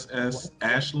 USS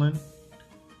Ashland.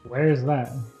 Where is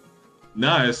that?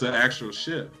 No, it's an actual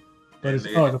ship. But it's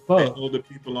the boat. They hold the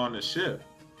people on the ship.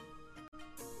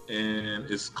 And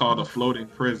it's called a floating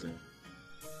prison.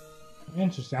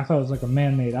 Interesting. I thought it was like a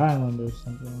man-made island or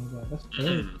something like that. That's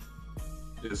crazy.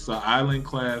 It's an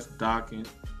island-class dock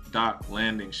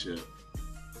landing ship.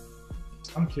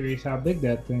 I'm curious how big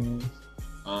that thing is.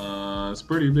 It's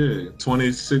pretty big.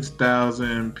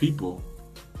 26,000 people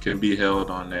can be held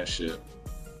on that ship.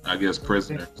 I guess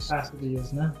prisoners. What capacity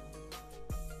is now?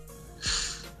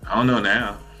 I don't know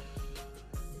now.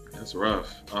 That's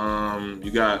rough.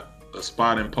 You got a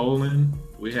spot in Poland.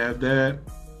 We have that.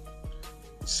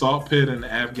 Salt pit in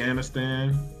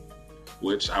Afghanistan,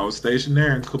 which I was stationed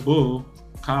there in Kabul.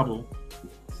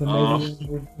 So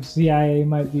maybe the CIA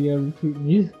might be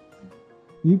recruiting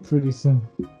you pretty soon.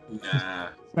 Nah.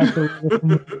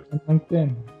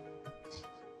 LinkedIn.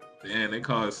 Man, they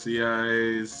call it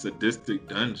CIA's sadistic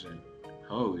dungeon.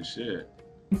 Holy shit.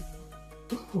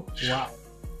 Wow.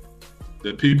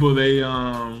 The people they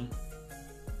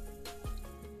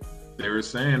were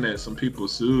saying that some people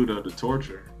sued of the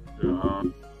torture.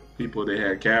 People they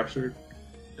had captured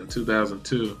in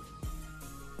 2002.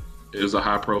 It was a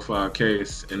high-profile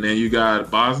case, and then you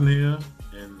got Bosnia,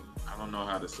 and I don't know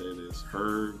how to say this,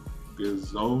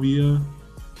 Herzegovina,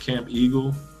 Camp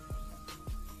Eagle,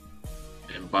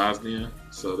 in Bosnia.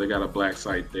 So they got a black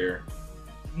site there.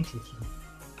 Interesting.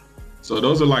 So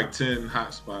those are like 10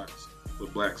 hot spots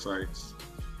with black sites.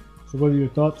 So what are your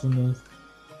thoughts on those?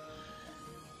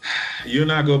 You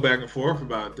and I go back and forth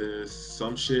about this.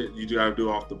 Some shit you gotta do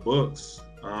off the books.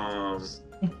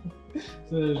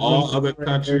 So all other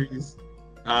countries,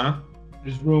 huh?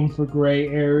 There's room for gray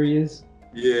areas.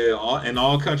 Yeah,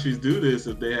 all countries do this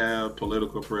if they have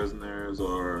political prisoners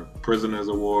or prisoners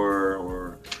of war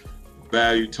or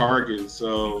value targets.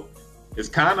 So it's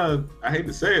kind of, I hate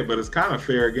to say it, but it's kind of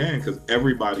fair game because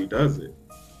everybody does it.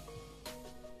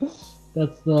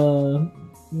 That's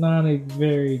not a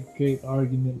very great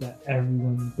argument that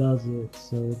everyone does it,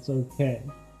 so it's okay.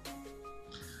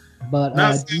 But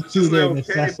not due saying to it's their okay,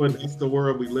 necessity, but it's the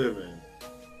world we live in.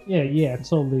 yeah, I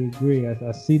totally agree.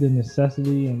 I see the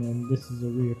necessity, and this is a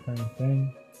reoccurring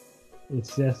thing.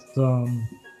 It's just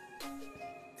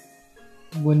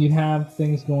when you have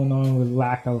things going on with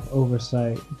lack of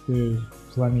oversight, there's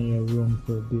plenty of room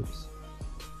for abuse.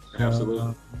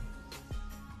 Absolutely.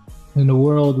 In a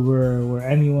world where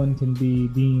anyone can be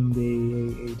deemed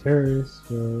a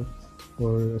terrorist or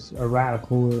a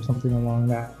radical or something along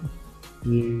that,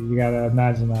 you gotta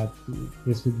imagine that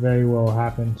this could very well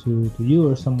happen to you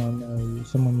or someone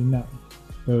you know.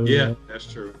 So, yeah, that's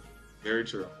true. Very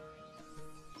true.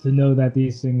 To know that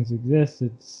these things exist,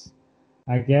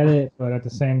 I get it, but at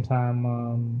the same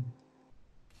time,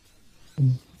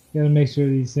 you gotta make sure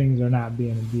these things are not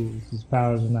being abused. These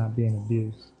powers are not being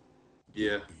abused.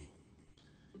 Yeah.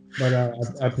 But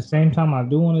at the same time, I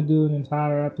do want to do an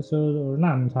entire episode, or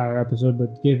not an entire episode,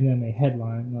 but give them a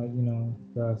headline, like,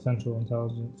 the Central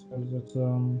Intelligence, because it's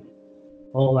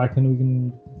all that we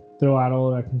can throw out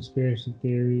all that conspiracy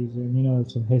theories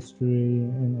and some history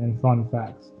and fun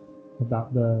facts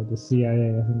about the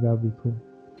CIA. I think that would be cool.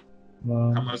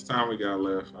 How much time we got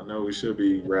left? I know we should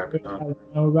be wrapping up.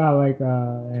 We're about like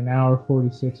an hour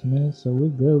 46 minutes, so we're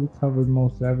good. We covered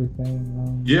most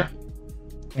everything. Yeah.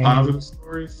 Positive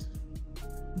stories?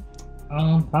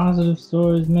 Positive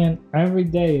stories, man. Every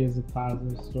day is a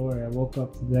positive story. I woke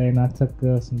up today and I took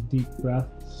some deep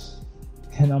breaths,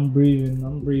 and I'm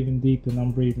breathing deep and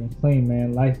I'm breathing clean,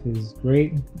 man. Life is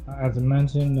great. As I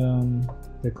mentioned,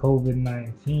 the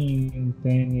COVID-19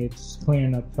 thing, it's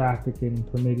clearing up traffic and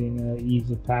permitting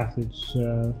ease of passage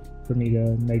for me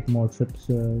to make more trips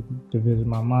to visit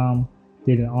my mom.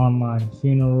 Did an online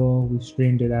funeral. We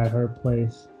streamed it at her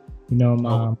place.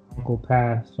 My uncle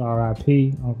passed,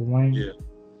 R.I.P., Uncle Wayne. Yeah.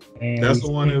 And that's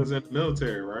the one that was in the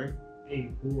military, right?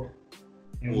 And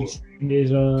we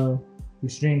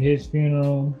streamed his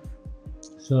funeral.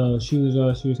 So she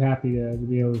was happy to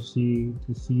be able to see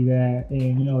that.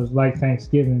 And it was like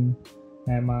Thanksgiving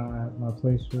at my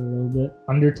place for a little bit.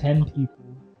 Under 10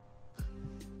 people.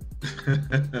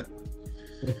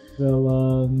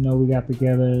 So we got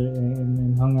together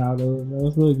and hung out. It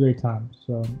was really great time.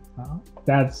 So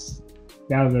that was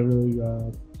a really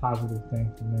positive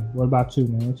thing for me. What about you,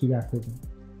 man? What you got cooking?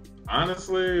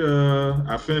 Honestly,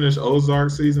 I finished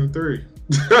Ozark season 3.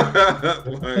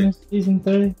 Finished season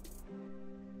 3?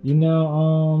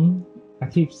 I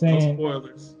keep saying, no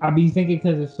spoilers. I be thinking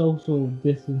because of social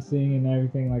distancing and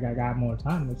everything, like I got more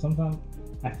time, but sometimes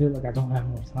I feel like I don't have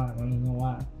more time. I don't know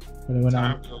why. But when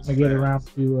I get around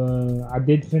to, I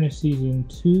did finish season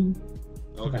 2.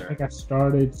 Okay. I think I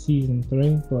started season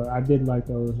 3, but I did like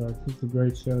those. It's a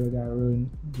great show. They got really,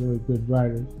 really good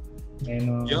writers.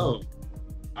 And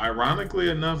ironically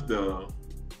enough, though,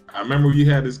 I remember you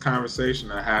had this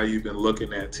conversation of how you've been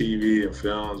looking at TV and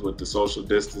films with the social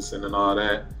distancing and all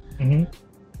that. Mm-hmm.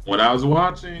 When I was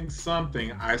watching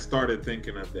something, I started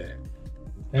thinking of that.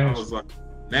 I was like,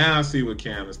 now I see what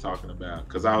Cam is talking about.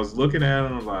 Because I was looking at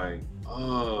him like,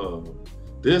 oh,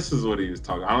 this is what he was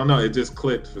talking. I don't know. It just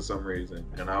clicked for some reason.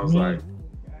 And I was like,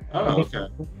 oh, okay.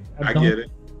 I get it.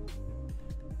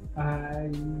 I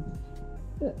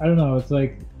don't know. It's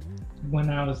like when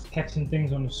I was catching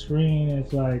things on the screen,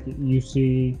 it's like you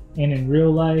see, and in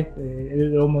real life,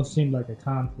 it almost seemed like a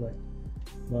conflict.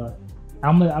 But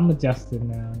I'm adjusted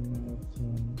now.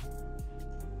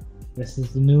 This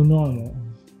is the new normal.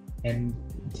 And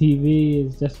TV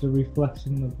is just a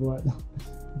reflection of what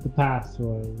the past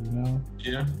was,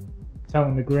 Yeah.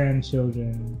 Telling the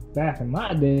grandchildren, back in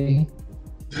my day,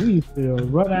 we used to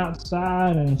run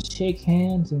outside and shake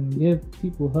hands and give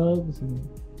people hugs and,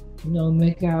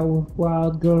 make out with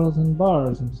wild girls in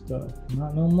bars and stuff.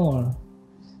 Not no more.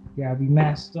 You gotta be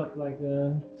masked up like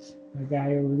a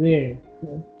guy over there.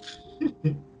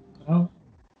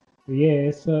 Yeah,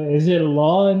 it's is it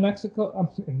law in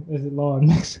Mexico? Is it law in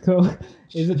Mexico?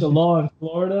 Is it the law in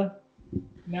Florida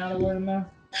now to wear the mask?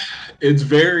 It's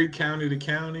very county to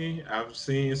county. I've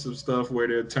seen some stuff where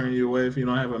they'll turn you away if you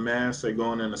don't have a mask, say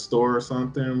going in a store or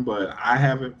something, but I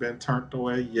haven't been turned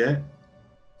away yet.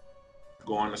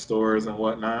 Going to stores and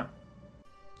whatnot.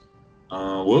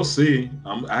 We'll see.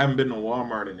 I haven't been to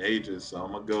Walmart in ages, so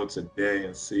I'm gonna go today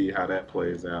and see how that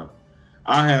plays out.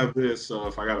 I have this, so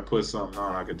if I gotta put something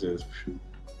on, I could just,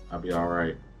 I'll be all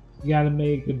right. You gotta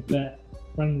make a bet,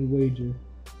 friendly wager.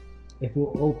 If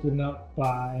we'll open up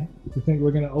by, you think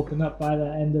we're gonna open up by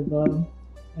the end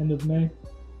of May?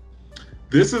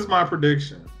 This is my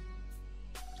prediction,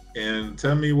 and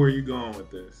tell me where you're going with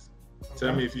this. Okay.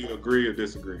 Tell me if you agree or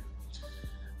disagree.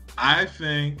 I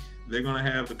think they're gonna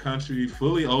have the country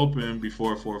fully open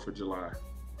before 4th of July.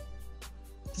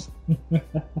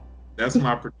 That's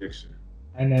my prediction.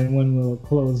 And then when will it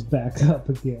close back up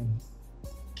again?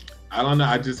 I don't know.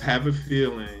 I just have a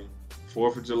feeling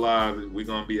 4th of July that we're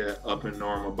gonna be up and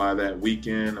normal by that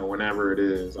weekend or whenever it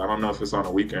is. I don't know if it's on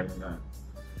a weekend or not.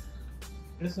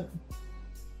 Isn't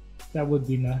that would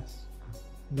be nice?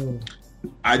 No.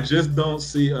 I just don't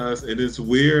see us. It is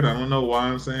weird. I don't know why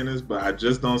I'm saying this, but I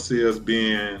just don't see us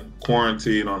being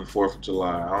quarantined on the 4th of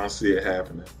July. I don't see it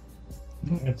happening.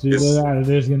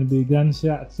 There's going to be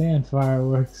gunshots and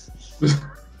fireworks,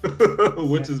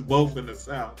 which is both in the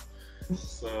South.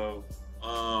 So,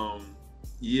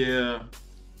 yeah,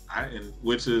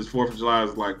 which is 4th of July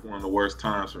is like one of the worst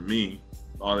times for me.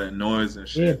 All that noise and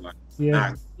shit.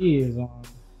 Yeah, he is on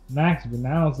max, but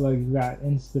now it's like you got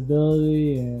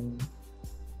instability and.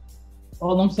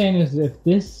 All I'm saying is if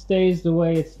this stays the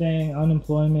way it's staying,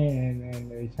 unemployment and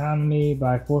the economy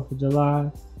by 4th of July,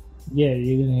 yeah,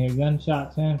 you're going to hear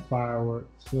gunshots and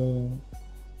fireworks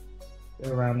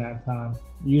around that time.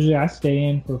 Usually I stay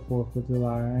in for 4th of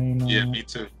July. Yeah, me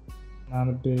too. Not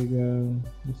a big,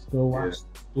 just go watch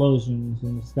explosions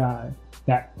in the sky.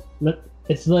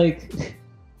 It's like,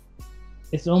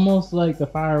 it's almost like the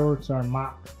fireworks are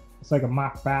it's like a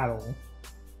mock battle.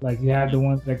 Like you have the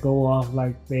ones that go off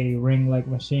like they ring like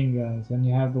machine guns, and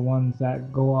you have the ones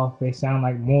that go off, they sound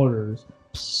like mortars.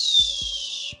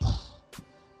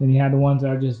 Then you have the ones that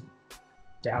are just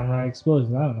downright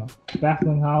explosions. I don't know.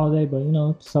 Baffling holiday,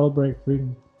 but celebrate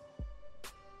freedom.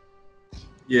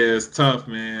 Yeah, it's tough,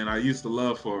 man. I used to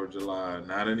love 4th of July.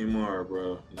 Not anymore,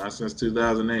 bro. Not since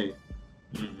 2008.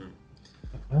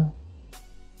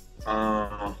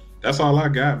 That's all I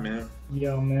got, man.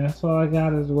 Yo, man, that's all I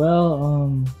got as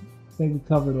well. I think we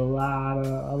covered a lot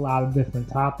of different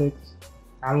topics.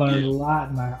 I learned a lot,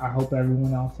 and I hope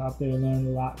everyone else out there learned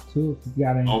a lot too. If you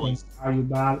got anything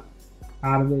valuable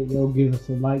out of it, yo, give us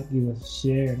a like, give us a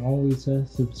share, and always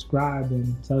subscribe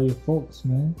and tell your folks,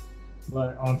 man.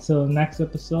 But until the next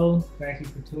episode, thank you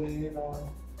for tuning in on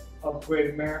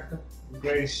Upgrade America, the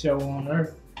greatest show on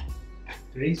earth.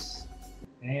 Peace,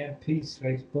 and peace,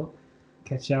 Facebook.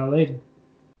 Catch y'all later.